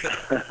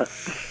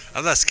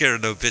 I'm not scared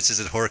of no bitches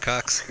and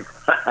whorecocks.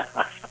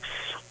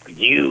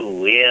 You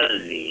will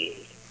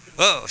be.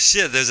 Oh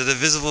shit! There's an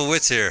invisible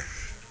witch here.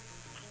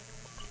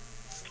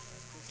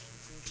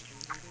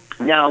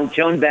 Now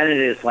Joan Bennett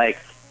is like,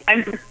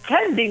 I'm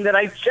pretending that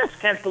I just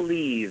can't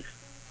believe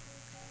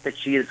that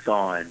she is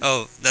gone.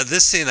 Oh, now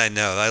this scene I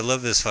know. I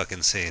love this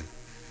fucking scene.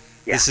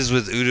 Yeah. This is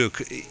with Udo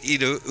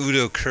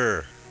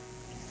Kerr.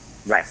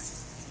 Right.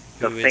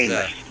 The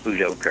famous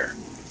Udo Kerr.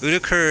 Udo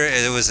Kerr,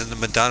 it was in the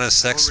Madonna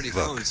sex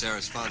book.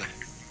 Sarah's father.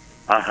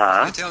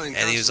 Uh-huh.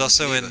 And he was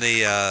also in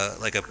the,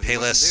 like a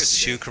Payless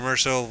shoe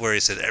commercial where he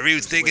said,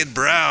 everything in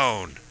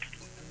brown.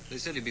 They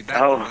said he'd be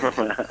back. Oh.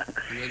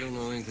 I don't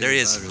know anything. There he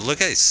is.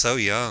 Look at he's so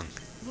young.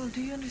 Well,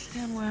 do you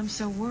understand why I'm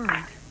so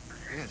worried?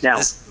 Now,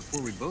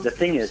 the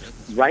thing is,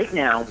 right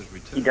now,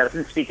 he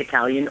doesn't speak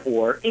Italian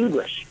or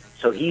English.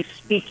 So he's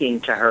speaking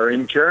to her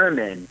in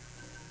German.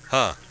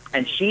 Huh.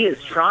 And she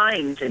is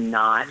trying to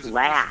not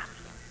laugh.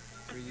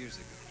 3 years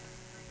ago.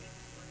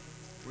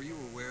 Were you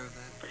aware of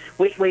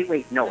that?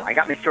 Wait. No, I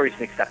got my stories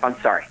mixed up. I'm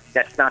sorry.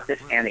 That's not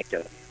this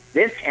anecdote.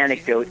 This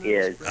anecdote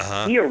is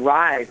he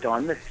arrived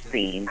on the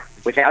scene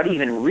without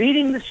even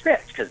reading the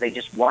script because they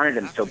just wanted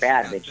him so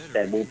bad. They just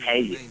said, we'll pay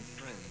you.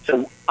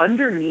 So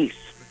underneath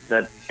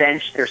the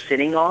bench they're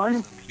sitting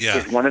on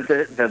is one of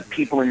the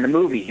people in the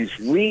movie who's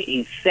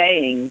he's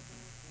saying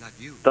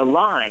the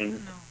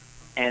line,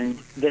 and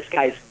this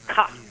guy's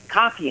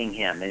copying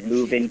him and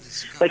moving.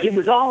 Like, it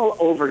was all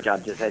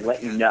overdubbed, as I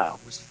let you know.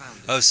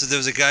 Oh, so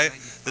there's a guy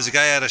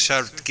out of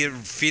shot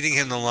feeding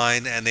him the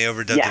line, and they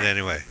overdubbed it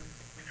anyway.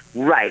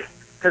 Right,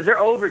 because they're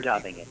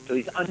overdubbing it, so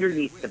he's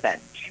underneath the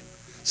bench.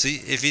 So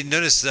if you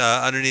notice,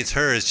 underneath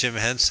her is Jim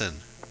Henson.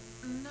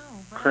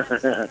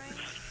 No.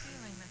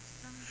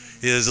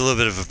 He was a little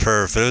bit of a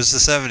perv, but it was the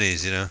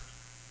 70s, you know?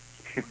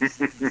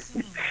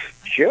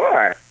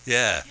 Sure.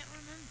 Yeah.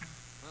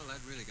 Well, that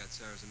really got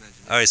Sarah's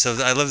imagination. All right, so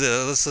I love it.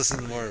 Let's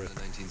listen to more of In it.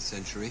 the 19th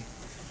century.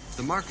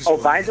 The Marcus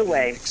By the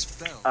way,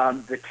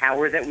 the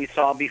tower that we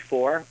saw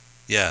before,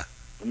 Yeah.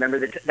 remember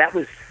that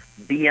was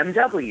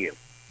BMW,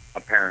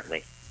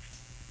 apparently.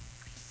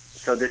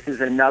 So this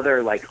is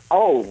another, like,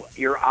 oh,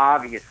 you're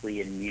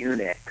obviously in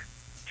Munich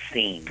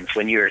scenes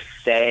when you're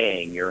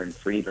saying you're in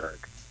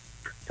Freiburg.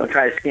 Don't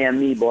try to scam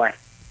me, boy.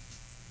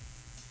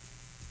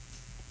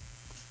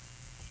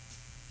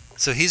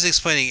 So he's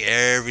explaining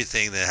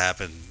everything that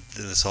happened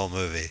in this whole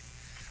movie.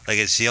 Like,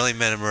 she only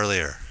met him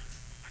earlier.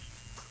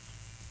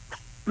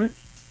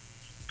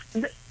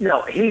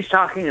 No, he's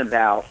talking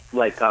about,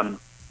 like,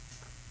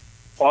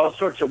 all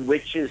sorts of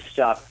witches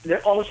stuff.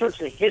 There all sorts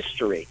of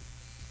history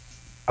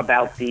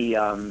about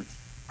the,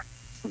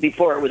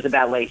 before it was a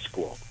ballet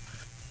school,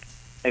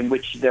 in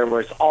which there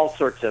was all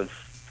sorts of,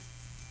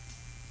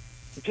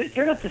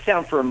 turn up the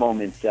sound for a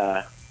moment.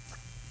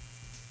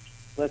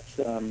 Let's,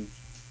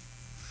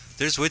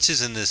 There's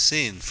witches in this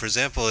scene. For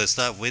example, it's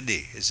not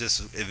windy. It's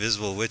just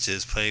invisible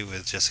witches playing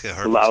with Jessica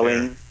Harper's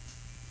blowing. hair.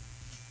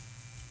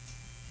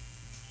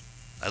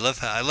 I love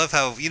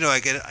how you know I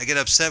get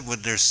upset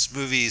when there's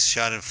movies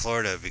shot in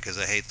Florida because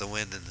I hate the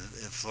wind in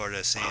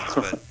Florida scenes,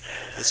 but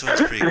this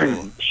one's pretty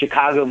cool.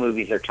 Chicago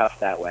movies are tough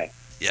that way.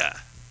 Yeah,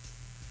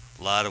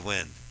 a lot of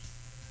wind.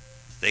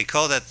 They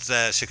call that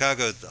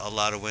Chicago a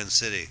lot of wind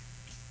city.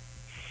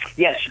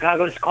 Yeah,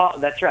 Chicago's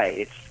called. That's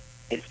right.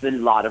 It's the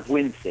lot of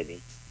Wind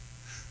City.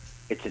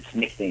 It's its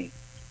nickname.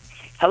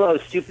 Hello,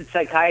 stupid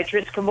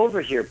psychiatrist. Come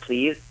over here,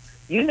 please.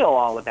 You know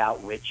all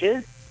about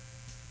witches.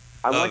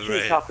 I want you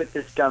to talk with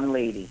this dumb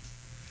lady.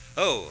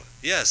 Oh,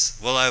 yes.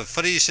 Well,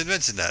 funny you should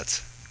mention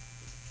that.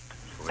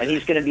 And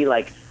he's going to be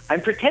like,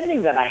 I'm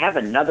pretending that I have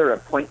another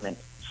appointment.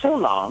 So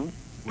long.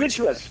 Good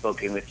to have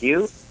spoken with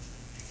you.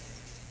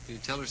 Can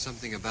you tell her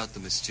something about the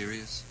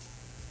mysterious?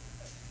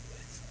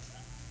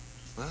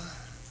 Well,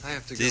 I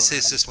have to go. Did he say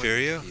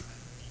Suspiria?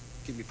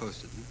 Keep me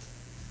posted.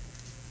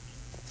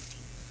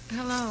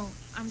 Hello.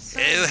 I'm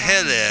sorry. Oh,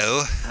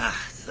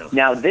 hello.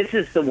 Now, this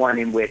is the one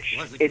in which,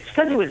 it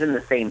said it was in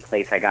the same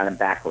place. I got him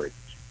backwards.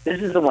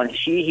 This is the one,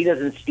 he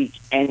doesn't speak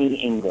any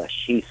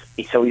English.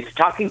 So he's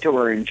talking to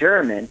her in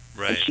German,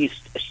 right. And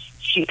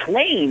she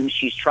claims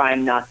she's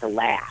trying not to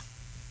laugh.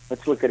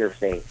 Let's look at her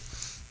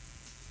face.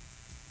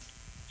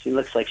 She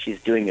looks like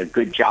she's doing a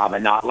good job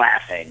of not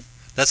laughing.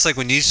 That's like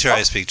when you try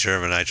to speak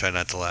German, I try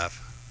not to laugh.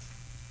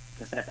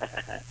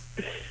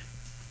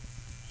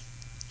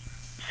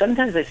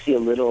 Sometimes I see a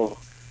little,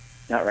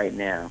 not right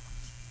now.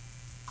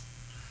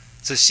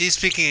 So she's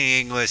speaking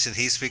in English and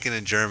he's speaking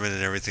in German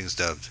and everything's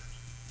dubbed.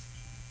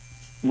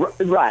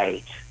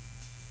 Right.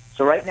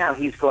 So right now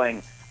he's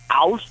going,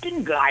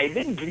 Austen,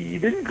 Geiben,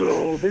 Glieden,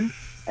 Globen,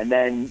 and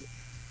then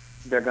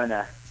they're going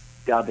to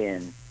dub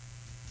in.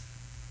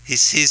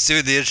 He's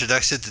doing the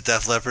introduction to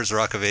Def Leppard's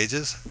Rock of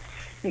Ages?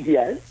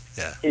 Yes.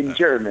 Yeah. In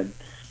German.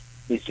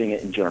 He's doing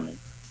it in German.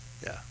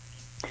 Yeah.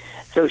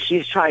 So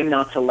she's trying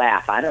not to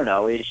laugh. I don't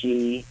know. Is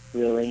she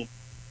really?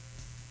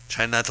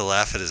 Trying not to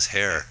laugh at his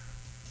hair.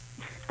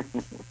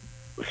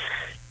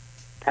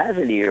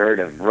 Hasn't he heard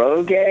of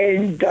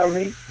Rogaine,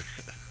 dummy?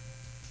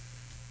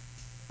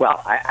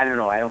 Well, I don't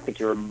know. I don't think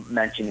you were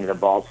mentioning the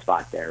bald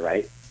spot there,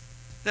 right?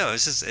 No,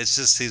 it's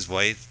just his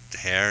white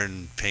hair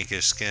and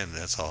pinkish skin.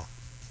 That's all.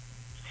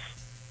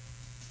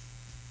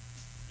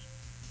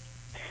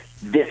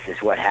 This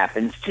is what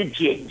happens to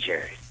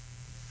gingers.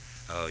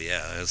 Oh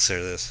yeah, let's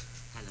hear this.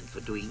 Talent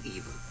for doing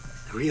evil,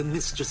 a real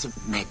mistress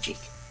of magic.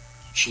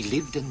 She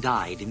lived and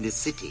died in this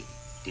city.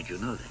 Did you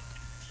know that?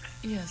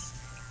 Yes.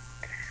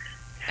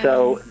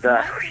 So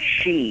the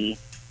she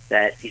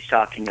that he's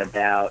talking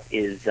about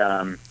is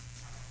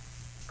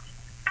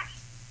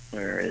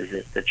where is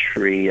it? The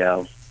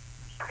trio.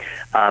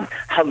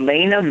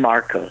 Helena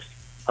Marcos.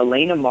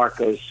 Helena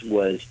Marcos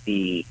was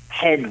the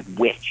head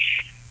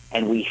witch,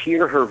 and we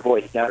hear her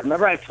voice. Now,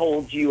 remember I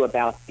told you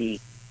about the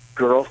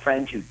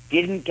girlfriend who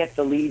didn't get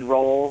the lead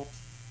role?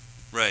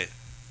 Right.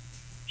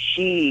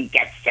 She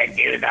gets to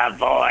do the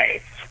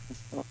voice.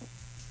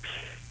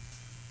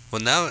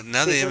 Well, now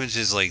the image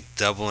is like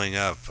doubling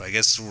up. I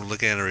guess we're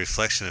looking at a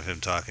reflection of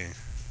him talking.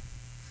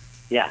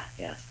 Yeah,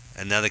 yeah.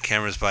 And now the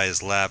camera's by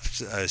his lap.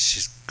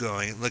 She's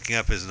looking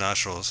up his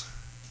nostrils.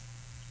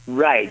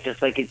 Right,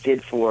 just like it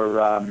did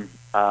for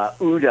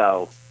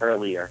Udo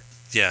earlier.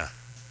 Yeah.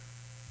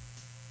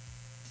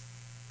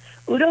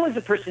 Udo is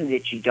a person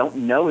that you don't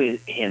know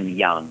him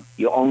young.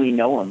 You only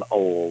know him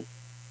old.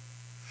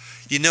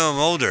 You know him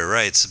older,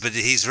 right? But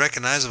he's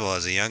recognizable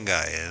as a young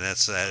guy, and that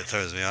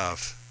throws me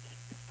off.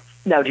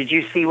 Now, did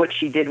you see what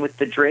she did with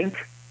the drink?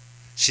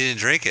 She didn't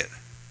drink it.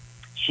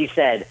 She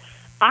said,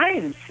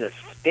 I'm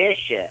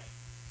suspicious,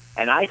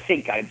 and I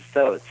think I'm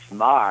so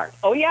smart.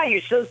 Oh, yeah,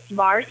 you're so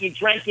smart, you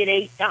drank it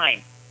 8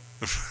 times.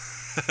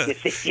 You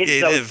think you're he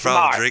so didn't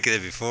smart. probably drinking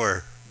it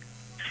before.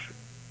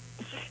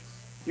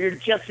 You're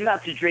just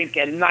about to drink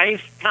a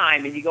nice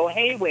time, and you go,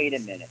 hey, wait a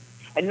minute.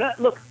 And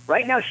look,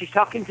 right now she's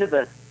talking to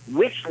the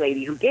witch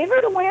lady who gave her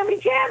the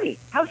whammy jammy.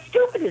 How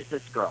stupid is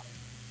this girl?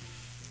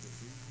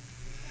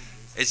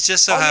 It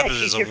just so happens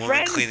she's there's a your woman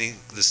friend. cleaning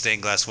the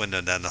stained glass window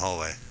down the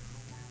hallway.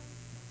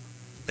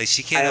 Like,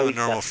 she can't have a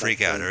normal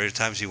freak out. Every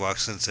time she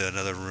walks into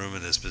another room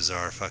in this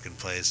bizarre fucking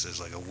place,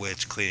 there's like a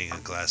witch cleaning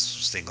a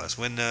stained glass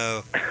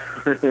window.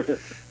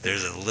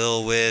 There's a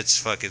little witch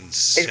fucking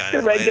It's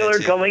shining the light regular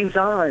at you.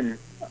 goings-on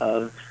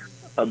of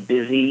a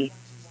busy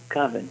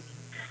coven.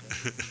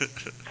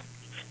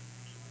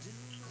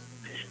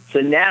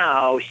 So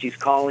now she's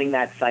calling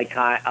that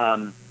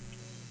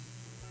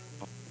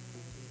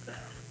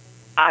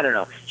I don't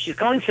know. She's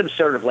calling some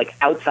sort of like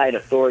outside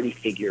authority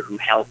figure who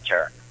helped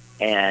her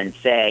and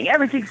saying,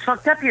 everything's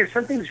fucked up here.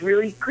 Something's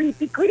really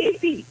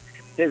creepy.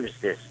 There was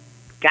this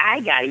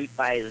guy got eaten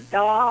by his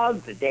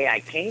dog the day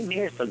I came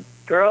here. Some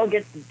girl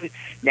gets...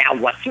 Now,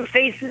 what's her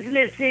face is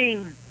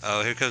missing?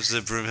 Oh, here comes the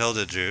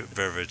Broomhilda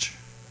beverage.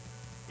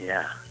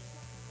 Yeah.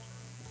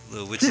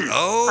 Little witch.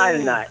 Oh!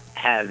 I'm not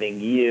having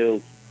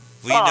you.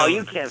 Well,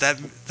 you can't...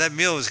 That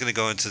meal was going to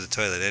go into the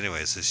toilet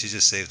anyway, so she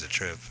just saved the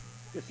trip.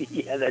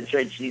 Yeah, that's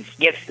right. She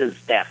skips the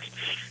steps.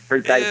 Her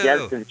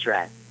digestive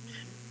tract.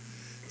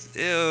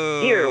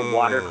 Ew. Here,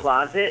 water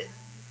closet.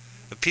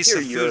 A piece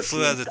of food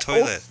flew out of the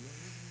toilet.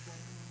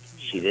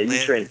 She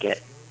didn't drink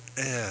it.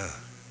 Ew.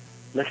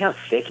 Look how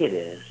thick it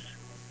is.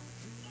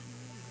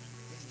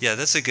 Yeah,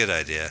 that's a good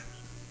idea.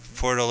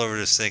 Pour it all over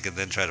the sink and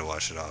then try to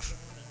wash it off.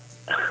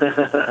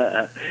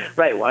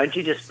 Right. Why don't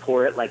you just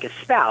pour it like a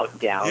spout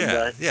down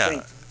the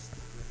thing?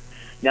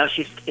 Now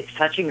it's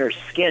touching her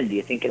skin. Do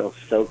you think it'll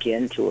soak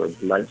into her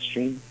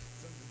bloodstream?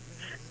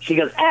 She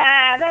goes,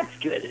 that's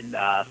good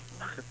enough.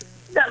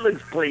 That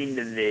looks clean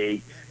to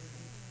me.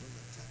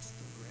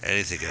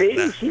 Anything.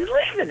 See, she's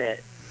leaving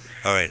it.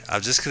 All right,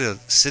 I'm just going to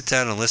sit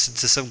down and listen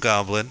to some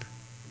Goblin.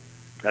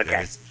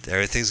 Okay.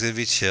 Everything's going to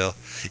be chill.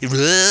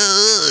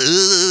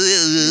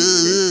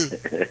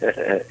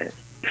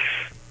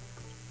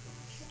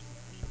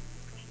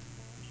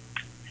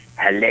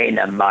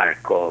 Helena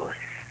Marcos,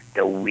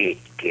 the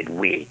wicked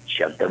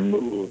witch of the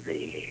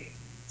movie.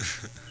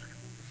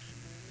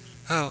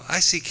 Oh, I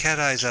see cat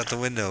eyes out the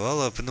window.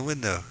 I'll open the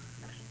window.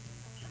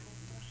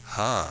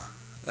 Huh.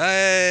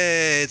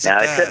 Hey, it's a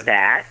bat. It's a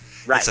bat.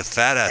 Right. It's a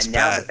fat-ass bat. And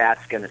now the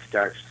bat's going to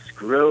start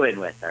screwing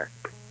with her.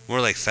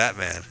 More like Fat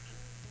Man.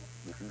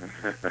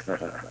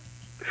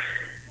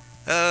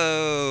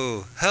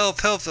 Oh,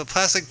 help, the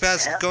plastic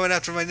bat's going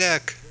after my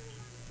neck.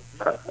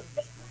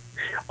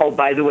 Oh,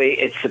 by the way,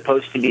 it's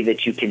supposed to be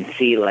that you can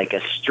see like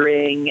a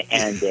string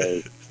and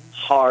a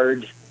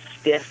hard,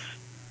 stiff,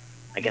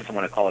 I guess I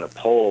want to call it a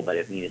pole, but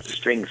it's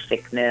string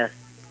thickness.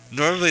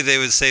 Normally they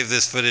would save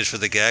this footage for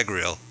the gag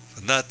reel,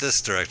 but not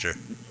this director.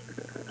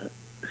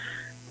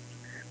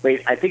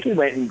 Wait, I think he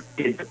went and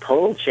did the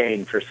pole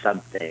chain for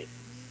something.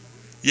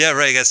 Yeah,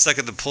 right, he got stuck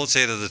in the pull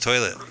chain of the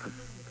toilet.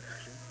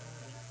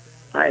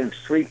 I'm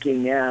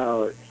freaking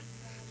out.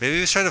 Maybe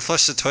he was trying to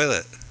flush the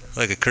toilet,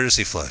 like a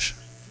courtesy flush.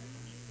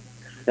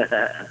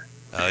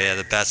 Oh yeah,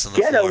 the bat's on the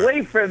floor. Get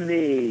away from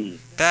me!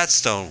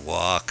 Bats don't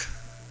walk.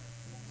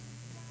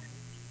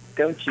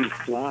 Don't you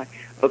fly?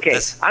 Okay,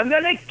 I'm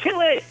gonna kill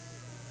it!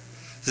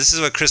 This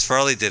is what Chris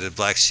Farley did in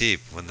Black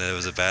Sheep, when there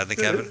was a bat in the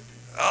cabin.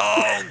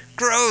 Oh,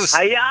 gross!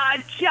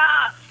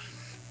 Hi-ya-cha!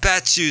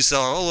 Bat juice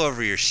all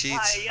over your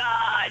sheets.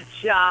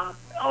 Hi-ya-cha!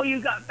 Oh,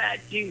 you got bat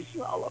juice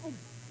all over.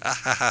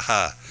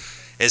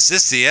 Is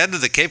this the end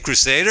of the Cape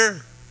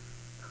Crusader?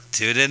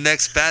 Tune in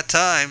next bat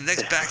time,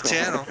 next back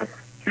channel.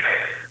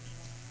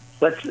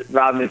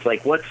 Robin's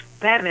like, what's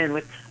Batman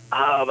with?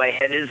 Oh, my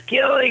head is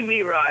killing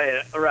me,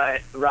 Robin.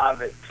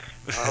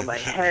 Oh, my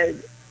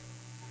head.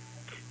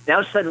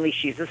 Now suddenly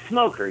she's a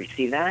smoker. You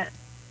see that?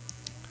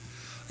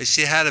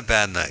 She had a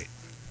bad night.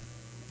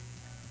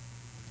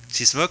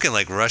 She's smoking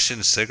like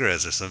Russian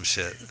cigarettes or some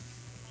shit.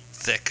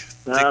 Thick.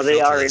 No, they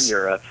are in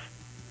Europe.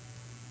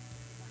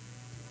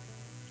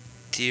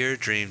 Dear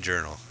Dream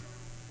Journal.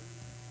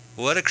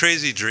 What a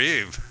crazy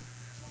dream.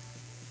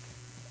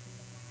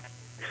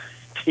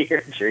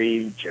 Dear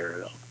Dream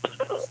Journal.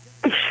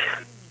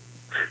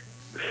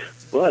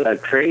 What a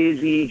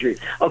crazy dream.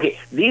 Okay,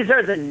 these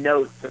are the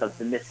notes of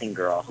the missing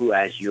girl who,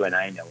 as you and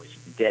I know, is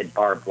the dead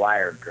barbed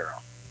wire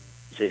girl.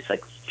 So it's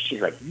like,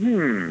 she's like,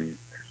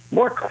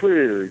 more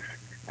clues.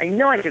 I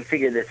know I can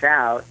figure this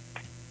out.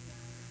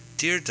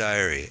 Dear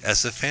Diary,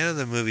 as a fan of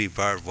the movie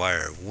Barbed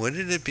Wire,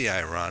 wouldn't it be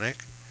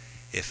ironic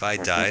if I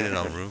died in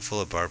a room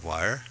full of barbed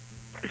wire?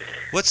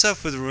 What's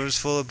up with rooms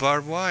full of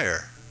barbed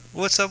wire?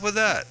 What's up with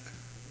that?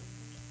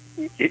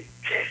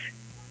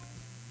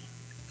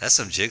 That's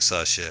some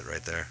jigsaw shit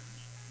right there.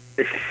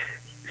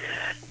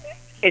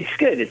 It's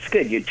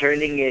good. You're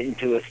turning it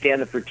into a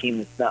stand-up routine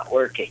that's not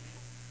working.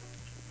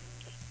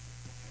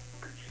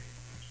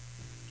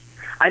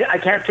 I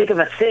can't think of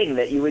a thing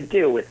that you would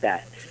do with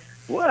that.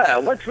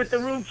 Well, what's with the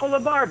room full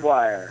of barbed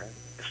wire?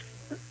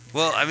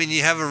 Well, I mean,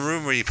 you have a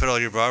room where you put all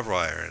your barbed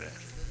wire in it.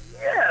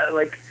 Yeah,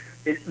 like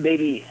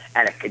maybe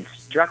at a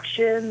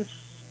construction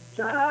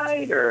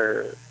site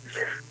or...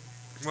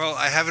 Well,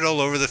 I have it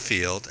all over the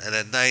field, and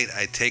at night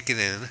I take it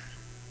in.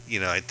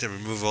 I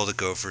remove all the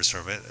gophers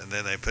from it, and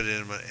then I put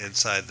it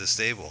inside the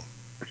stable.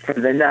 For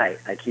the night,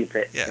 I keep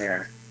it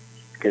there.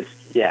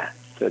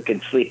 So it can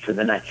sleep for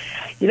the night.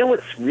 You know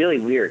what's really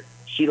weird?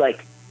 She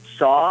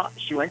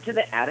went to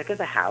the attic of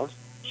the house.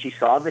 She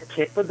saw the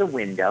tip of the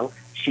window.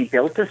 She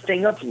built a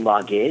thing of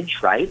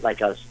luggage, right? Like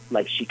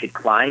she could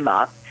climb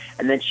up.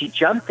 And then she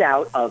jumped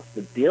out of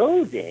the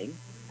building,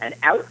 and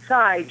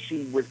outside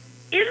she was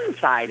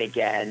inside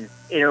again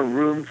in a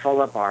room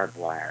full of barbed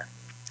wire.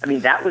 I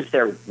mean, that was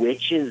their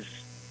witches.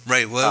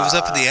 Right. Well, it was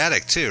up in the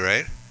attic too,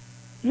 right?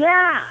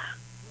 Yeah.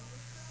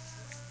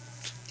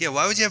 Yeah.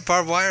 Why would you have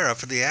barbed wire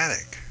up in the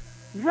attic?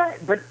 Right,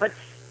 but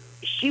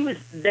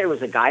there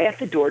was a guy at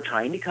the door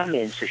trying to come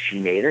in, so she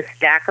made a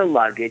stack of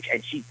luggage,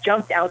 and she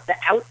jumped out the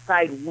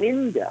outside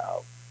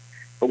window.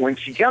 But when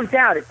she jumped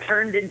out, it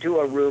turned into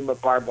a room of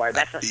barbed wire.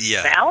 That's a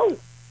spell?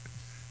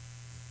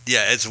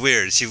 Yeah, it's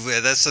weird.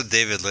 That's some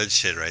David Lynch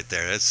shit right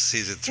there. That's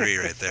season 3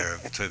 right there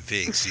of Twin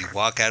Peaks. You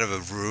walk out of a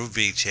room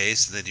being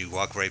chased, and then you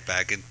walk right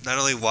back in. Not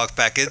only walk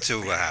back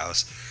into a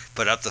house,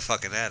 but up the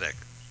fucking attic.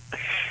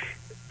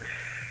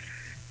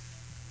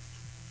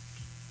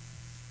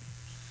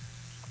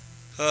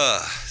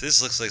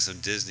 This looks like some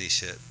Disney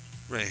shit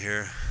right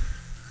here.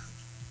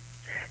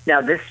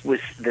 Now, this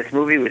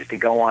movie was to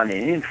go on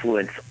and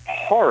influence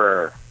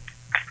horror.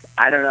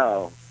 I don't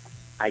know.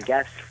 I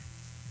guess.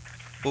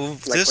 Well,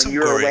 there's some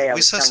gory.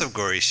 We saw some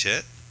gory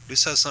shit. We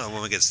saw a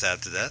woman get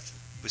stabbed to death.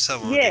 We saw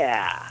one.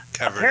 Yeah.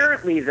 Covered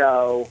Apparently,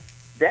 though,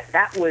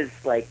 that was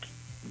like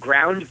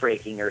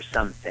groundbreaking or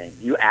something.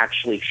 You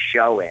actually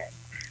show it,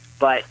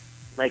 but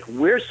like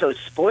we're so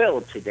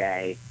spoiled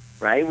today,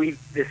 right?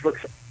 This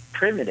looks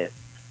primitive.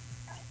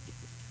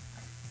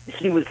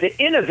 He was the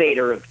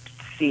innovator of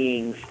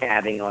seeing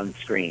stabbing on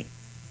screen.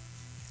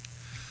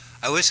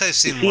 I wish I've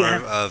seen more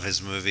of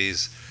his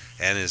movies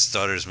and his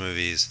daughter's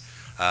movies.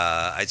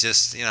 I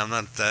just, I'm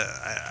not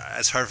that.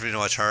 It's hard for me to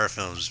watch horror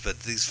films,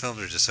 but these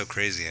films are just so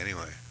crazy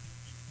anyway.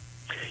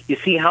 You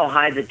see how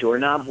high the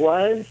doorknob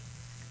was?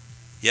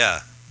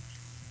 Yeah.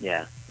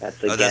 Yeah, that's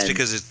again. Oh, that's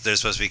because they're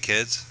supposed to be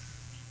kids?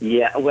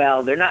 Yeah,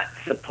 well, they're not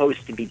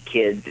supposed to be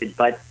kids,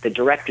 but the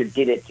director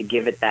did it to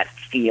give it that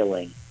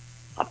feeling,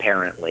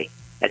 apparently.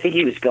 I think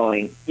he was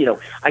going,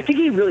 I think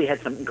he really had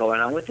something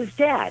going on with his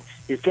dad.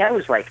 His dad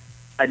was like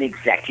an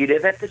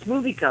executive at this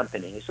movie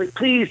company. He's like,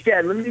 please,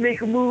 Dad, let me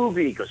make a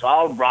movie. He goes,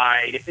 all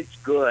right, if it's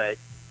good.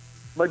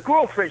 My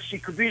girlfriend, she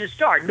could be the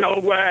star. No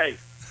way.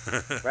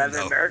 Rather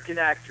an American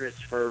actress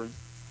for...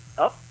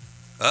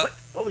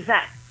 What was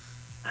that?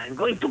 I'm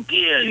going to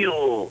kill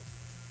you.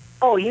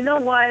 Oh, you know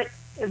what?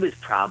 It was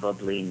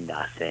probably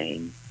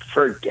nothing.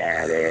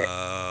 Forget it.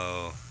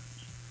 Oh.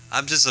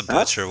 I'm just a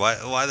butcher.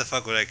 Why the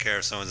fuck would I care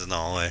if someone's in the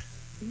hallway?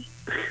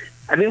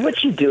 I mean, what's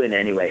she doing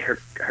anyway?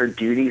 Her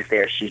duties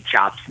there, she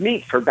chops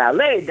meat for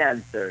ballet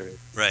dancers.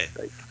 Right.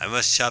 I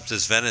must chop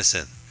this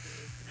venison.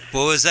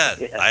 What was that?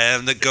 Yeah. I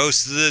am the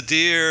ghost of the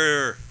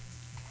deer.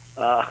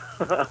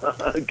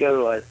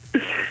 Good one.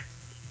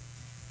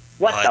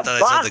 What I thought I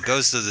saw the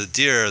ghost of the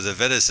deer or the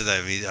venison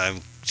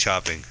I'm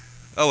chopping.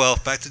 Oh well,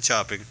 back to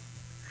chopping.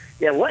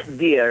 Yeah, what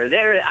deer?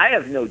 I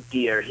have no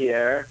deer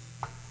here.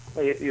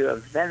 Well, you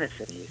have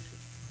venison, you see.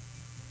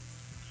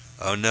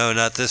 Oh no,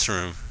 not this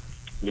room.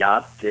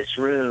 Yup, this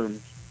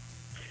room.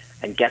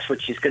 And guess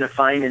what she's going to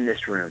find in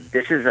this room?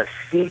 This is a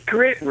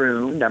secret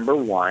room, number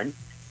one,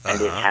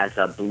 and it has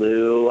a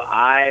blue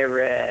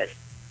iris.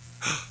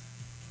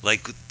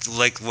 Like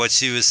what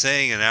she was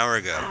saying an hour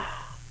ago.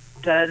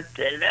 Dun,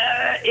 dun,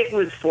 dun. It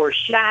was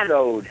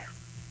foreshadowed.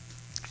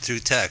 Through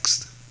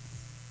text.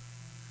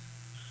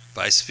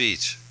 By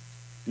speech.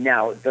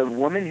 Now, the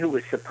woman who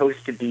was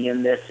supposed to be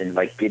in this and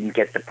didn't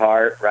get the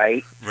part,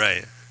 right?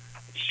 Right.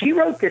 She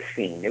wrote this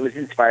scene. It was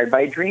inspired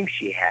by a dream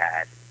she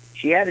had.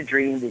 She had a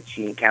dream that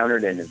she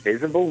encountered an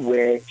invisible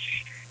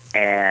witch,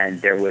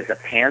 and there was a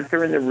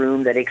panther in the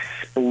room that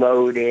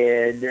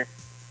exploded,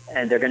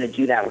 and they're going to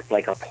do that with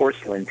a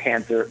porcelain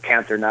panther,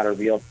 not a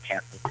real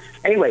panther.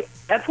 Anyway,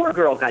 that poor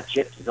girl got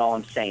gypped is all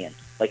I'm saying.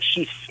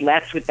 She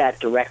slept with that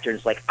director and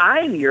was like,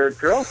 I'm your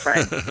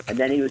girlfriend. And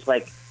then he was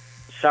like,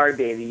 sorry,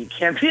 baby, you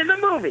can't be in the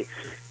movie.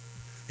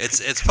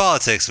 It's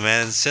politics,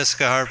 man. It's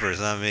Jessica Harper, it's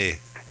not me.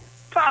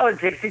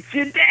 Politics, it's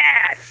your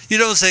dad. You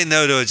don't say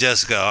no to a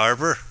Jessica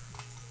Harper.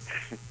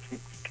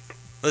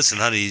 Listen,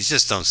 honey, you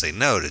just don't say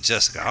no to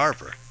Jessica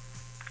Harper.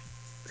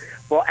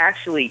 Well,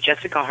 actually,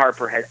 Jessica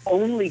Harper had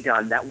only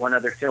done that one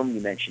other film you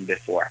mentioned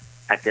before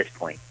at this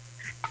point.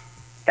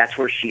 That's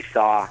where he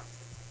saw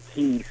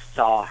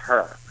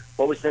her.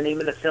 What was the name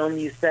of the film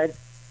you said?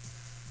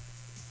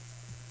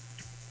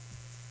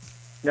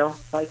 No,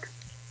 Mike?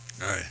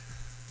 All right.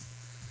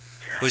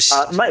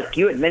 Mike,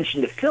 you had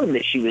mentioned a film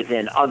that she was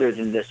in other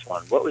than this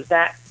one. What was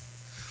that?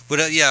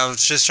 Yeah, I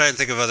was just trying to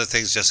think of other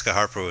things Jessica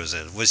Harper was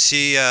in. Was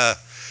she...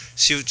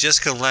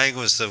 Jessica Lange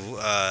was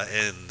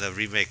in the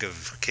remake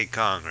of King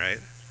Kong, right?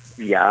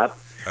 Yeah.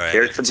 Right,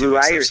 there's the Blue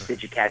Iris.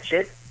 Did you catch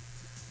it?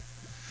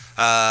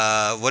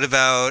 What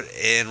about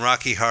in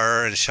Rocky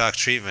Horror and Shock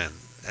Treatment?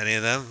 Any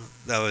of them?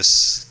 That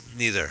was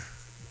neither.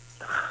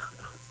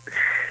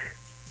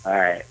 All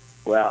right.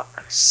 Well,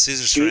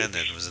 Caesar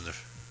Sarandon was in the...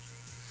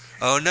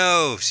 Oh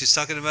no, she's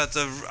talking about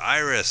the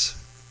iris.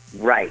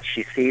 Right.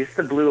 She sees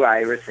the blue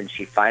iris and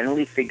she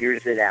finally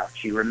figures it out.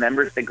 She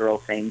remembers the girl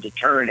saying to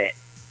turn it.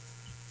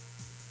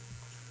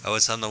 Oh,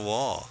 it's on the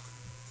wall.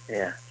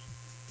 Yeah.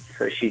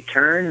 So she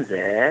turns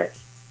it.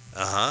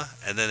 Uh-huh.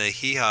 And then a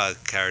hee-haw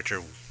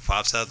character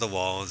pops out the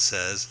wall and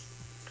says,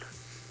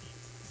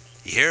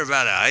 you hear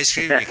about an ice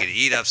cream you can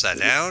eat upside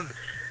down?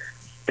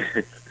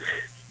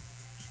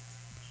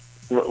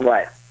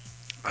 What?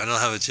 I don't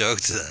have a joke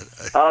to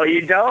that. Oh,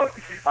 you don't?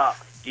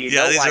 Do you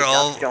know these why are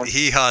all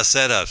hee-haw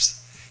setups.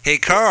 Hey,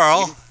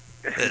 Carl.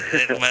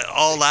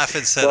 All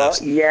laughing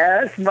setups. Well,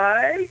 yes,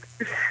 Mike.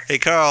 Hey,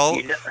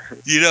 Carl.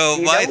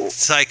 My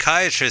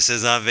psychiatrist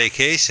is on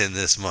vacation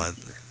this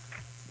month.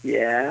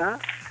 Yeah.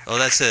 Oh,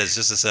 that's it. It's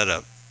just a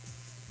setup.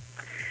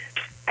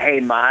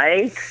 Hey,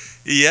 Mike.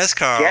 Yes,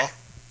 Carl.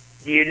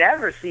 Did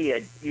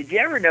you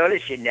ever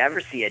notice you never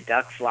see a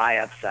duck fly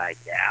upside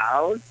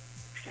down?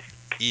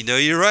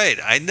 You're right.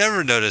 I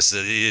never noticed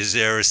that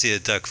you ever see a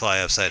duck fly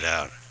upside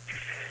down.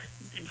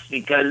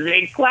 Because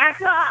they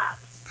quack up.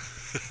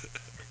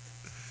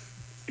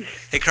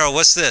 Hey, Carl,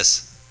 what's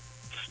this?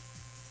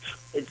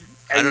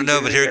 I don't know,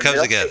 but here it comes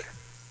again.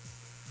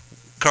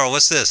 Carl,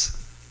 what's this?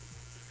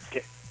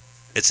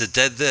 It's a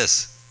dead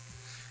this.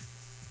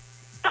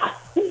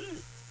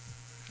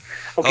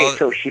 Okay,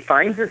 so she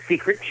finds a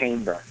secret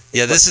chamber.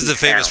 Yeah, this is the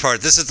famous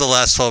part. This is the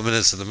last 12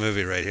 minutes of the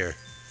movie right here.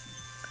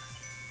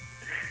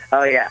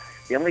 Oh, yeah.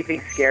 The only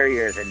thing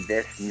scarier than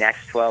this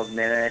next 12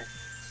 minutes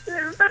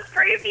is the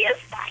previous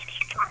 90.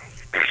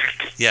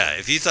 Yeah,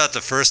 if you thought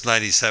the first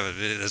 97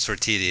 minutes were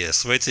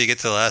tedious, wait till you get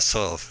to the last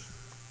 12.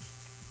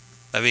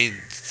 I mean,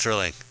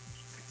 thrilling.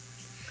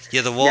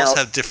 Yeah, the walls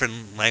have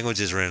different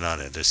languages written on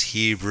it. There's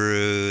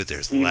Hebrew,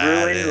 there's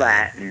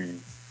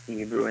Latin.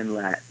 Hebrew and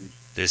Latin.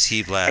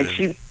 There's Latin.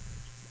 And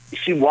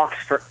she walks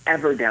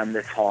forever down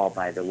this hall,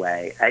 by the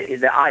way.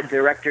 The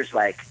director's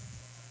like,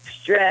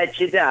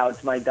 stretch it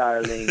out, my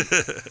darling.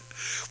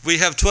 We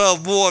have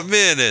 12 more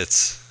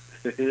minutes.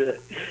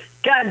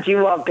 Can't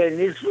you walk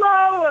any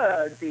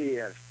slower,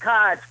 dear?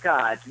 Cut,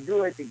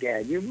 do it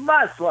again. You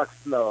must walk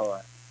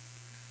slower.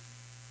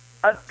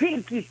 A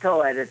pinky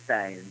toe at a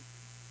time.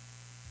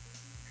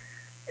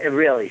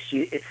 Really,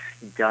 it's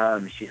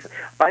dumb.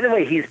 By the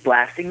way, he's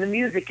blasting the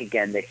music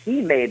again that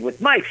he made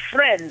with my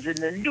friends in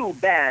the new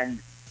band.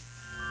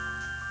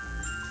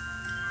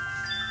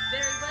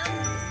 Very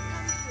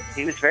well.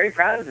 He was very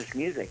proud of this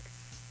music.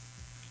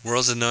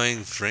 World's annoying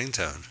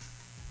ringtone.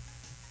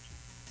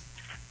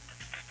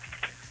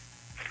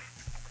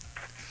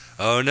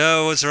 Oh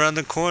no, what's around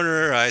the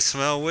corner? I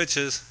smell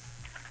witches.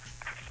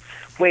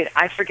 Wait,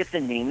 I forget the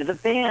name of the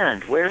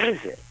band. Where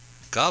is it?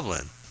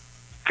 Goblin.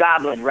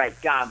 Goblin, right,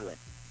 Goblin.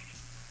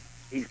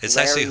 It's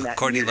actually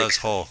Courtney Love's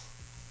Hole.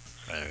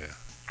 There we go.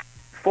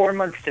 4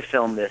 months to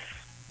film this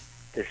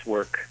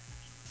work.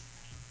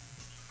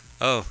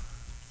 Oh,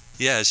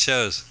 yeah, it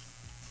shows.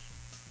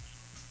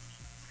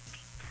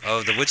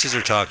 Oh, the witches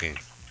are talking.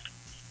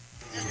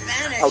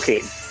 Vanish.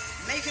 Okay.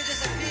 Make her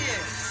disappear.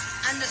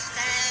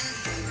 Understand?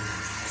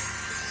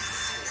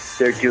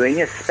 They're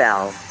doing a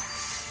spell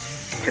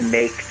to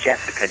make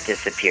Jessica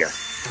disappear.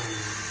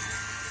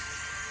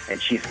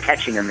 And she's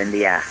catching them in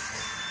the act.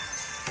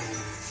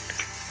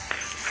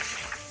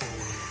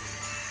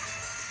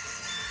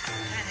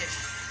 Vanish.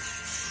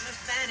 She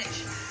must vanish.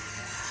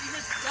 She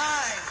must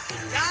die.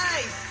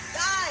 Die.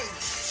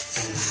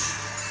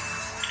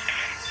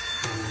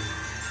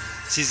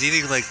 She's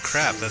eating like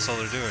crap. That's all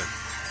they're doing.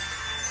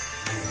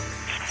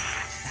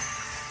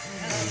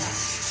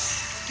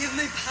 Give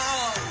me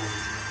power.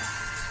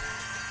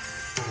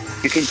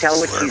 You can tell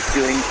what she's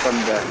doing from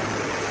the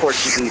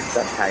Portuguese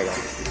subtitle.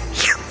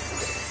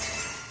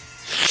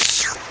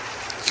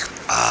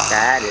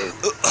 That is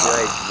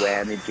good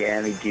whammy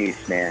jammy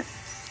juice, man.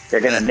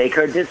 They're going to make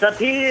her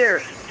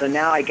disappear. So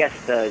now I guess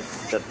the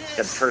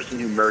person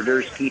who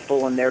murders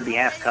people on their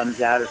behalf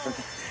comes out or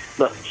something.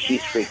 Look,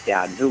 she's freaked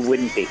out. Who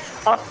wouldn't be?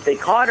 Oh, they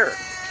caught her.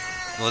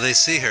 Well, they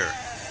see her.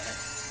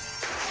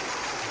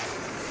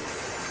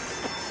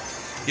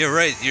 You're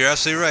right. You're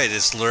absolutely right.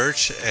 It's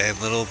Lurch and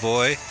Little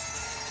Boy.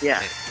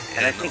 Yeah.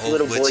 And I think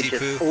Little Boy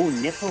just... Oh,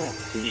 nipple.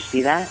 Did you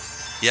see that?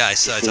 Yeah, I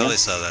totally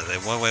saw that. They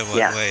one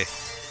way.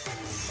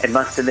 It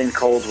must have been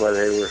cold while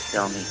they were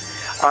filming.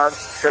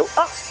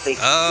 They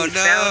found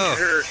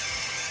her.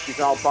 She's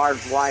all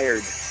barbed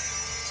wired.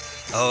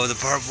 Oh, the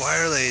barbed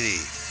wire lady.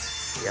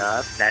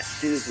 Yup, that's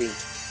Susie.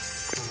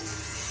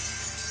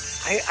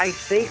 I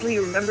vaguely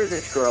remember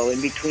this girl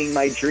in between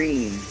my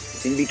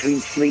dreams, in between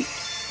sleep.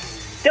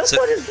 Don't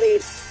go to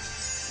sleep.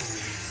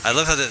 I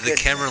love how the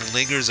camera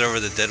lingers over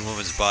the dead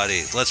woman's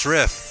body. Let's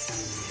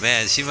riff.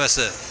 Man, she must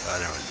have... Oh,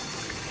 never mind.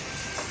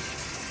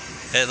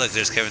 Hey, look,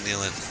 there's Kevin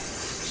Nealon.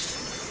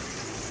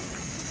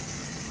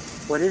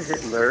 What is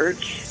it,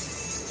 Lurch?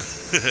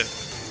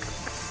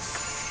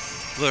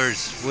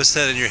 Lurch, what's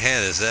that in your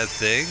hand? Is that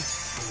thing?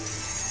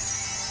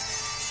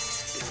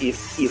 You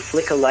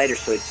flick a lighter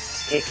so it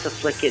takes a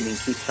flicking and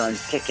keeps on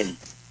ticking.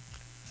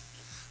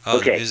 Oh,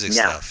 okay, the music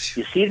now, stuff.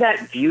 You see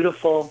that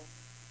beautiful...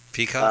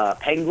 Peacock?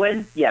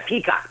 Penguin? Yeah,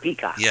 peacock.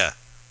 Yeah.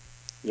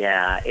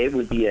 Yeah, it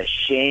would be a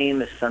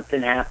shame if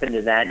something happened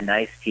to that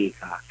nice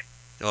peacock.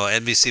 Oh,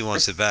 NBC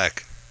wants it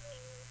back.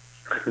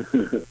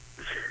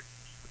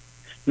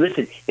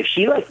 Listen, if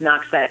she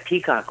knocks that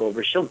peacock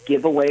over, she'll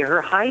give away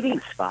her hiding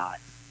spot.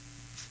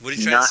 What are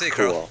you trying to say,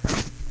 cool.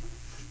 Carl?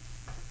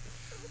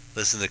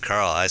 Listen to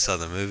Carl. I saw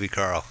the movie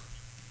Carl.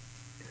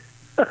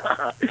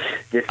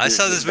 I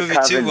saw this movie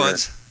too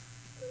once.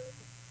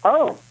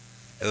 Oh.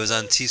 It was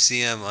on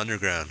TCM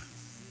Underground.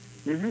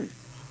 Mm-hmm.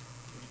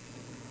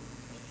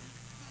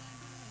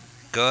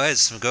 Go ahead,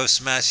 go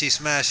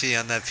smashy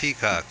on that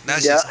peacock. Now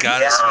she's got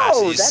to smash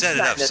it. You set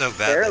it up so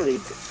badly.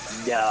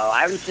 No,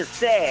 I was just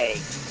saying,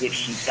 if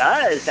she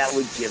does, that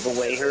would give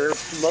away her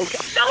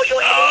location. No, you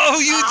idiot! Oh,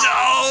 you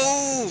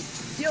don't!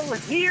 You'll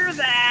hear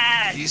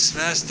that! You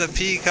smashed the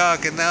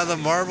peacock, and now the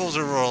marbles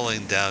are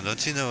rolling down.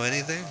 Don't you know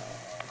anything?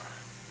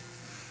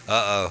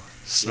 Uh-oh.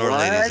 Snort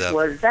lady's up.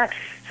 What was that?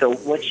 So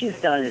what she's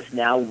done is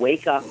now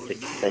wake up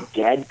the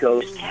dead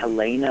ghost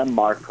Helena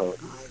Marcos.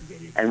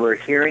 And we're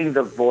hearing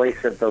the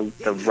voice of the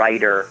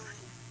writer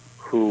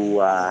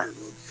who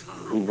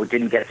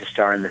didn't get to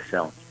star in the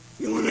film.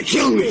 You want to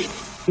kill me?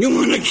 You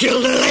want to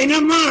kill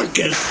Helena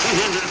Marcos?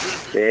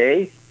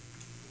 See?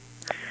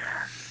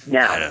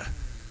 Now,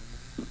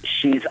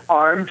 She's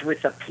armed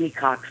with a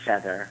peacock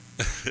feather.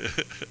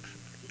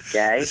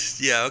 Okay?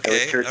 Yeah, okay. So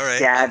it's her All right.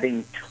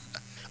 stabbing.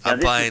 I'm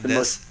buying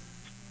this.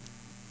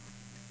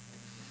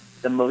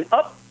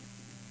 Oh!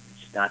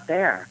 She's not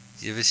there.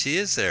 Yeah, but she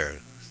is there.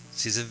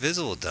 She's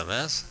invisible,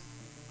 dumbass.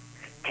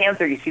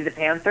 Panther, you see the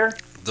panther?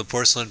 The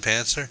porcelain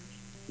panther?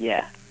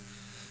 Yeah.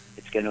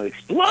 It's going to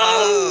explode!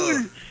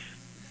 Oh!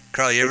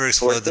 Carl, you ever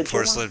It's explode the 4th of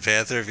porcelain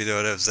panther, if you know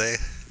what I'm saying?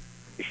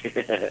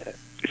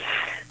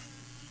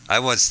 I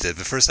once did,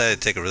 but first I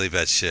had to take a really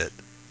bad shit.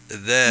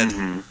 And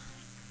then,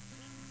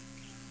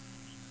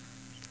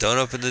 don't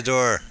open the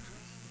door.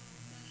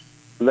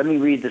 Let me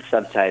read the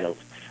subtitles.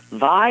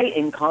 Vai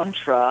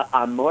encontra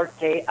a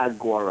morte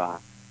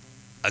agora.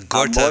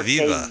 Agorta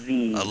viva.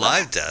 A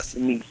live death.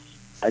 It means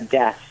a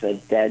death, a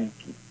dead,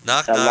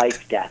 Knock, a knock.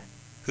 life death.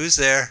 Who's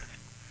there?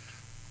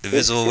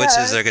 Invisible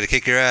witches are going to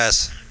kick your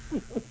ass.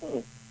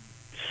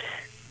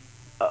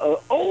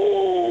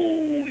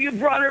 Oh, you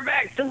brought her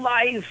back to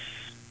life.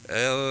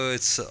 Oh,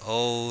 it's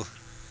old.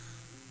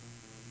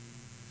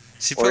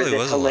 She Or probably is it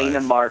was Helena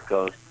alive.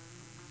 Marcos?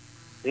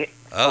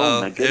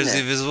 Oh, my there's goodness. the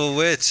invisible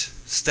witch.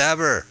 Stab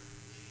her.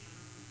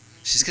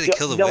 She's going to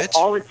kill the no, witch?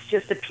 all it's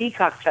just a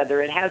peacock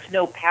feather. It has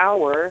no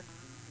power.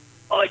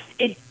 Oh,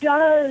 it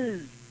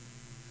does.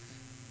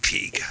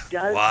 Peak. It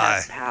does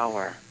Why? have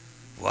power.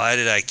 Why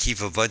did I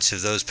keep a bunch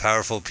of those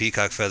powerful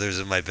peacock feathers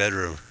in my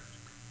bedroom?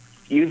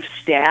 You've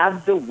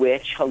stabbed the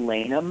witch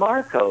Helena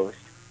Marcos,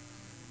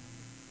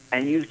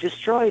 and you've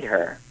destroyed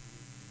her.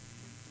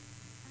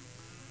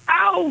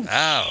 Ouch!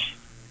 Ow.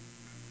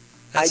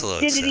 That's a little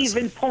I didn't excessive.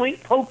 even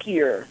poke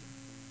her.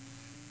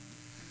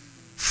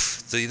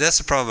 See, that's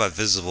the problem about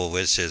visible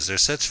witches. They're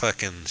such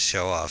fucking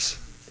show-offs.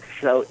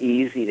 So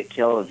easy to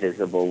kill a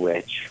visible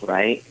witch,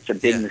 right? It's a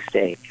big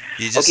mistake.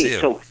 You just see Okay,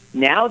 'em. so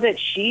now that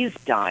she's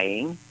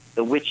dying,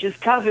 the witch's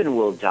coven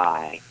will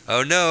die.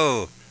 Oh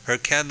no! Her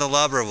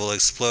candelabra will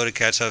explode and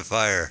catch on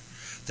fire.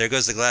 There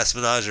goes the glass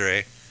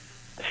menagerie.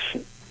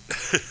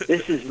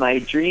 This is my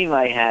dream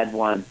I had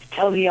once.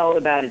 Tell me all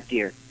about it,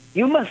 dear.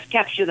 You must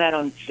capture that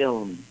on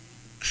film.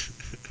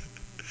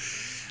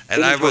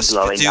 And I Things were must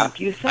blowing up,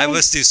 you say? I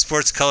must do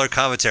sports color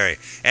commentary.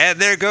 And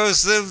there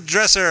goes the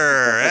dresser,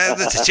 and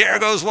the chair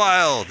goes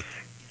wild.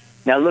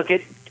 Now look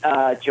at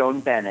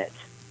Joan Bennett,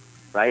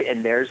 right?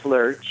 And there's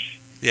Lurch.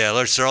 Yeah,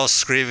 they're all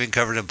screaming,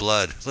 covered in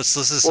blood. Let's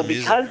listen to some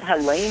music. Because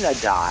Helena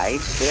died,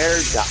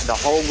 the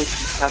whole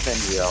witch's coven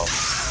will.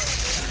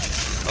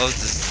 Oh,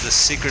 the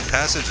secret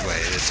passageway.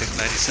 It took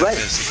 97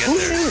 minutes to get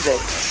there.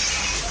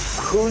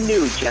 Who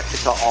knew,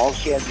 Jessica, all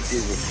she had to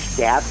do was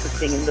stab the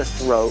thing in the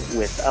throat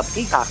with a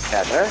peacock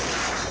feather,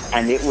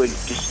 and it would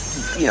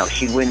just,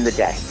 she'd win the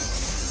day.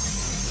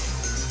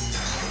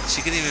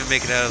 She couldn't even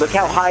make it out of Look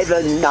how high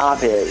the knob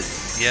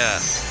is.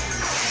 Yeah.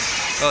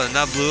 Oh, the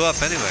knob blew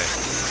up anyway.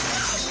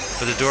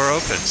 But the door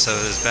opened, so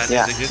there's bad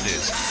news and good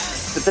news.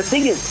 But the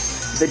thing is,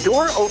 the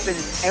door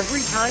opens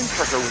every time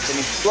for her with an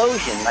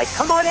explosion. Like,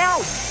 come on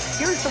out!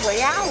 Here's the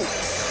way out!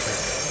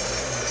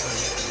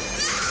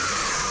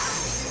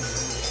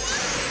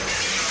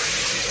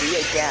 See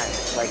again.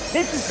 Like,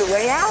 this is the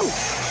way out!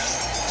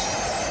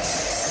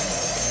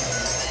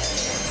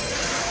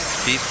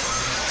 Beep.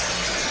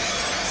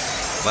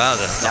 Wow,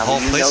 the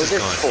whole place is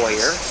going.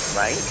 Foyer,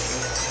 right?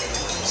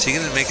 Is she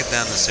going to make it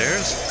down the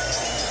stairs?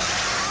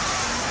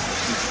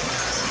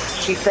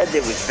 She said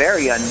it was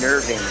very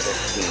unnerving, this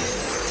scene.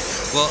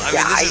 Well, I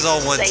mean, this is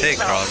all one take,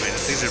 Carl. I mean,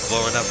 things are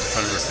blowing up in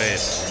front of her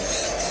face.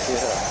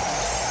 Yeah.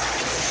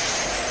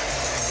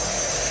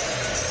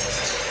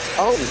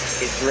 Oh,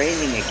 it's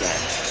raining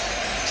again.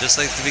 Just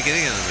like the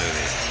beginning of the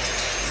movie.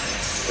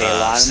 Pay a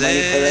lot of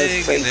money for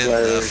those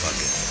sprinklers. Fuck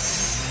it.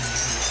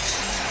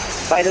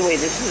 By the way,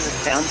 this is a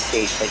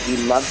soundstage that he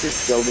loved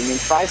this building in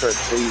Freiburg,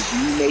 so he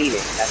remade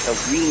it. That's a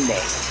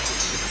remake.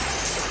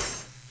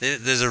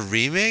 There's a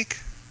remake?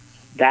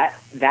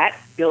 That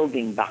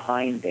building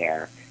behind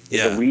there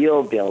is a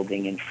real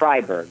building in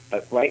Freiburg,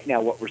 but right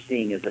now what we're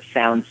seeing is a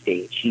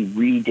soundstage. He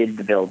redid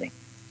the building.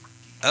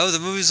 Oh, the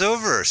movie's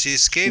over. She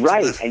escaped.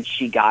 Right, and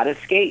she got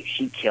escaped.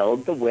 She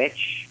killed the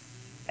witch,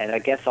 and I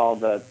guess all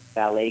the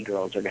ballet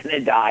girls are going to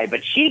die,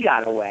 but she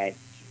got away.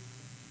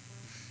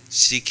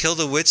 She killed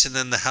a witch and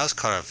then the house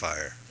caught on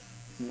fire.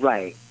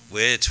 Right.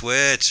 Witch.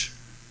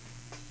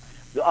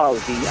 Oh,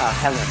 the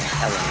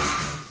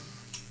Helena.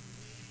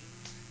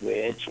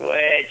 Witch.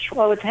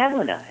 Well, it's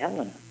Helena.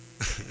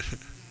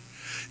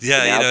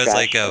 Yeah, it's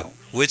like a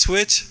witch?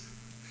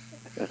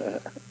 All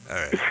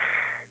right.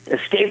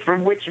 Escape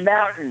from Witch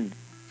Mountain.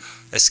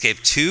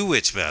 Escape to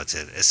Witch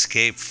Mountain.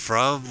 Escape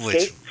from Witch...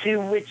 Escape to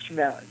Witch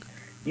Mountain.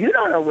 You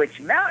don't know which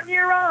mountain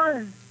you're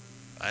on.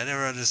 I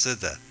never understood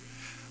that.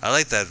 I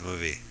like that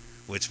movie,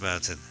 Witch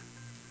Mountain.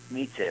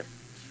 Me too.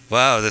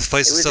 Wow, this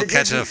place is still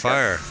catching on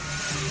fire.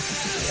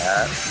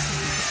 Yeah.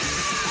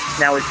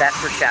 Now, is that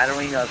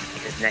foreshadowing of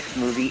his next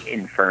movie,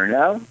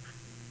 Inferno?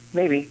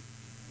 Maybe.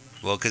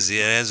 Well, because it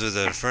ends with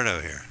an Inferno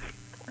here.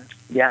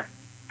 Yeah.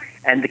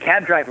 And the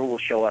cab driver will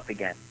show up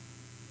again.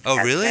 Oh,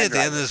 really? At the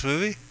end of this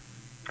movie?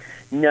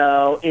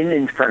 No, in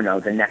Inferno,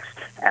 the next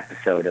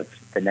episode of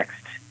the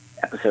next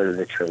episode of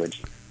the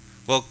trilogy.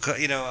 Well,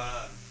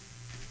 Carl,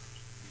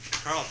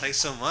 thanks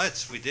so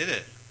much. We did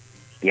it.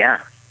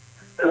 Yeah.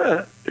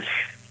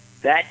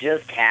 That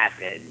just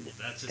happened.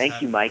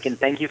 Thank you, Mike, and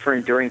thank you for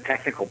enduring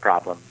technical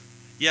problems.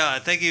 Yeah,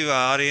 thank you,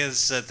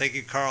 audience. Thank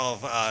you, Carl.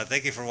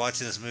 Thank you for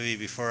watching this movie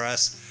before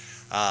us.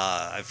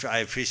 I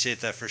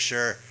appreciate that for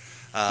sure.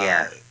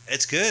 Yeah.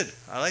 It's good.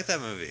 I like that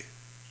movie.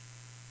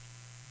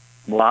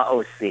 Moi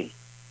aussi,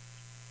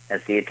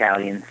 as the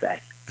Italians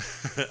say.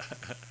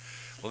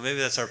 Well, maybe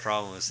that's our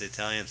problem with the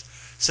Italians.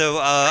 So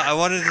I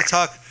wanted to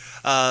talk.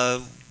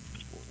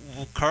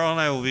 Carl and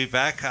I will be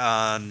back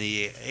on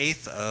the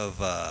 7th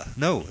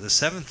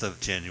of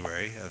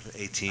January of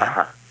 18.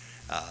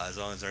 As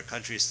long as our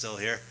country is still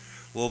here,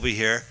 we'll be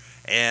here.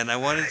 And I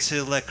wanted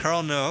to let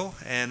Carl know,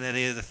 and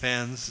any of the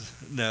fans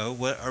know,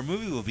 what our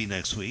movie will be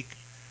next week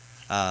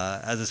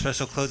as a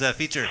special closeout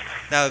feature.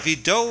 Now, if you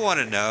don't want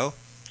to know,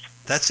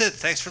 that's it.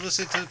 Thanks for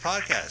listening to the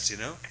podcast,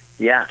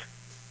 Yeah.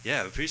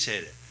 Yeah,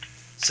 appreciate it.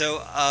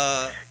 So,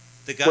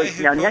 the guy Wait,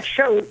 now, next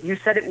show, you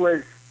said it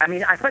was...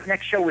 I thought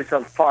next show was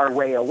a far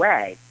way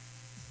away.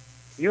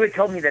 You had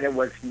told me that it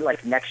was,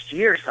 like, next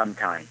year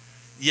sometime.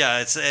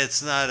 Yeah,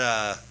 it's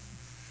not...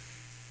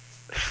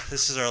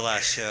 This is our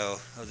last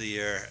show of the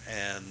year,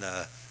 and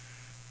the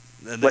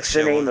next What's the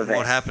show name of it?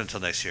 won't happen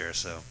until next year,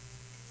 so...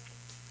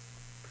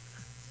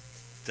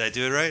 Did I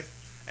do it right?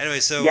 Anyway,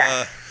 so...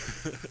 Yeah.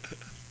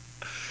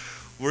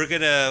 We're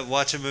going to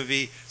watch a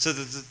movie. So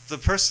the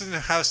person who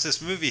housed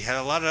this movie had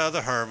a lot of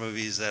other horror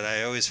movies that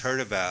I always heard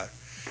about.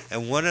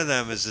 And one of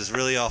them is this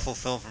really awful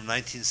film from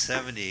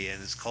 1970,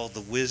 and it's called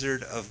The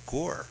Wizard of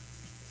Gore.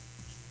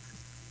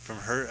 From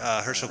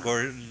Herschel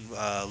Gordon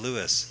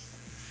Lewis,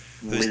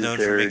 who's known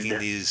for making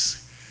these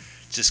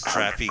just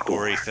crappy,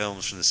 gory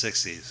films from the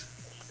 60s.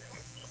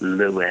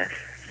 Lewis.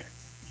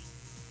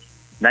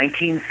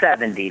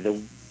 1970,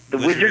 The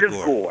Wizard of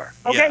Gore.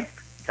 Okay, yeah.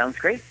 Sounds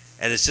great.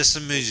 And it's just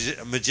a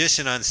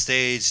magician on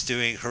stage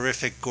doing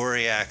horrific,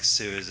 gory acts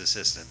to his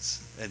assistants.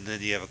 And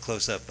then you have a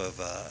close-up of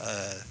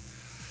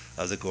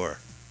the gore.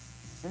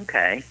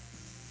 Okay.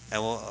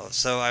 And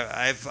so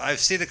I've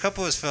seen a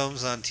couple of his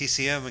films on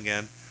TCM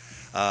again,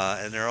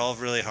 and they're all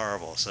really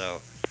horrible.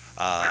 So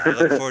I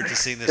look forward to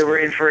seeing this. So we're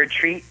in for a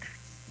treat?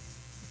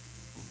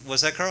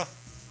 Was that, Carl?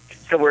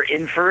 So we're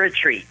in for a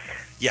treat.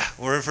 Yeah,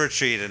 we're in for a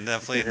treat, and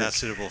definitely not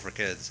suitable for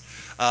kids.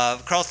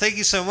 Carl, thank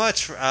you so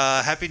much.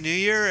 Happy New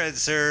Year.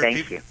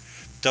 Thank you.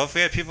 Don't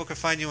forget, people can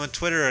find you on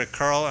Twitter at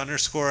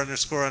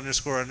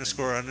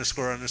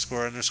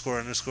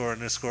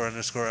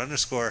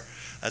Carl_______________________________________________________________________________________________________________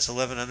 That's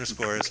 11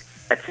 underscores.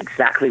 That's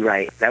exactly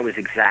right. That was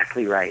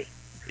exactly right.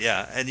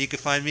 Yeah, and you can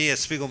find me at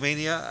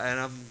Spiegelmania, and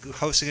I'm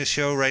hosting a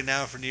show right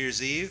now for New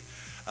Year's Eve.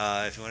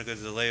 If you want to go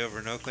to the layover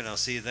in Oakland, I'll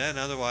see you then.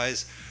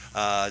 Otherwise,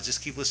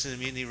 just keep listening to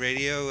Mutiny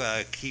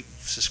Radio, keep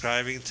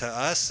subscribing to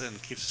us, and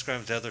keep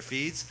subscribing to other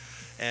feeds.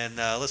 And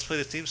let's play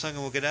the theme song,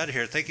 and we'll get out of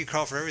here. Thank you,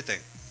 Carl, for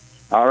everything.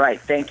 All right.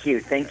 Thank you.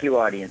 Thank you,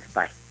 audience.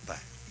 Bye. Bye.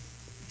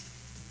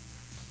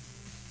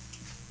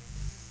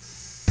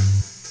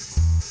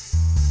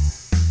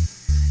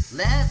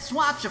 Let's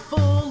watch a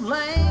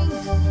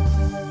full-length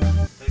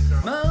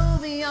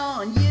movie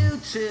on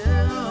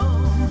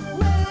YouTube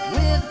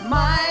with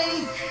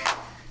Mike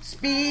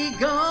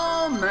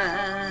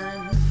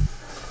Spiegelman.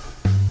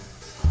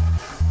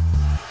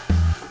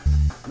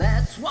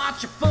 Let's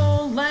watch a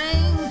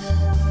full-length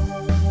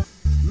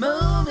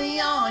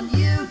movie on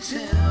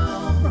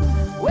YouTube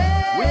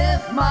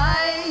with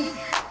Mike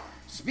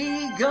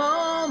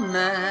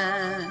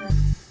Spiegelman.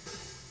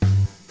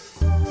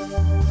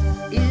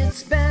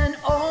 It's been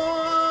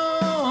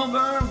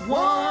over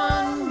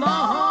 1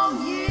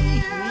 long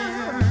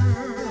year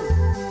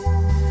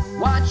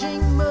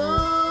watching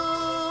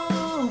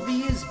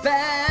movies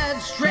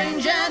bad,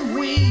 strange, and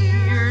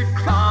weird,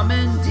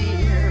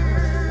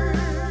 commandeered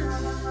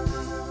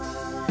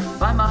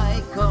by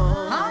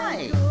Michael.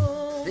 Hi,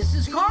 this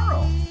is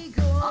Carl.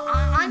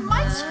 I'm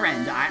Mike's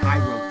friend. I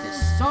wrote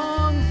this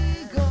song.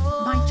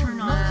 My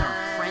turn-ons are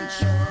French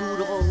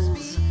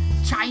poodles,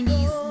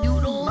 Chinese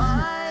noodles,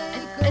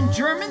 and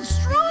German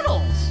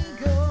strudels.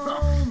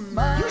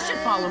 You should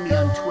follow me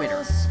on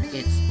Twitter.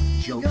 It's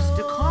Jokes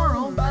to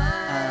Carl.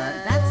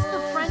 That's the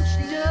French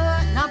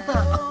duh, not the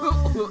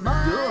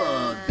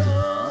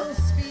duh.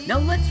 Now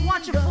let's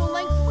watch a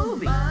full-length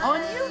movie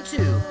on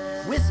YouTube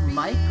with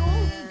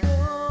Michael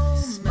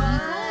Spiegel.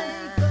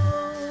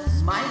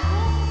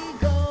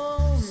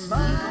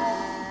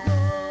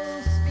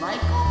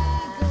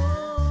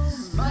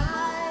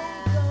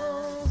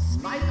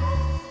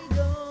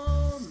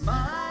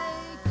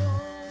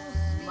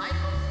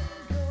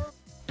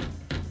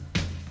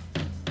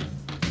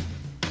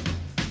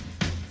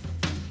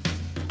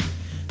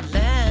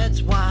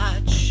 Let's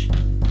watch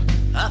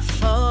a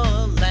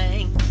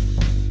full-length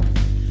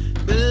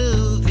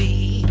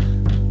movie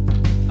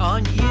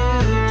on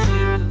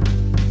YouTube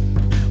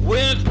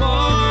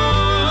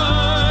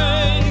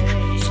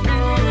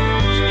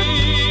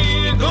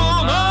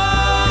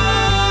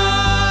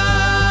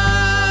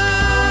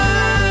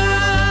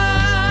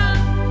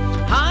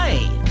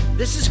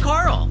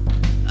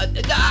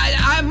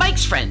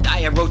Mike's friend.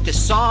 I wrote this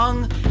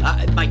song.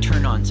 My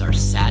turn-ons are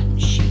satin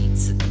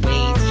sheets and the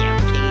way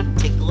champagne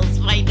tickles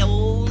my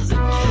nose.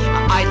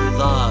 I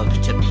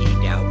love to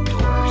pee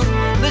outdoors.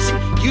 Listen,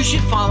 you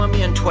should follow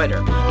me on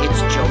Twitter. It's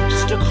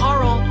Jokes to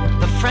Carl,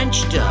 the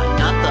French duh,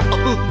 not the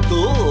duh.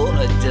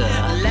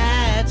 Let's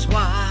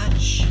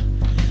watch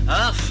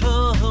a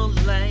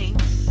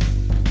full-length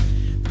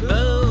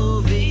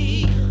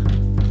movie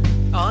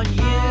on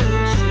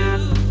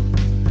YouTube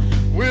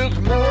with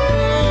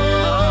Mike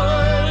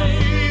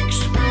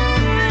Spiegelman.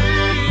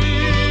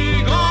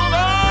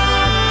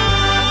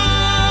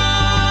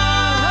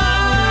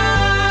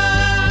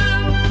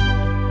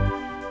 Let's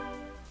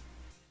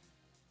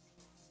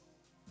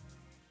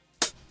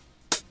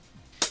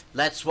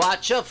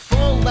watch a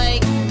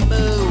full-length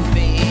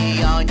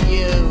movie on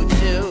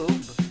YouTube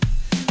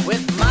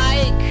with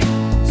Mike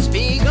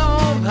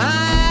Spiegelman.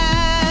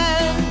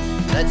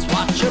 Let's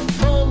watch a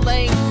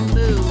full-length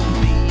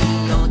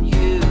movie on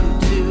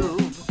YouTube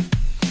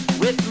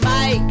with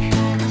Mike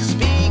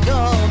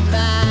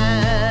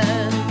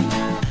Spiegelman.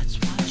 Let's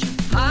watch it.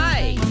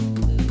 Hi,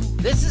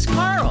 this is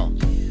Carl.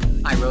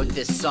 I wrote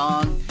this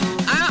song.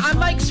 I'm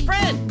Mike's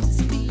friend.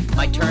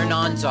 My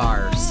turn-ons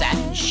are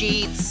satin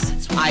sheets.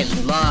 I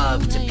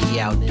love to be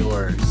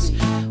outdoors.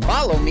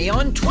 Follow me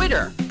on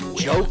Twitter.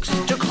 Jokes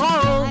to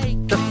Carl,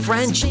 the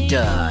French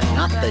duh,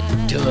 not the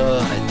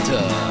duh.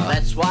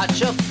 Let's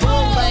watch a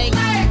full-length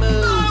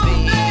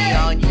movie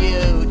on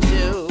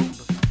YouTube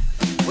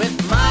with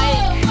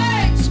Mike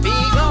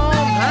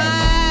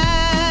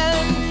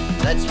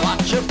Spiegelman. Let's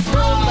watch a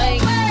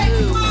full-length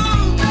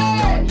movie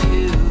on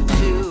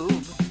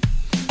YouTube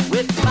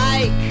with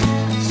Mike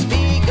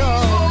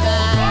Spiegelman.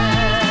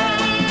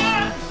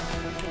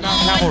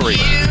 Cavalry.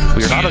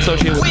 We are not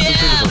associated with the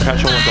Institute of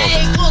Perpetual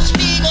Indulgence.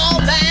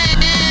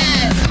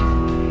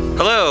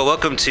 Hello,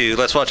 welcome to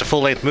Let's Watch a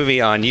Full-Length Movie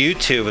on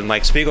YouTube with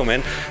Mike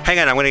Spiegelman. Hang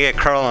on, I'm going to get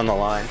Carl on the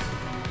line.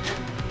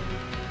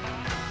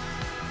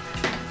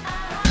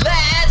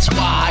 Let's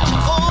watch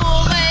a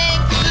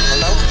full-length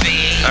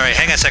movie. All right,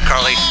 hang on a sec,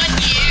 Carly.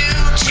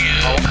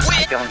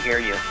 I don't hear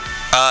you.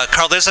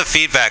 Carl, there's a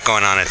feedback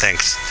going on, I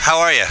think. How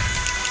are you?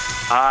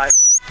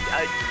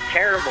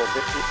 Terrible.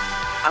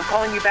 I'm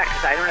calling you back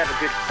because I don't have a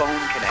good phone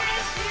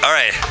connection. All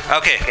right,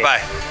 okay. Bye.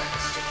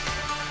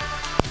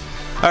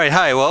 All right,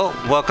 hi. Well,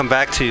 welcome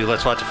back to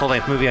Let's Watch a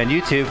Full-Length Movie on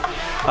YouTube.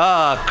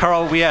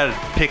 Carl, we had to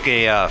pick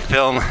a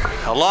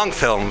long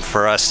film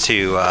for us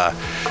to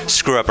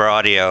screw up our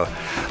audio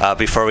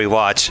before we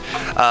watch.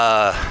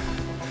 All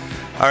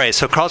right,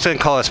 so Carl's going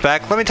to call us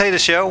back. Let me tell you the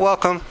show.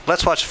 Welcome.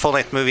 Let's Watch a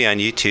Full-Length Movie on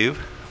YouTube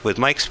with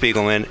Mike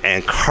Spiegelman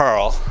and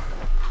Carl.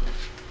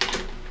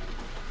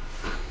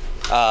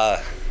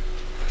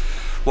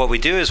 What we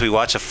do is we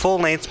watch a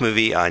full-length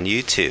movie on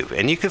YouTube,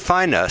 and you can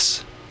find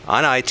us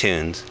on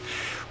iTunes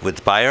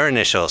by our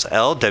initials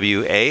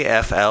LWAFLMOYT.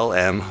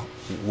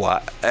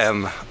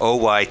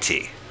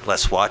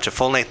 Let's watch a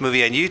full-length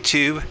movie on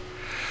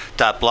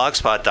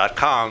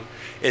YouTube.blogspot.com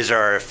is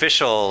our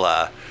official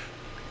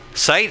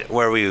site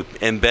where we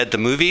embed the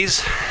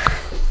movies.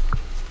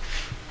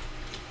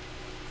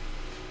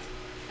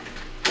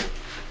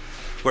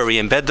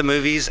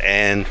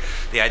 And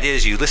the idea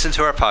is you listen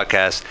to our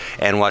podcast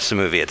and watch the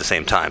movie at the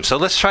same time. So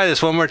let's try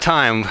this one more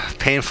time,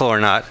 painful or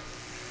not.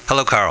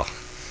 Hello, Carl.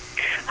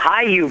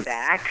 Hi, you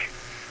back.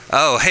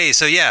 Oh, hey,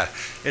 so yeah,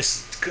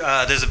 there's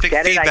a big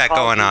feedback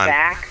going on.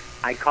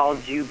 I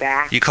called you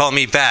back. You called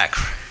me back.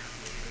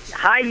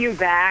 Hi, you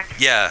back.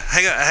 Yeah,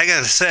 hang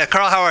on.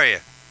 Carl, how are you?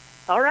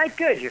 All right,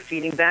 good. You're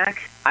feeding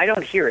back? I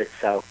don't hear it,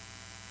 so.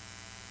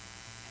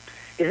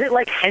 Is it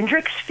like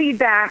Hendrix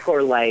feedback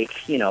or like,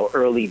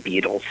 early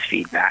Beatles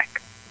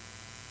feedback?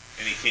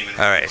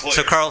 All right,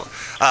 so Carl,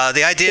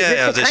 the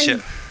idea of this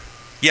show.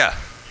 Yeah.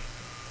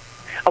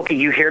 Okay,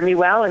 you hear me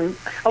well, and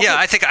yeah,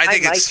 I think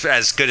it's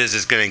as good as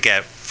it's going to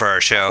get for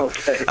our show.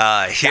 Okay.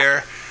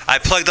 Here, I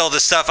plugged all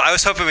this stuff. I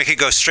was hoping we could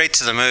go straight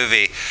to the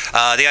movie.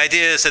 The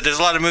idea is that there's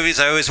a lot of movies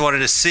I always wanted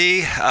to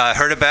see,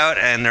 heard about,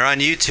 and they're on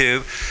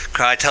YouTube.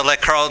 I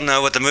let Carl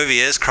know what the movie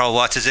is. Carl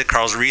watches it.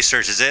 Carl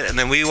researches it, and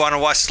then we want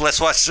to let's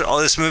watch all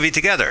this movie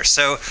together.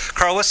 So,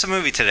 Carl, what's the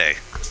movie today?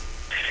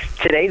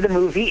 Today the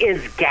movie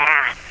is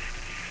Gas.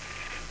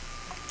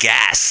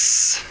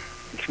 Gas.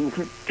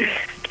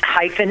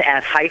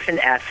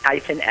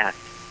 -S.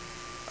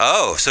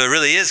 Oh, so it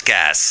really is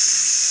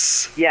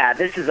Gas. Yeah,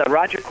 this is a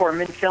Roger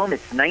Corman film.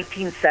 It's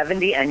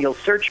 1970, and you'll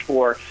search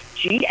for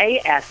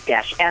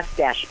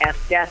GAS-S-S-S.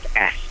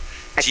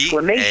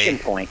 Exclamation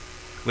point.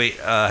 Wait,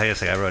 hang on a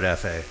second. I wrote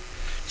F-A.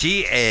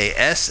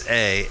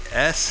 GASASAS.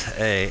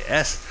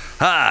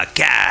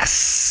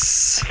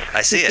 Gas.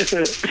 I see it.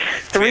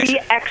 3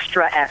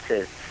 extra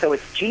S's. So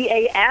it's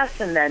GAS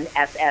and then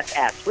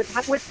SSS with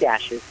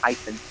dashes,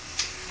 hyphens.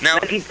 Now,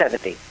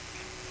 1970.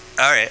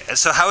 All right.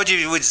 So how would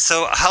you?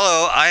 So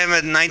hello, I am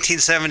a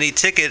 1970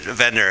 ticket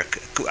vendor.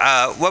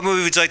 What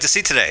movie would you like to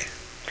see today?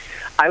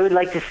 I would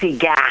like to see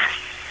Gas.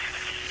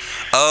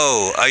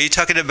 Oh, are you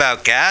talking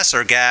about gas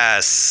or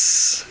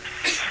gas?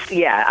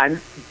 Yeah,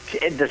 I'm.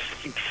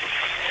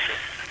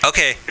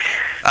 Okay.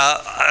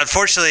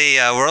 Unfortunately,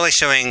 we're only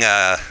showing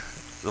the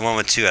one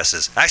with 2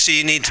 S's. Actually,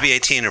 you need to be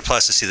 18 or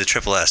plus to see the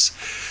triple S.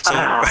 So,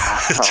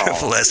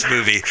 triple S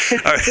movie.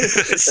 All right,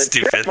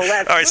 stupid.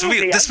 All right, so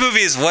this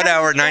movie is 1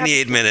 hour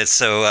 98 minutes,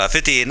 so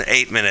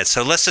 58 minutes.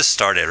 So let's just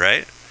start it,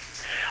 right?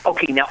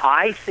 Okay, now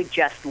I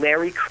suggest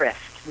Larry Christ,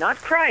 not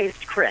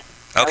Christ, Christ.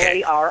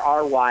 Okay.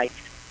 Larrychrist.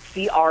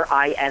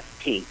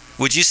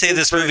 Would you say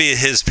this movie is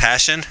his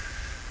passion?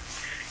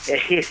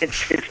 It's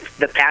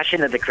the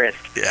passion of the Christ.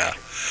 Yeah.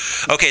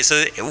 Okay,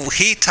 so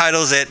he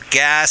titles it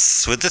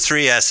Gas with the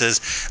 3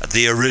 S's,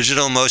 the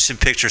original motion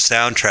picture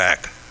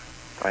soundtrack.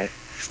 Right.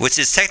 Which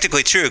is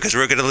technically true because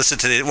we're going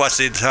to watch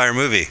the entire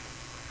movie.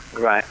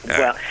 Right.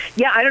 Well,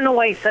 yeah, I don't know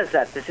why he says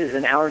that. This is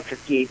an hour and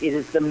 58. It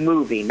is the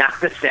movie, not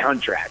the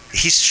soundtrack.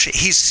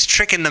 He's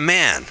tricking the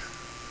man.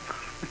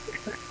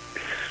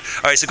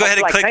 All right, so go ahead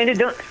and click. I kind of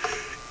don't.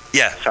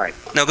 Yeah. Sorry.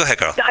 No, go ahead,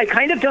 Carl. I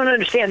kind of don't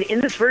understand. In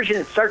this version,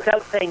 it starts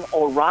out saying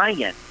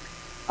Orion.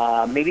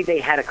 Maybe they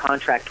had a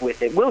contract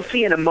with it. We'll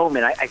see in a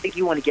moment. I think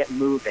you want to get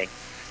moving.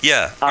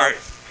 Yeah. All right.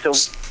 So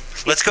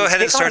let's go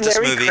ahead and start this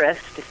movie.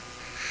 Christ,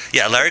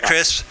 yeah, Larry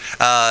Crisp,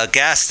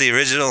 Gas, the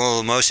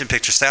original motion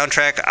picture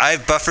soundtrack.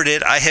 I've buffered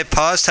it. I hit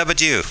pause. How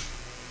about you?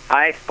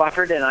 I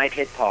buffered and I'd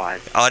hit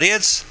pause.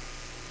 Audience?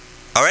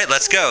 All right,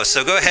 let's go.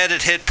 So go ahead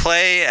and hit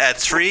play at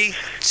 3,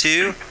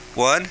 2,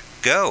 1,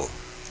 go.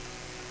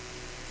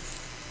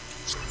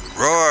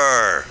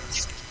 Roar.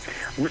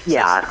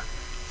 Yeah.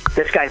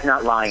 This guy's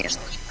not lying.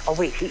 Oh,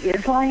 wait, he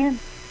is lying?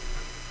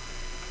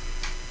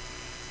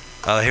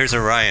 Oh, here's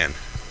Orion.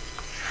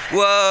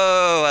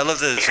 Whoa, I love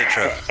this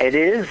intro. It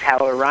is how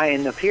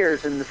Orion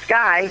appears in the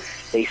sky.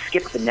 They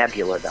skip the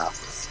nebula, though.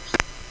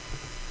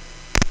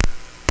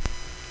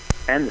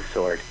 And the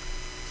sword.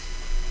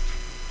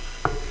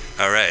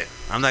 All right.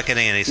 I'm not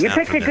getting any sound. You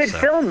picked a good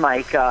film,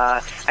 Mike.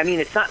 I mean,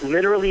 it's not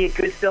literally a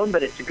good film,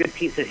 but it's a good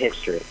piece of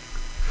history.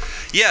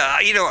 Yeah,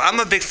 I'm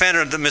a big fan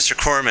of the Mr.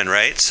 Corman,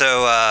 right?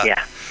 So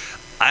yeah.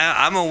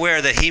 I'm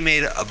aware that he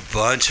made a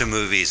bunch of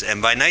movies,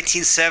 and by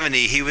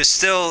 1970, he was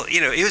still,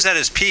 he was at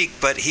his peak,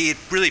 but he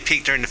really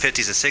peaked during the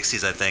 50s and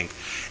 60s, I think.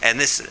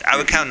 And I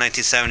would count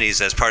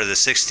 1970s as part of the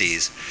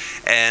 60s.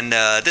 And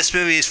this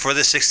movie is for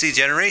the 60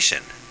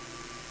 generation.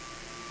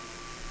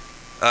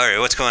 All right,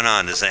 what's going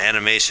on? There's an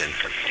animation.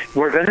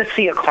 We're going to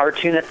see a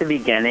cartoon at the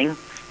beginning,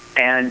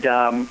 and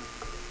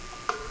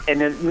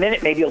in a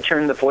minute, maybe you'll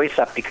turn the voice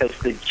up because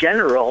the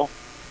general,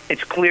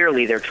 it's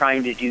clearly they're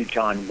trying to do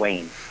John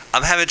Wayne.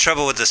 I'm having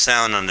trouble with the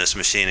sound on this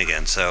machine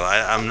again, so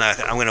I'm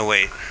going to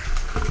wait.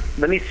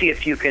 Let me see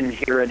if you can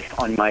hear it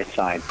on my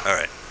side. All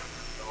right.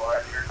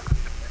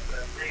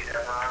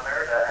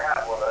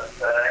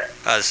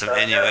 Some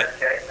Inuit.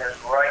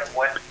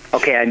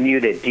 Okay, I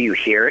muted. Do you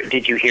hear it?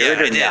 Did you hear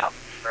it or no?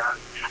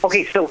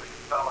 Okay, so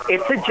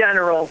it's a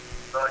general.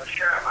 The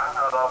chairman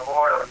of the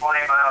board of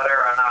Plymouth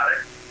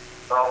Aeronautics,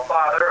 the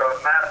father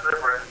of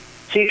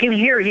massive. So you can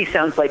hear he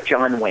sounds like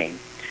John Wayne.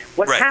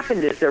 What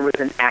happened is there was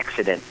an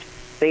accident.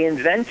 They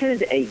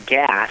invented a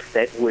gas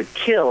that would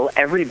kill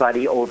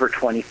everybody over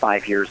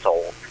 25 years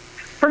old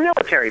for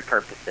military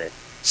purposes.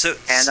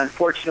 And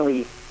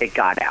unfortunately, it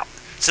got out.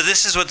 So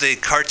this is what the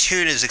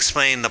cartoon is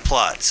explaining the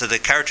plot. So the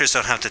characters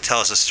don't have to tell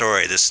us a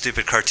story. This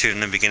stupid cartoon in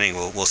the beginning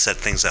will set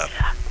things up.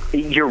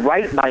 You're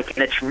right, Mike,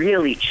 and it's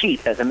really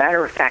cheap. As a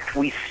matter of fact,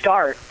 we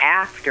start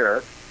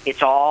after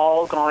it's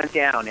all gone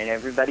down and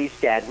everybody's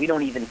dead. We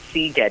don't even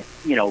see dead,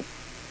 we don't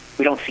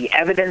see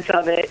evidence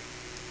of it.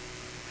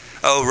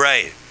 Oh,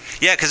 right.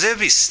 Yeah, because it would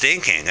be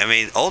stinking. I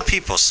mean, old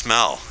people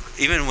smell,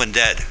 even when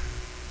dead.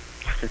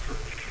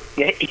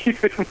 Yeah,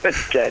 even when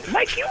dead.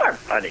 Mike, you are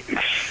funny.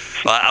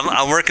 Well,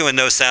 I'm working with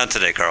no sound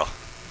today, Carl.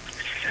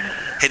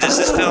 Hey, does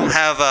this film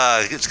have,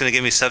 it's going to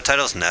give me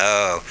subtitles?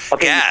 No.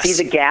 Okay, Gas. You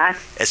see the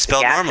gas? It's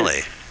spelled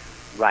normally.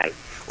 Right.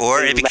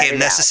 Or it became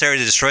necessary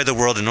to destroy the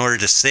world in order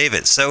to save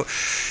it. So,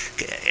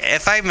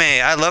 if I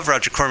may, I love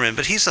Roger Corman,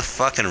 but he's a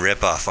fucking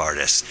rip-off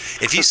artist.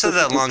 If you saw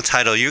that long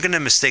title, you're going to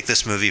mistake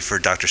this movie for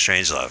Dr.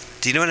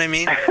 Strangelove. Do you know what I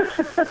mean?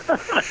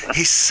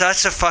 He's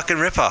such a fucking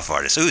rip-off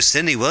artist. Ooh,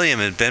 Cindy William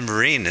and Ben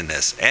Vereen in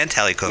this. And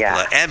Tally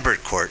Coppola. And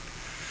Burt Court.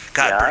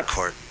 God, Burt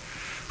Court.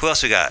 Who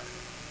else we got?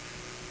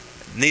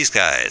 These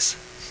guys.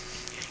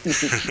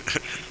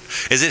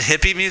 Is it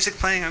hippie music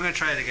playing? I'm going to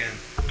try it again.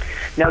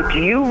 Now, do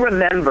you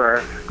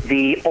remember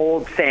the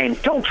old saying,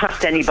 don't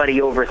trust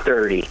anybody over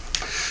 30?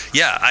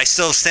 Yeah, I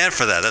still stand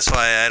for that. That's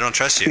why I don't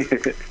trust you.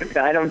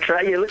 I don't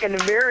trust you. Look in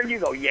the mirror and you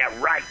go, yeah,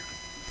 right.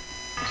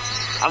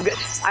 I'm good.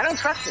 I don't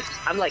trust it.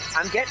 I'm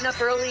getting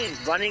up early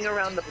and running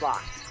around the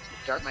block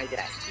to start my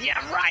day. Yeah,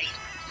 right.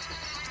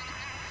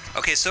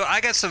 Okay, so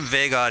I got some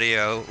vague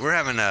audio. We're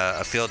having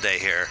a field day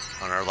here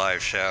on our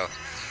live show.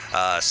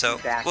 So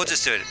we'll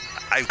just do it.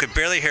 I could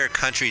barely hear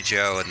Country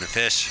Joe and the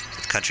Fish.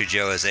 Country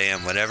Joe as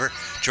AM, whatever.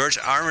 George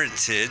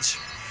Armitage.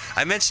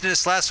 I mentioned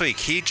this last week.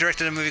 He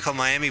directed a movie called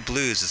Miami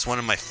Blues. It's one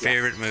of my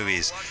favorite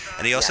movies.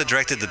 And he also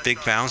directed The Big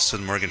Bounce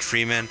with Morgan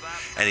Freeman.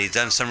 And he's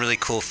done some really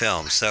cool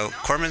films. So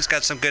Corman's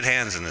got some good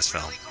hands in this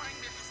film.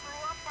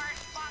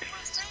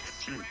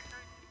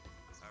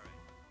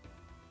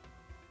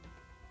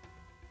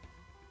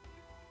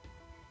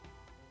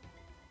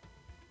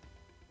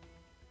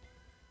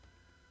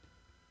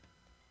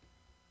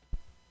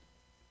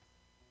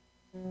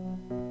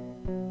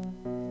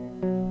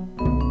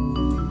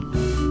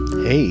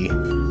 Hey,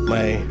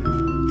 my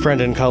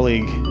friend and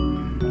colleague,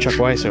 Chuck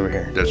Weiss over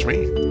here. That's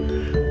me.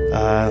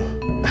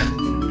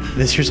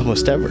 This year's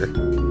almost over.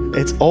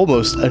 It's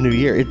almost a new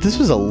year. This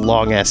was a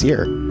long-ass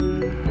year.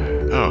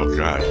 Oh,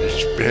 God.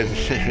 It's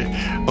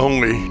been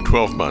only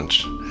 12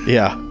 months.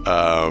 Yeah.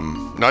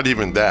 Not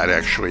even that,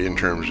 actually, in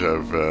terms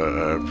of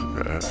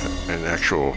an actual